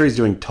 I mean, I'm sure he's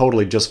doing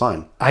totally just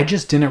fine. I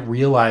just didn't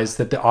realize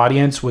that the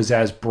audience was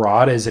as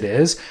broad as it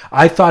is.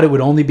 I thought it would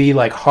only be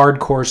like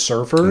hardcore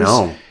surfers.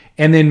 No.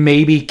 And then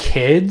maybe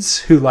kids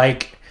who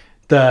like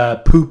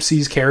the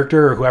Poopsies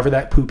character or whoever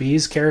that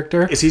Poopies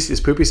character. Is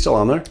Poopy still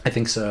on there? I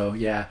think so,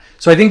 yeah.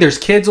 So I think there's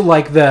kids who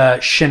like the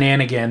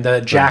shenanigan,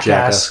 the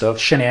jackass stuff,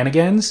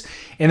 shenanigans.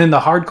 And then the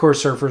hardcore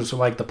surfers who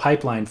like the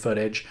pipeline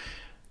footage.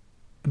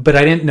 But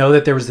I didn't know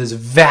that there was this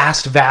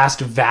vast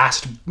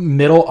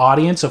middle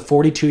audience of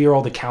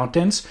 42-year-old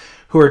accountants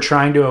who are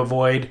trying to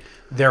avoid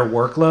their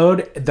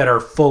workload that are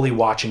fully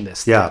watching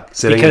this. Yeah,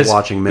 sitting and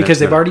watching minutes. Because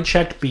they've already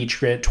checked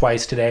Beach Grit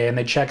twice today, and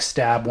they checked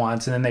Stab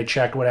once, and then they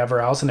checked whatever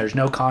else, and there's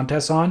no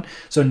contests on.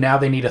 So now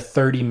they need a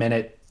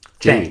 30-minute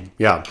thing.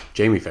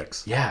 Jamie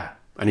fix. Yeah.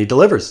 And he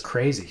delivers.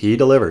 Crazy. He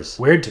delivers.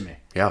 Weird to me.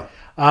 Yeah.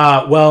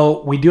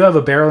 Well, we do have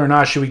a barrel or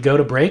not. Should we go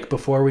to break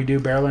before we do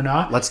barrel or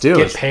not? Let's do it.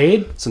 Get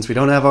paid? Since we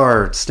don't have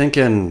our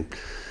stinking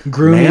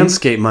grooming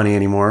Manscaped money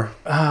anymore.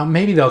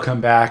 Maybe they'll come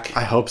back.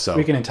 I hope so.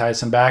 We can entice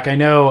them back. I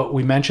know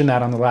we mentioned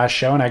that on the last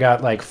show, and I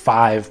got like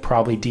 5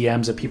 probably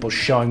DMs of people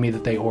showing me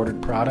that they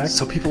ordered products.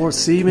 So people will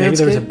see Manscaped? Maybe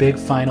there's a big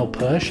final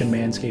push, and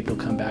Manscaped will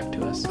come back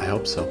to us. I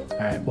hope so. All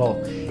right.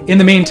 Well, in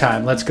the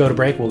meantime, let's go to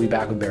break. We'll be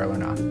back with barrel or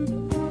not.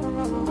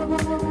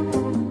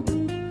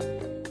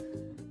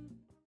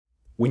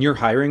 When you're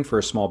hiring for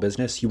a small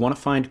business, you want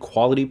to find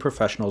quality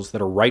professionals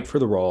that are right for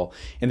the role,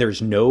 and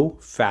there's no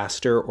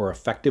faster or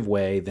effective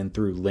way than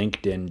through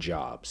LinkedIn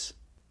Jobs.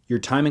 Your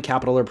time and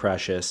capital are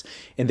precious,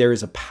 and there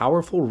is a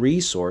powerful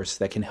resource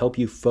that can help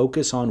you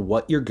focus on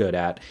what you're good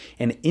at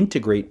and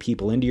integrate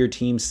people into your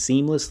team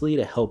seamlessly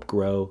to help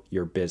grow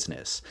your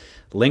business.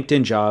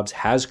 LinkedIn Jobs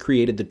has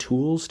created the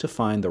tools to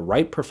find the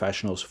right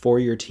professionals for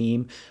your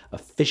team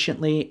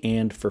efficiently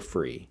and for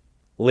free.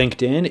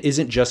 LinkedIn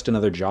isn't just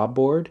another job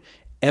board.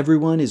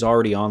 Everyone is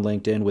already on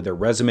LinkedIn with their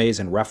resumes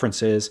and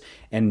references,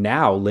 and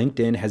now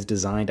LinkedIn has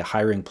designed a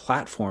hiring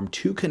platform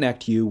to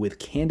connect you with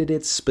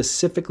candidates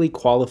specifically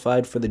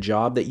qualified for the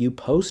job that you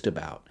post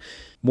about.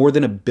 More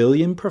than 1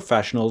 billion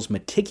professionals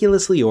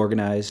meticulously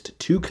organized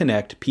to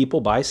connect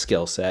people by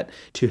skill set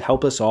to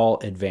help us all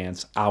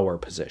advance our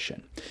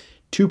position.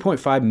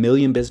 2.5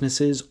 million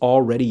businesses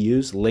already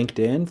use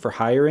LinkedIn for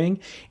hiring,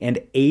 and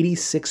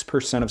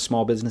 86% of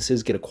small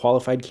businesses get a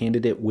qualified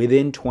candidate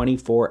within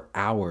 24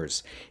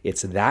 hours.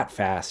 It's that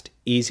fast,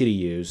 easy to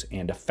use,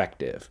 and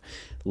effective.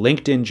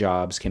 LinkedIn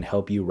Jobs can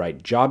help you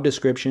write job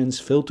descriptions,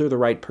 filter the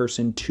right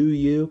person to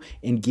you,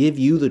 and give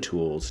you the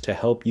tools to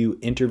help you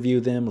interview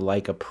them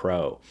like a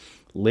pro.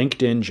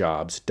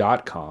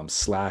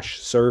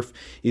 LinkedInjobs.com/surf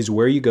is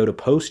where you go to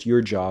post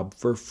your job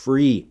for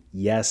free.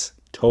 Yes,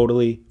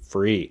 totally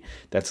free.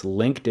 That's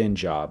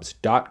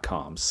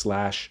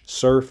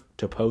LinkedInjobs.com/surf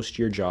to post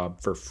your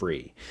job for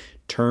free.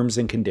 Terms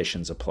and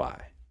conditions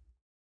apply.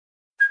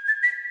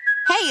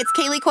 Hey, it's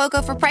Kaylee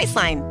Cuoco for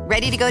Priceline.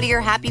 Ready to go to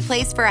your happy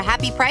place for a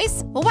happy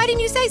price? Well, why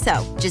didn't you say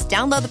so? Just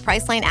download the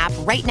Priceline app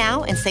right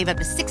now and save up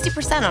to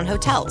 60% on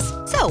hotels.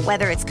 So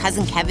whether it's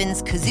Cousin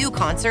Kevin's Kazoo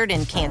Concert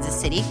in Kansas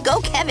City,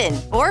 go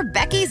Kevin, or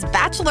Becky's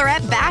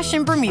Bachelorette Bash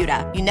in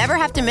Bermuda, you never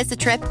have to miss a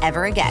trip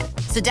ever again.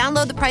 So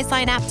download the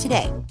Priceline app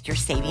today. Your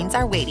savings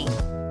are waiting.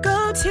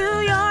 Go to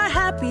your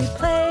happy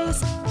place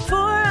for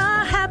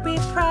a happy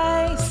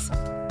price.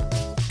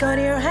 Go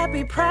to your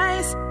happy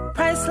price,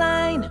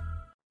 Priceline.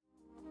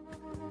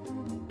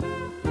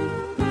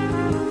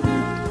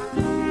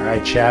 All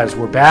right, Chaz,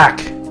 we're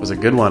back. It was a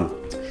good one.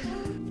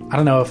 I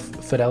don't know if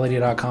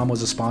Fidelity.com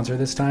was a sponsor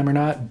this time or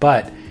not,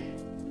 but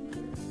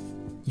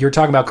you're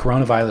talking about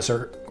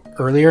coronavirus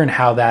earlier and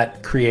how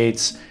that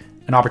creates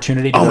an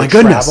opportunity to Oh go my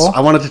goodness. travel.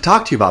 I wanted to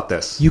talk to you about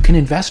this. You can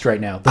invest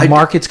right now. The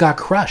market's got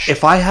crushed.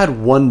 If I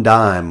had one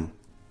dime,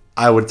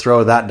 I would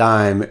throw that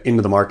dime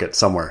into the market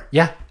somewhere.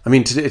 Yeah. I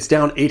mean, it's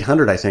down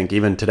 800, I think,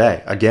 even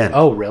today. Again.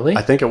 Oh, really?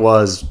 I think it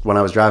was when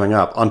I was driving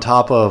up. On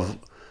top of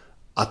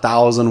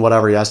 1,000,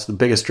 whatever, yes, the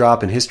biggest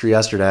drop in history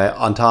yesterday,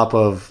 on top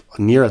of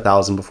near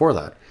 1,000 before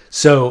that.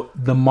 So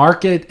the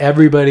market,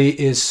 everybody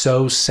is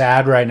so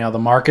sad right now. The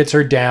markets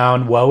are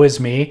down. Woe is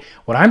me.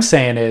 What I'm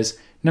saying is,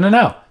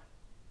 no.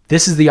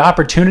 This is the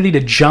opportunity to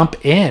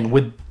jump in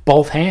with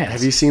both hands.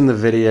 Have you seen the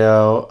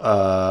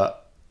video?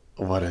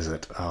 What is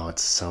it? Oh,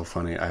 it's so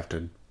funny. I have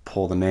to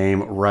pull the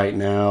name right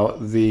now.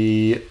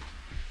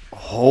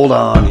 Hold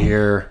on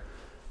here.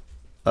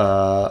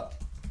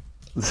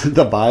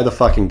 The buy the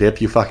fucking dip,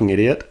 you fucking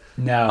idiot.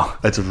 No.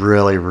 It's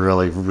really,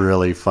 really,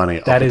 really funny.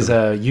 That is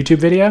a YouTube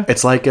video?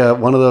 It's like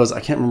one of those, I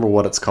can't remember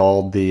what it's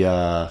called,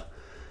 the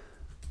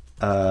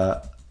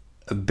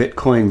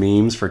Bitcoin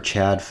memes for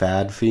Chad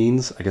Fad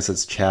fiends. I guess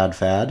it's Chad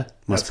Fad.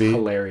 Must That's be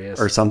hilarious.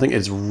 or something.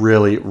 It's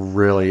really,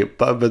 really,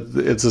 but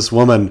it's this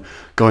woman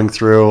going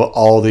through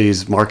all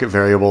these market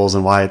variables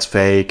and why it's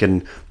fake,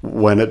 and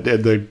when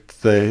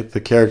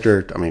the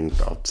character. I mean,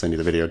 I'll send you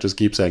the video. Just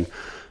keep saying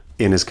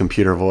in his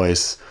computer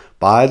voice,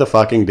 "Buy the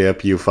fucking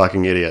dip, you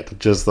fucking idiot."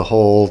 Just the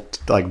whole,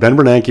 like, Ben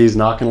Bernanke's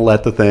not going to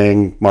let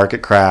the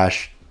market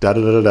crash. Da da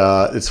da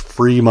da. It's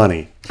free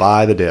money.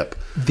 Buy the dip.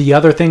 The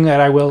other ththing that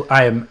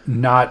I am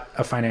not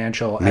a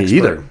financial expert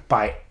either.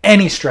 by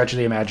any stretch of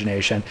the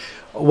imagination.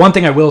 One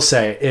thing I will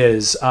say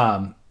is,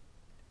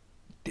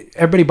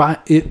 everybody buy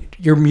it.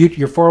 Your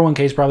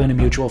 401k is probably in a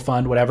mutual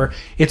fund, whatever.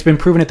 It's been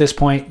proven at this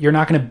point, you're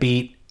not going to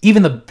beat,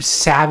 even the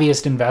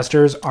savviest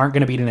investors aren't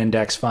going to beat an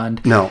index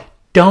fund. No.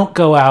 Don't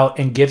go out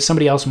and give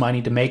somebody else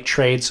money to make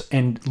trades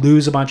and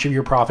lose a bunch of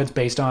your profits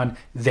based on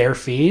their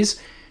fees.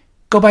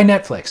 Go buy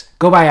Netflix.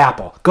 Go buy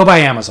Apple. Go buy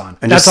Amazon.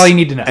 That's all you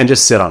need to know. And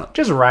just sit on it.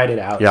 Just ride it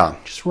out. Yeah.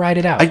 Just ride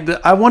it out.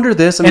 I wonder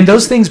this. And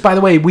those things, by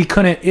the way,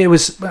 it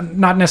was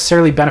not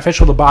necessarily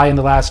beneficial to buy in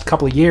the last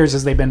couple of years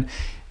as they've been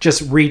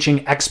just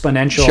reaching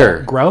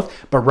exponential growth.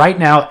 But right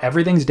now,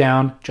 everything's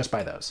down. Just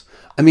buy those.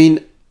 I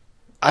mean,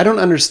 I don't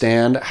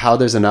understand how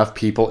there's enough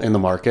people in the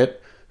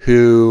market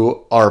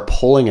who are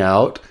pulling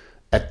out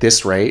at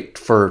this rate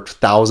for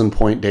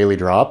 1,000-point daily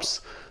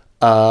drops.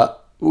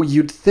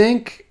 You'd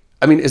think,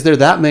 I mean, is there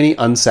that many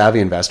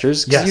unsavvy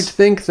investors? Because you'd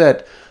think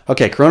that,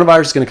 okay,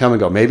 coronavirus is going to come and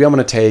go. Maybe I'm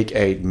going to take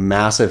a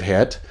massive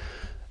hit,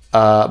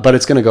 but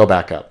it's going to go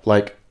back up.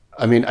 Like,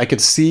 I mean, I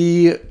could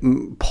see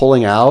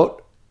pulling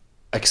out,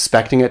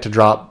 expecting it to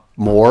drop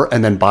more,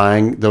 and then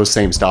buying those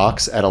same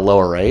stocks at a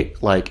lower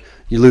rate. Like,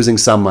 you're losing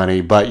some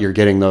money, but you're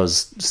getting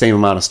those same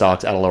amount of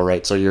stocks at a lower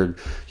rate. So you're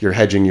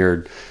hedging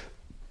your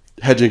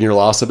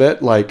loss a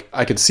bit. Like,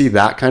 I could see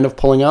that kind of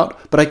pulling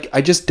out, but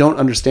I just don't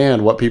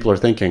understand what people are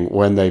thinking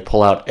when they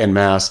pull out en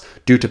masse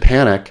due to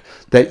panic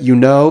that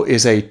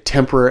is a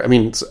temporary. I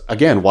mean, it's,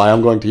 again, why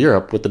I'm going to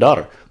Europe with the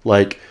daughter.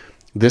 Like,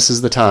 this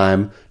is the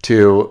time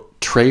to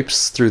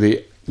traipse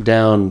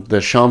down the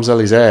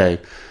Champs-Elysees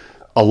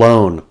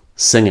alone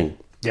singing.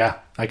 Yeah,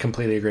 I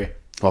completely agree.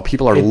 While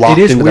people are locked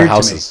into their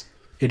houses.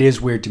 It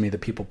is weird to me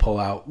that people pull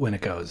out when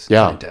it goes.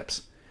 Yeah. When it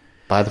dips.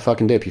 Buy the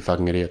fucking dip, you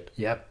fucking idiot.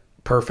 Yep.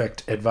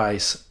 Perfect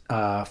advice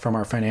from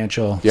our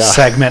financial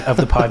segment of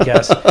the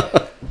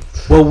podcast.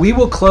 Well, we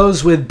will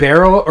close with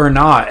Barrel or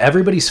Not,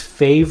 everybody's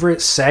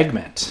favorite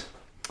segment.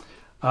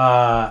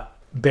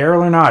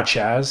 Barrel or Not,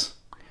 Chaz.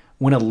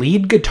 when a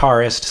lead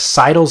guitarist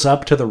sidles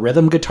up to the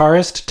rhythm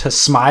guitarist to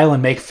smile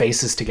and make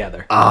faces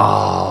together.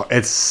 Oh,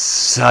 it's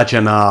such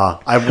an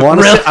I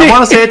want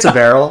to say it's a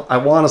barrel. I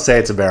want to say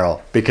it's a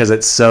barrel because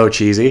it's so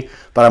cheesy,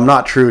 but I'm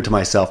not true to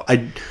myself.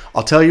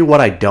 I'll tell you what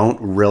I don't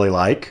really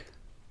like,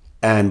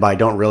 and by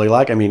don't really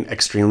like, I mean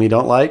extremely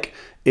don't like,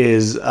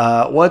 is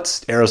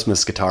what's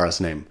Aerosmith's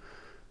guitarist's name?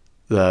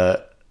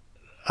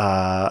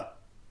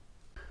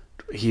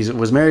 He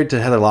was married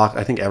to Heather Locklear.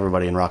 I think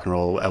everybody in rock and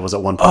roll was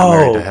at one point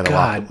married to Heather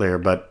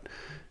Locklear, but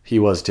he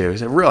was too.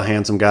 He's a real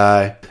handsome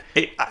guy.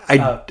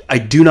 I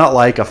do not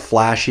like a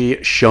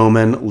flashy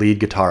showman lead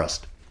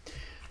guitarist.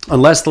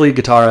 Unless the lead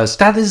guitarist...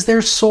 That is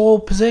their sole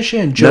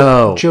position.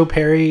 No. Joe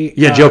Perry.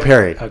 Yeah, Joe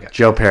Perry. Okay.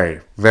 Joe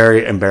Perry.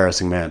 Very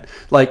embarrassing man.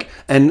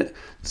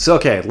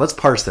 Okay, let's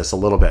parse this a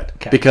little bit.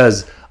 Okay.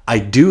 Because I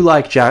do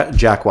like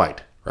Jack White,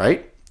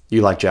 right?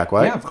 You like Jack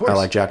White? Yeah, of course. I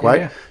like Jack White.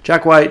 Yeah.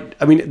 Jack White,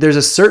 I mean, there's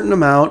a certain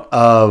amount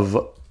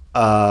of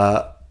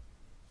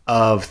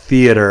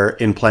theater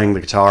in playing the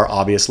guitar,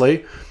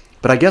 obviously.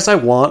 But I guess I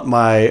want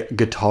my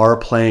guitar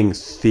playing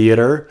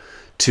theater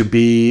to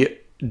be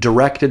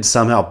directed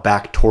somehow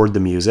back toward the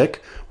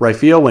music, where I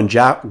feel when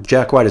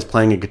Jack White is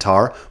playing a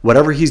guitar,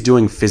 whatever he's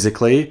doing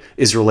physically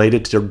is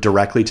related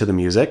directly to the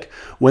music.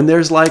 When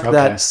there's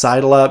that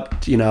sidle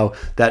up,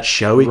 that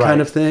showy kind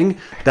of thing,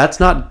 that's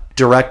not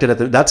directed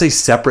at that's a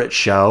separate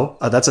show.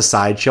 That's a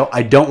side show.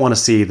 I don't want to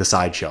see the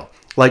side show.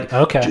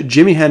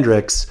 Jimi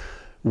Hendrix,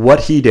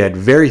 what he did,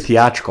 very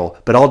theatrical,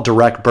 but all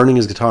direct, burning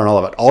his guitar and all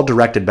of it, all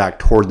directed back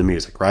toward the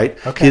music, right?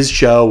 Okay. His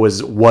show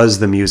was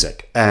the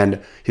music, and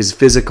his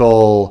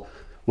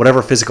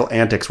whatever physical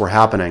antics were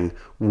happening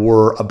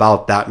were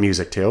about that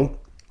music too.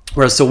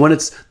 Whereas,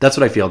 that's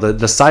what I feel.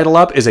 The sidle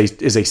up is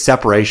a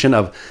separation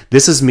of,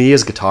 this is me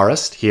as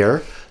guitarist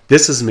here,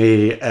 this is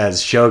me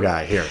as show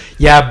guy here.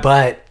 Yeah,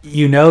 but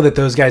that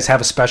those guys have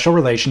a special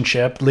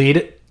relationship,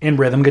 lead and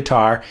rhythm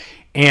guitar,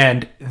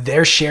 and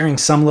they're sharing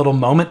some little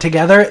moment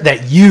together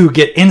that you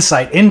get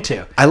insight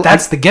into.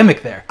 That's the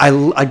gimmick there.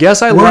 I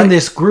guess we're in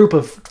this group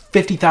of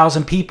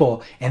 50,000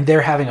 people, and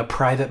they're having a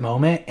private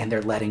moment, and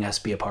they're letting us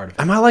be a part of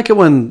it. I might like it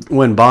when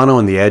Bono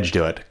and the Edge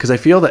do it, because I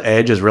feel the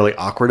Edge is really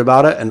awkward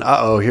about it, and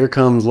here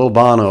comes little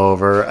Bono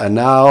over, and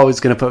now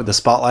he's going to put the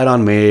spotlight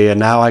on me, and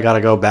now I got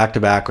to go back to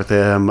back with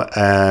him,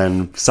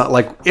 and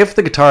if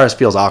the guitarist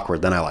feels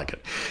awkward, then I like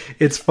it.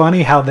 It's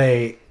funny how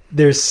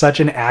there's such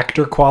an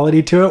actor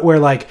quality to it, where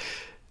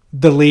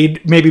the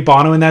lead, maybe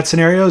Bono in that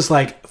scenario, is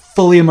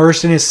fully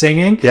immersed in his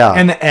singing,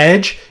 and the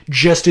Edge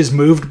just is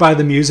moved by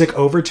the music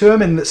over to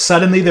him, and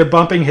suddenly they're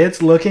bumping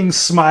hits, looking,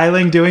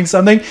 smiling, doing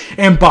something,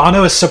 and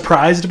Bono is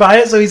surprised by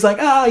it, so he's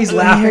he's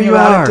laughing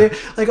about it too.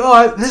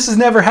 This has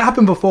never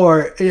happened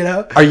before,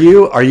 Are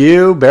you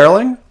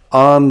barreling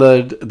on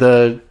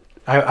the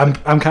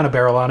I'm kind of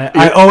barrel on it.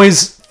 I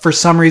always, for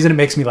some reason, it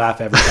makes me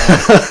laugh every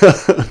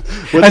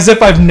time. As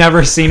if I've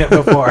never seen it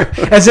before.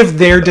 As if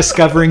they're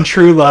discovering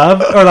true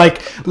love, or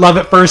love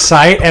at first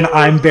sight, and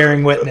I'm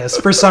bearing witness.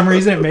 For some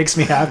reason, it makes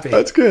me happy.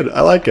 That's good. I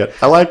like it.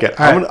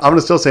 I'm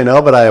gonna still say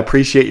no, but I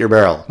appreciate your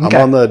barrel. Okay.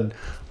 I'm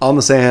on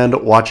the sand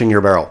watching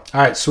your barrel.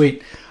 All right,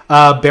 sweet.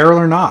 Barrel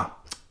or nah?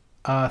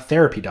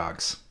 Therapy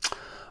dogs.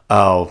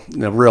 Oh,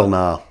 a real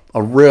nah.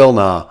 A real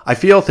nah. I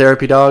feel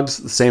therapy dogs,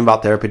 the same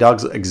about therapy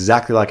dogs,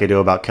 exactly like I do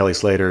about Kelly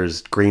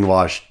Slater's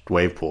greenwashed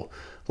wave pool.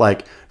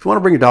 If you want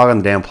to bring your dog on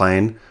the damn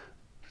plane,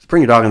 just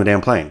bring your dog on the damn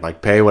plane.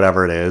 Pay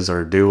whatever it is,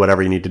 or do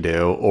whatever you need to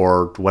do,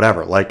 or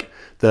whatever.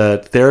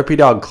 The therapy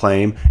dog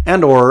claim,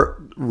 and or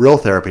real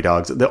therapy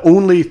dogs, the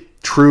only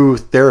true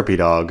therapy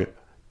dog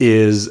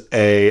is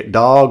a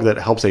dog that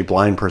helps a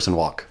blind person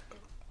walk.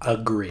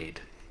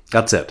 Agreed.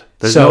 That's it.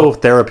 There's no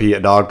therapy a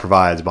dog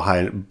provides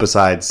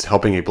besides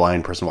helping a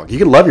blind person walk. You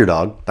can love your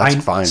dog. That's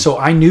fine. So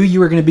I knew you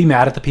were going to be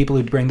mad at the people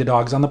who bring the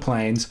dogs on the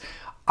planes.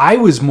 I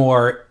was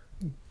more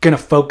going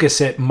to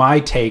focus my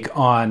take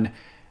on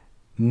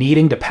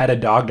needing to pet a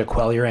dog to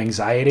quell your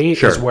anxiety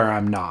is where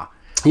I'm not.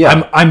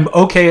 Yeah. I'm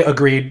okay,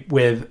 agreed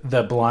with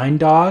the blind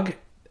dog,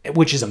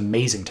 which is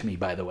amazing to me,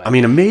 by the way. I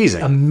mean,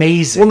 amazing.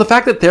 Amazing. Well, the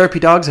fact that therapy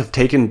dogs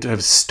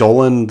have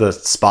stolen the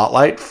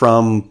spotlight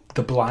from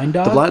the blind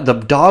dog, the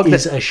dog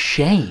is a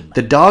shame.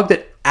 The dog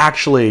that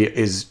actually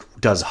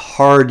does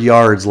hard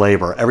yards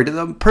labor every day.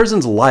 The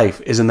person's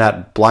life is in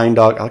that blind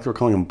dog. I like we're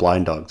calling them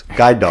blind dogs.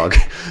 Guide dog.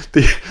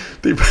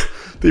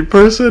 the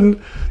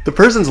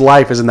person's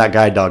life is in that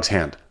guide dog's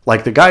hand.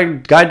 The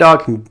guide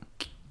dog can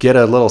get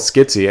a little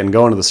skitsy and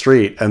go into the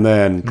street, and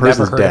then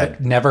person's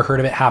dead. Never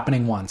heard of it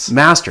happening once.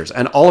 Masters.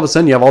 And all of a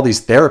sudden you have all these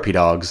therapy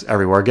dogs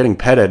everywhere getting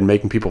petted and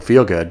making people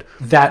feel good.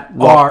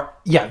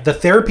 The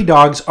therapy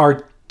dogs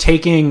are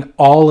taking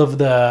all of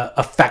the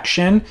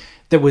affection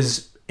that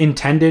was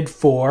intended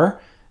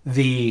for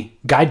the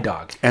guide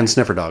dog. And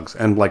sniffer dogs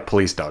and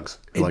police dogs.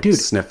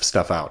 Sniff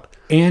stuff out.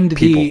 And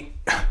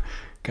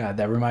God,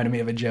 that reminded me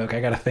of a joke.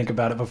 I got to think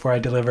about it before I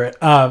deliver it.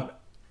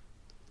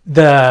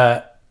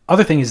 The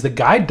other thing is the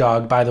guide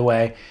dog, by the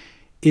way,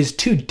 is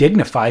too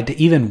dignified to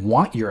even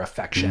want your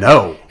affection.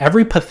 No.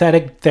 Every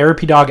pathetic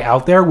therapy dog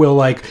out there will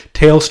like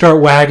tail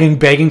start wagging,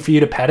 begging for you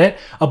to pet it.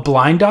 A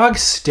blind dog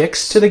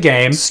sticks to the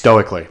game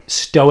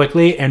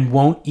stoically and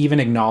won't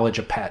even acknowledge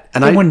a pet.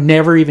 And would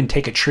never even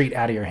take a treat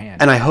out of your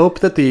hand. And I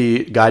hope that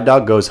the guide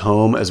dog goes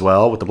home as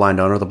well with the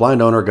blind owner. The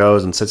blind owner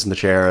goes and sits in the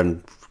chair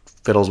and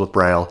fiddles with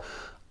Braille.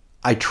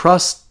 I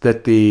trust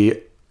that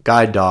the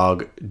guide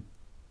dog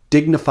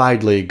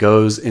dignifiedly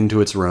goes into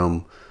its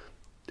room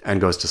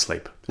and goes to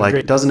sleep.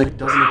 Like doesn't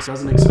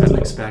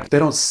expect. They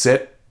don't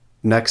sit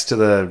next to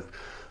the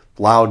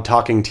loud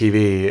talking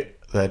TV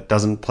that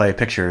doesn't play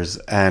pictures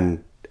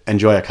and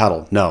enjoy a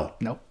cuddle. No.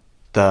 Nope.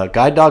 The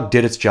guide dog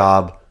did its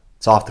job.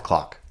 It's off the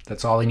clock.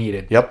 That's all he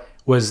needed. Yep.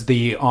 Was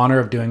the honor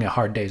of doing a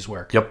hard day's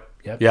work. Yep.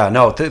 Yeah,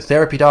 no,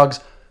 therapy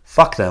dogs,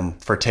 fuck them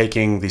for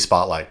taking the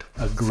spotlight.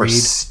 Agreed. For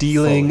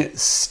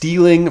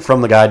stealing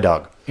from the guide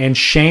dog. And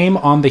shame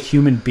on the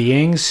human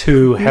beings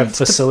who have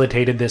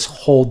facilitated this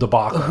whole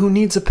debacle. Who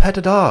needs a pet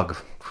a dog?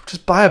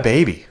 Just buy a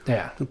baby.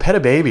 Yeah. Pet a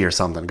baby or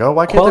something.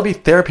 Why can't there be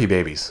therapy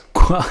babies?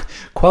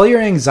 Quell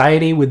your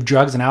anxiety with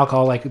drugs and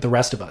alcohol like the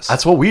rest of us.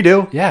 That's what we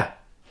do. Yeah.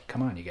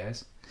 Come on, you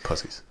guys.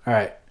 Pussies. All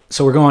right.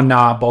 So we're going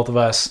nah, both of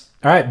us.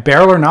 All right.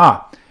 Barrel or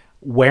nah.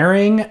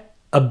 Wearing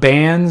a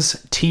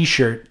band's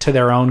t-shirt to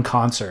their own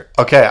concert.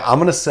 Okay. I'm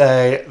going to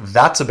say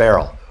that's a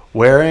barrel.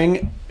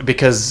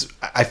 Because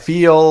I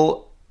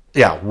feel...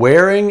 Yeah,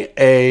 wearing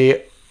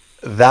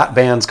that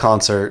band's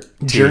concert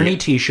Journey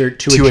t-shirt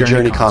to a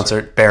Journey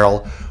concert,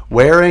 barrel.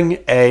 Wearing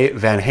a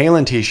Van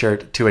Halen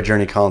t-shirt to a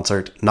Journey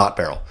concert, not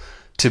barrel.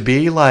 To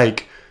be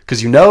like,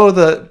 because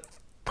the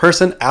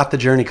person at the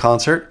Journey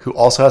concert who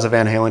also has a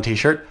Van Halen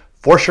t-shirt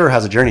for sure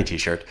has a Journey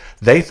t-shirt.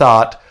 They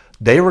thought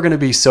they were going to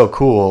be so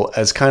cool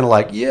as kind of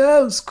like,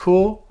 yeah, it's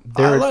cool.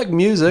 I like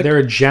music. They're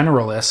a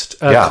generalist,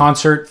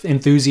 concert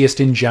enthusiast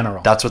in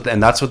general. That's what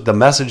the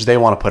message they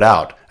want to put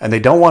out. And they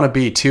don't want to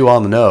be too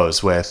on the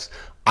nose with,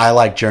 I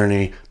like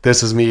Journey.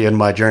 This is me in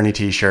my Journey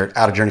t-shirt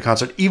at a Journey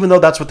concert, even though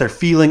that's what they're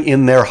feeling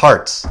in their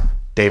hearts.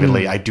 David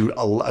Lee, I do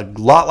a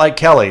lot like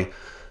Kelly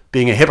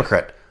being a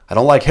hypocrite. I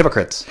don't like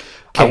hypocrites.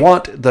 Okay. I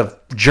want the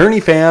Journey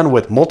fan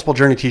with multiple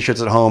Journey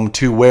t-shirts at home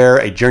to wear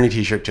a Journey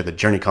t-shirt to the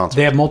Journey concert.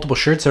 They have multiple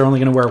shirts. They're only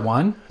going to wear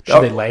one?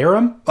 Should they layer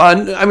them?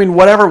 I mean,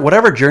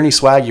 whatever Journey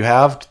swag you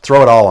have,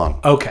 throw it all on.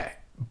 Okay.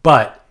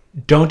 But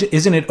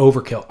isn't it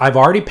overkill? I've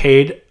already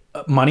paid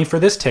money for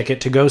this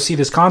ticket to go see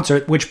this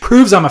concert, which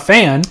proves I'm a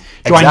fan.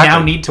 Do I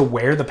now need to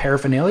wear the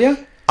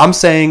paraphernalia? I'm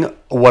saying,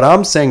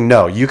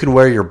 no, you can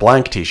wear your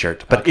blank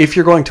t-shirt. But if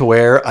you're going to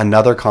wear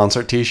another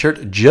concert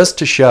t-shirt just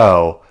to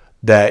show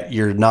that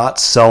you're not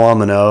so on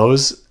the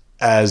nose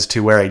as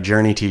to wear a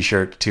Journey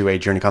t-shirt to a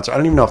Journey concert. I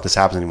don't even know if this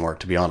happens anymore,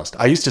 to be honest.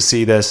 I used to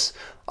see this.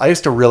 I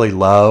used to really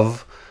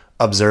love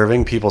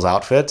observing people's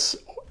outfits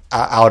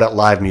out at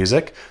live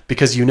music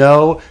because,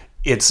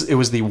 it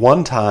was the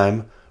one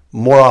time,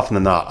 more often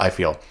than not, I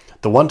feel,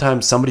 the one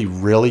time somebody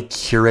really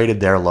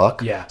curated their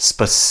look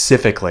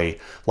specifically,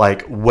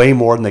 like way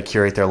more than they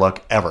curate their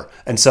look ever.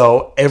 And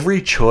so every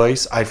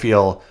choice I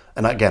feel,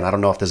 and again, I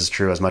don't know if this is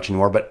true as much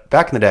anymore, but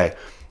back in the day,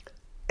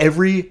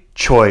 every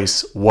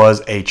choice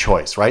was a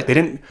choice, right? They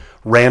didn't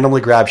randomly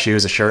grab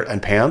shoes, a shirt,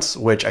 and pants,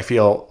 which I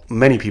feel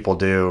many people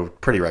do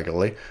pretty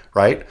regularly,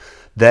 right?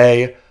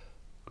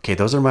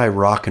 Those are my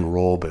rock and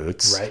roll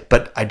boots, right?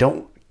 But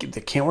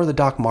they can't wear the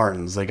Doc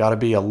Martens. They got to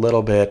be a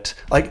little bit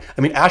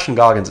Ashton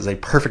Goggins is a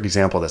perfect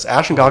example of this.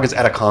 Ashton Goggins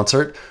at a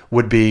concert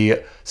would be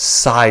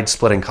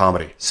side-splitting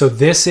comedy. So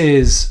this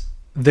is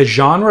the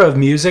genre of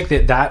music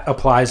that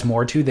applies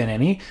more to than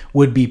any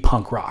would be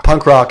punk rock.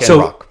 Punk rock and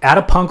rock. At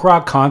a punk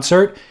rock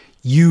concert,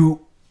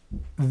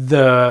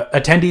 the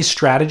attendee's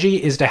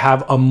strategy is to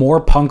have a more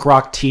punk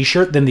rock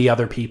t-shirt than the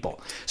other people.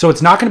 So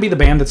it's not going to be the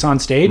band that's on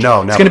stage.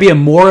 No, it's going to be a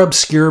more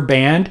obscure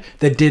band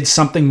that did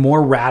something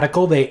more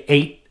radical. They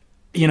ate,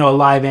 a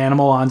live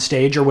animal on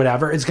stage or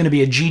whatever. It's going to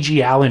be a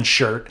G.G. Allin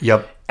shirt.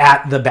 Yep.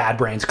 At the Bad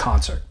Brains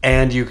concert.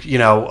 And do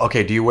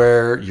you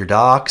wear your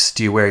Docs?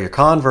 Do you wear your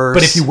Converse?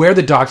 But if you wear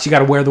the Docs, you got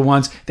to wear the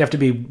ones, they have to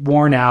be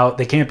worn out.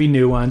 They can't be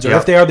new ones. Or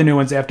if they are the new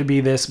ones, they have to be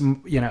this,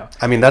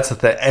 I mean, that's the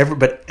thing.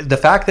 But the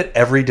fact that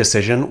every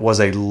decision was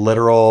a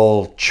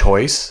literal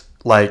choice,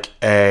 like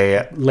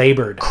a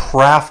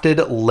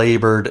crafted,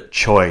 labored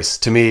choice,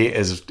 to me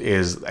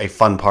is a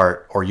fun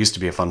part, or used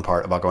to be a fun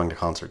part about going to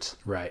concerts.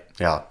 Right.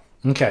 Yeah.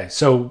 Okay,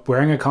 so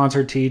wearing a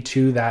concert tee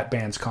to that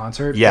band's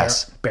concert?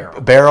 Yes.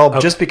 Barrel. Okay.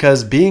 Just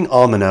because being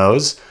on the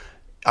nose,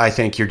 I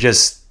think you're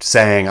just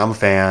saying, I'm a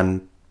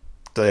fan,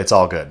 it's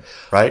all good,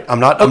 right? I'm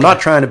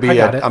not trying to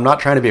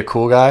be a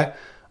cool guy.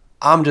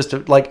 I'm just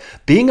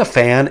being a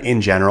fan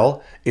in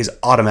general is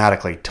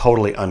automatically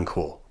totally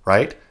uncool,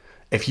 right?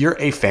 If you're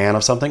a fan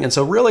of something, and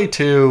so really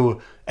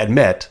to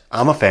admit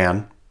I'm a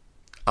fan,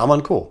 I'm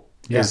uncool.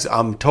 Yeah.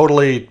 I'm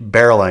totally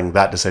barreling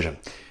that decision.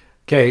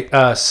 Okay,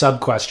 sub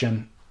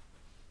question.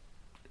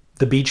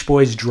 The Beach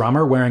Boys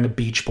drummer wearing a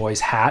Beach Boys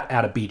hat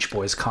at a Beach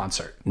Boys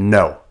concert.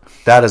 No,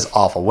 that is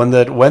awful. When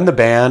the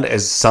band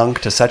is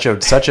sunk to such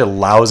a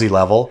lousy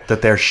level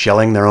that they're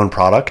shilling their own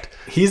product.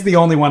 He's the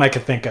only one I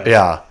could think of.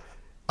 Yeah.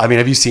 I mean,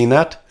 have you seen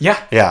that?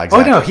 Yeah. Yeah,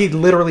 exactly. Oh, no, he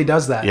literally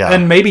does that. Yeah.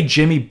 And maybe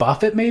Jimmy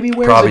Buffett maybe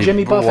wears a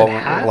Jimmy Buffett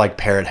hat. Like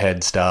parrot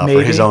head stuff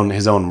Maybe. or his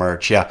own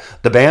merch. Yeah.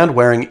 The band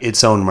wearing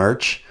its own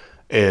merch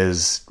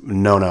is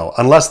no.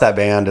 Unless that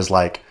band is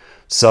like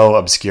so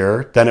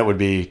obscure, then it would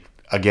be,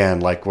 again,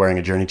 like wearing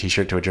a Journey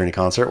t-shirt to a Journey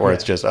concert, or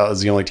it's just,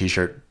 it's the only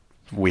t-shirt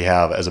we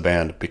have as a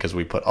band because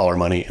we put all our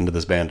money into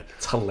this band.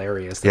 It's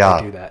hilarious that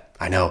they do that.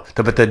 I know.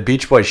 But the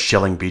Beach Boys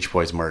shilling Beach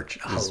Boys merch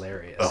is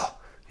Hilarious.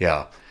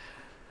 yeah.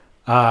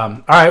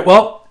 All right.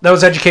 Well, that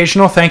was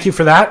educational. Thank you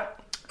for that.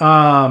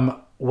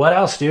 What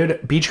else,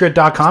 dude?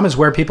 Beachgrit.com is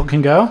where people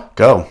can go.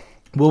 Go.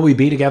 Will we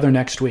be together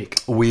next week?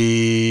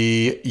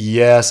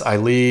 Yes, I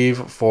leave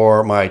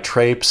for my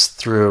traipse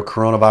through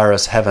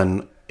coronavirus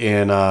heaven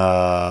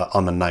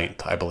on the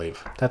 9th, I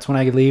believe. That's when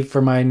I leave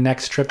for my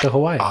next trip to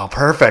Hawaii. Oh,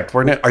 perfect.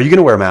 Are you going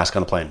to wear a mask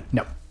on the plane?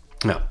 No,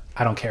 No.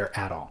 I don't care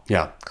at all.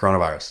 Yeah,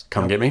 coronavirus.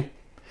 Come get me.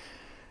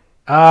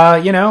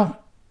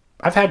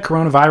 I've had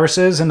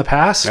coronaviruses in the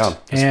past,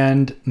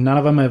 and none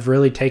of them have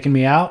really taken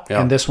me out,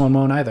 and this one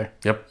won't either.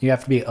 Yep. You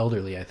have to be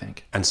elderly, I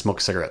think. And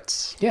smoke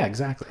cigarettes. Yeah,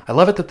 exactly. I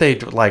love it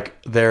that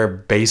they're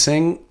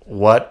basing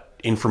what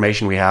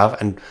information we have,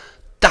 and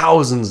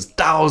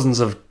thousands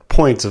of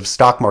points of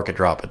stock market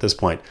drop at this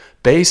point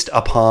based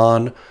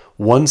upon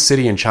one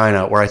city in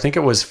China where I think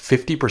it was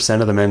 50%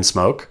 of the men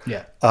smoke.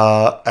 Yeah.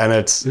 And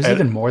There's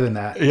even more than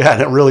that. Yeah,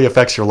 and it really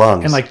affects your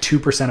lungs. And like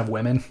 2% of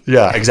women.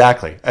 Yeah,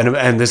 exactly.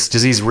 And this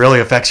disease really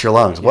affects your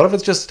lungs. What if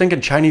it's just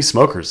thinking Chinese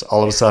smokers?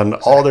 All of a sudden,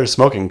 all their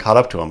smoking caught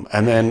up to them.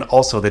 And then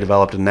also they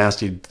developed a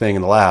nasty thing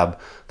in the lab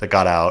that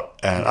got out.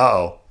 And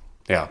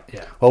yeah.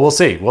 Well, we'll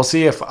see. We'll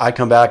see if I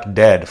come back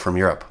dead from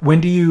Europe.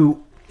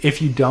 If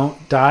you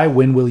don't die,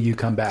 when will you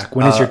come back?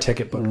 When is your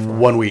ticket booked for?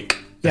 1 week.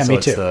 Yeah, so me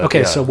too.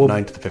 Okay, so we'll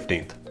 9th to the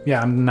 15th.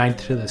 Yeah, I'm 9th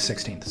to the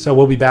 16th. So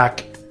we'll be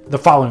back the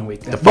following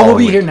week. Then. following we'll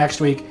be week. here next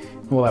week.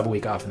 And we'll have a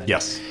week off. And then.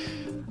 Yes.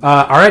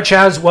 All right,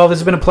 Chaz. Well, this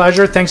has been a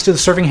pleasure. Thanks to the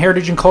Surfing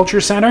Heritage and Culture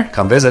Center.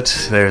 Come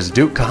visit. There's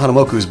Duke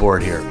Kahanamoku's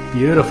board here.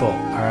 Beautiful.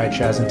 All right,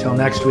 Chaz. Until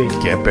next week.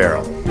 Get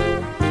barrel.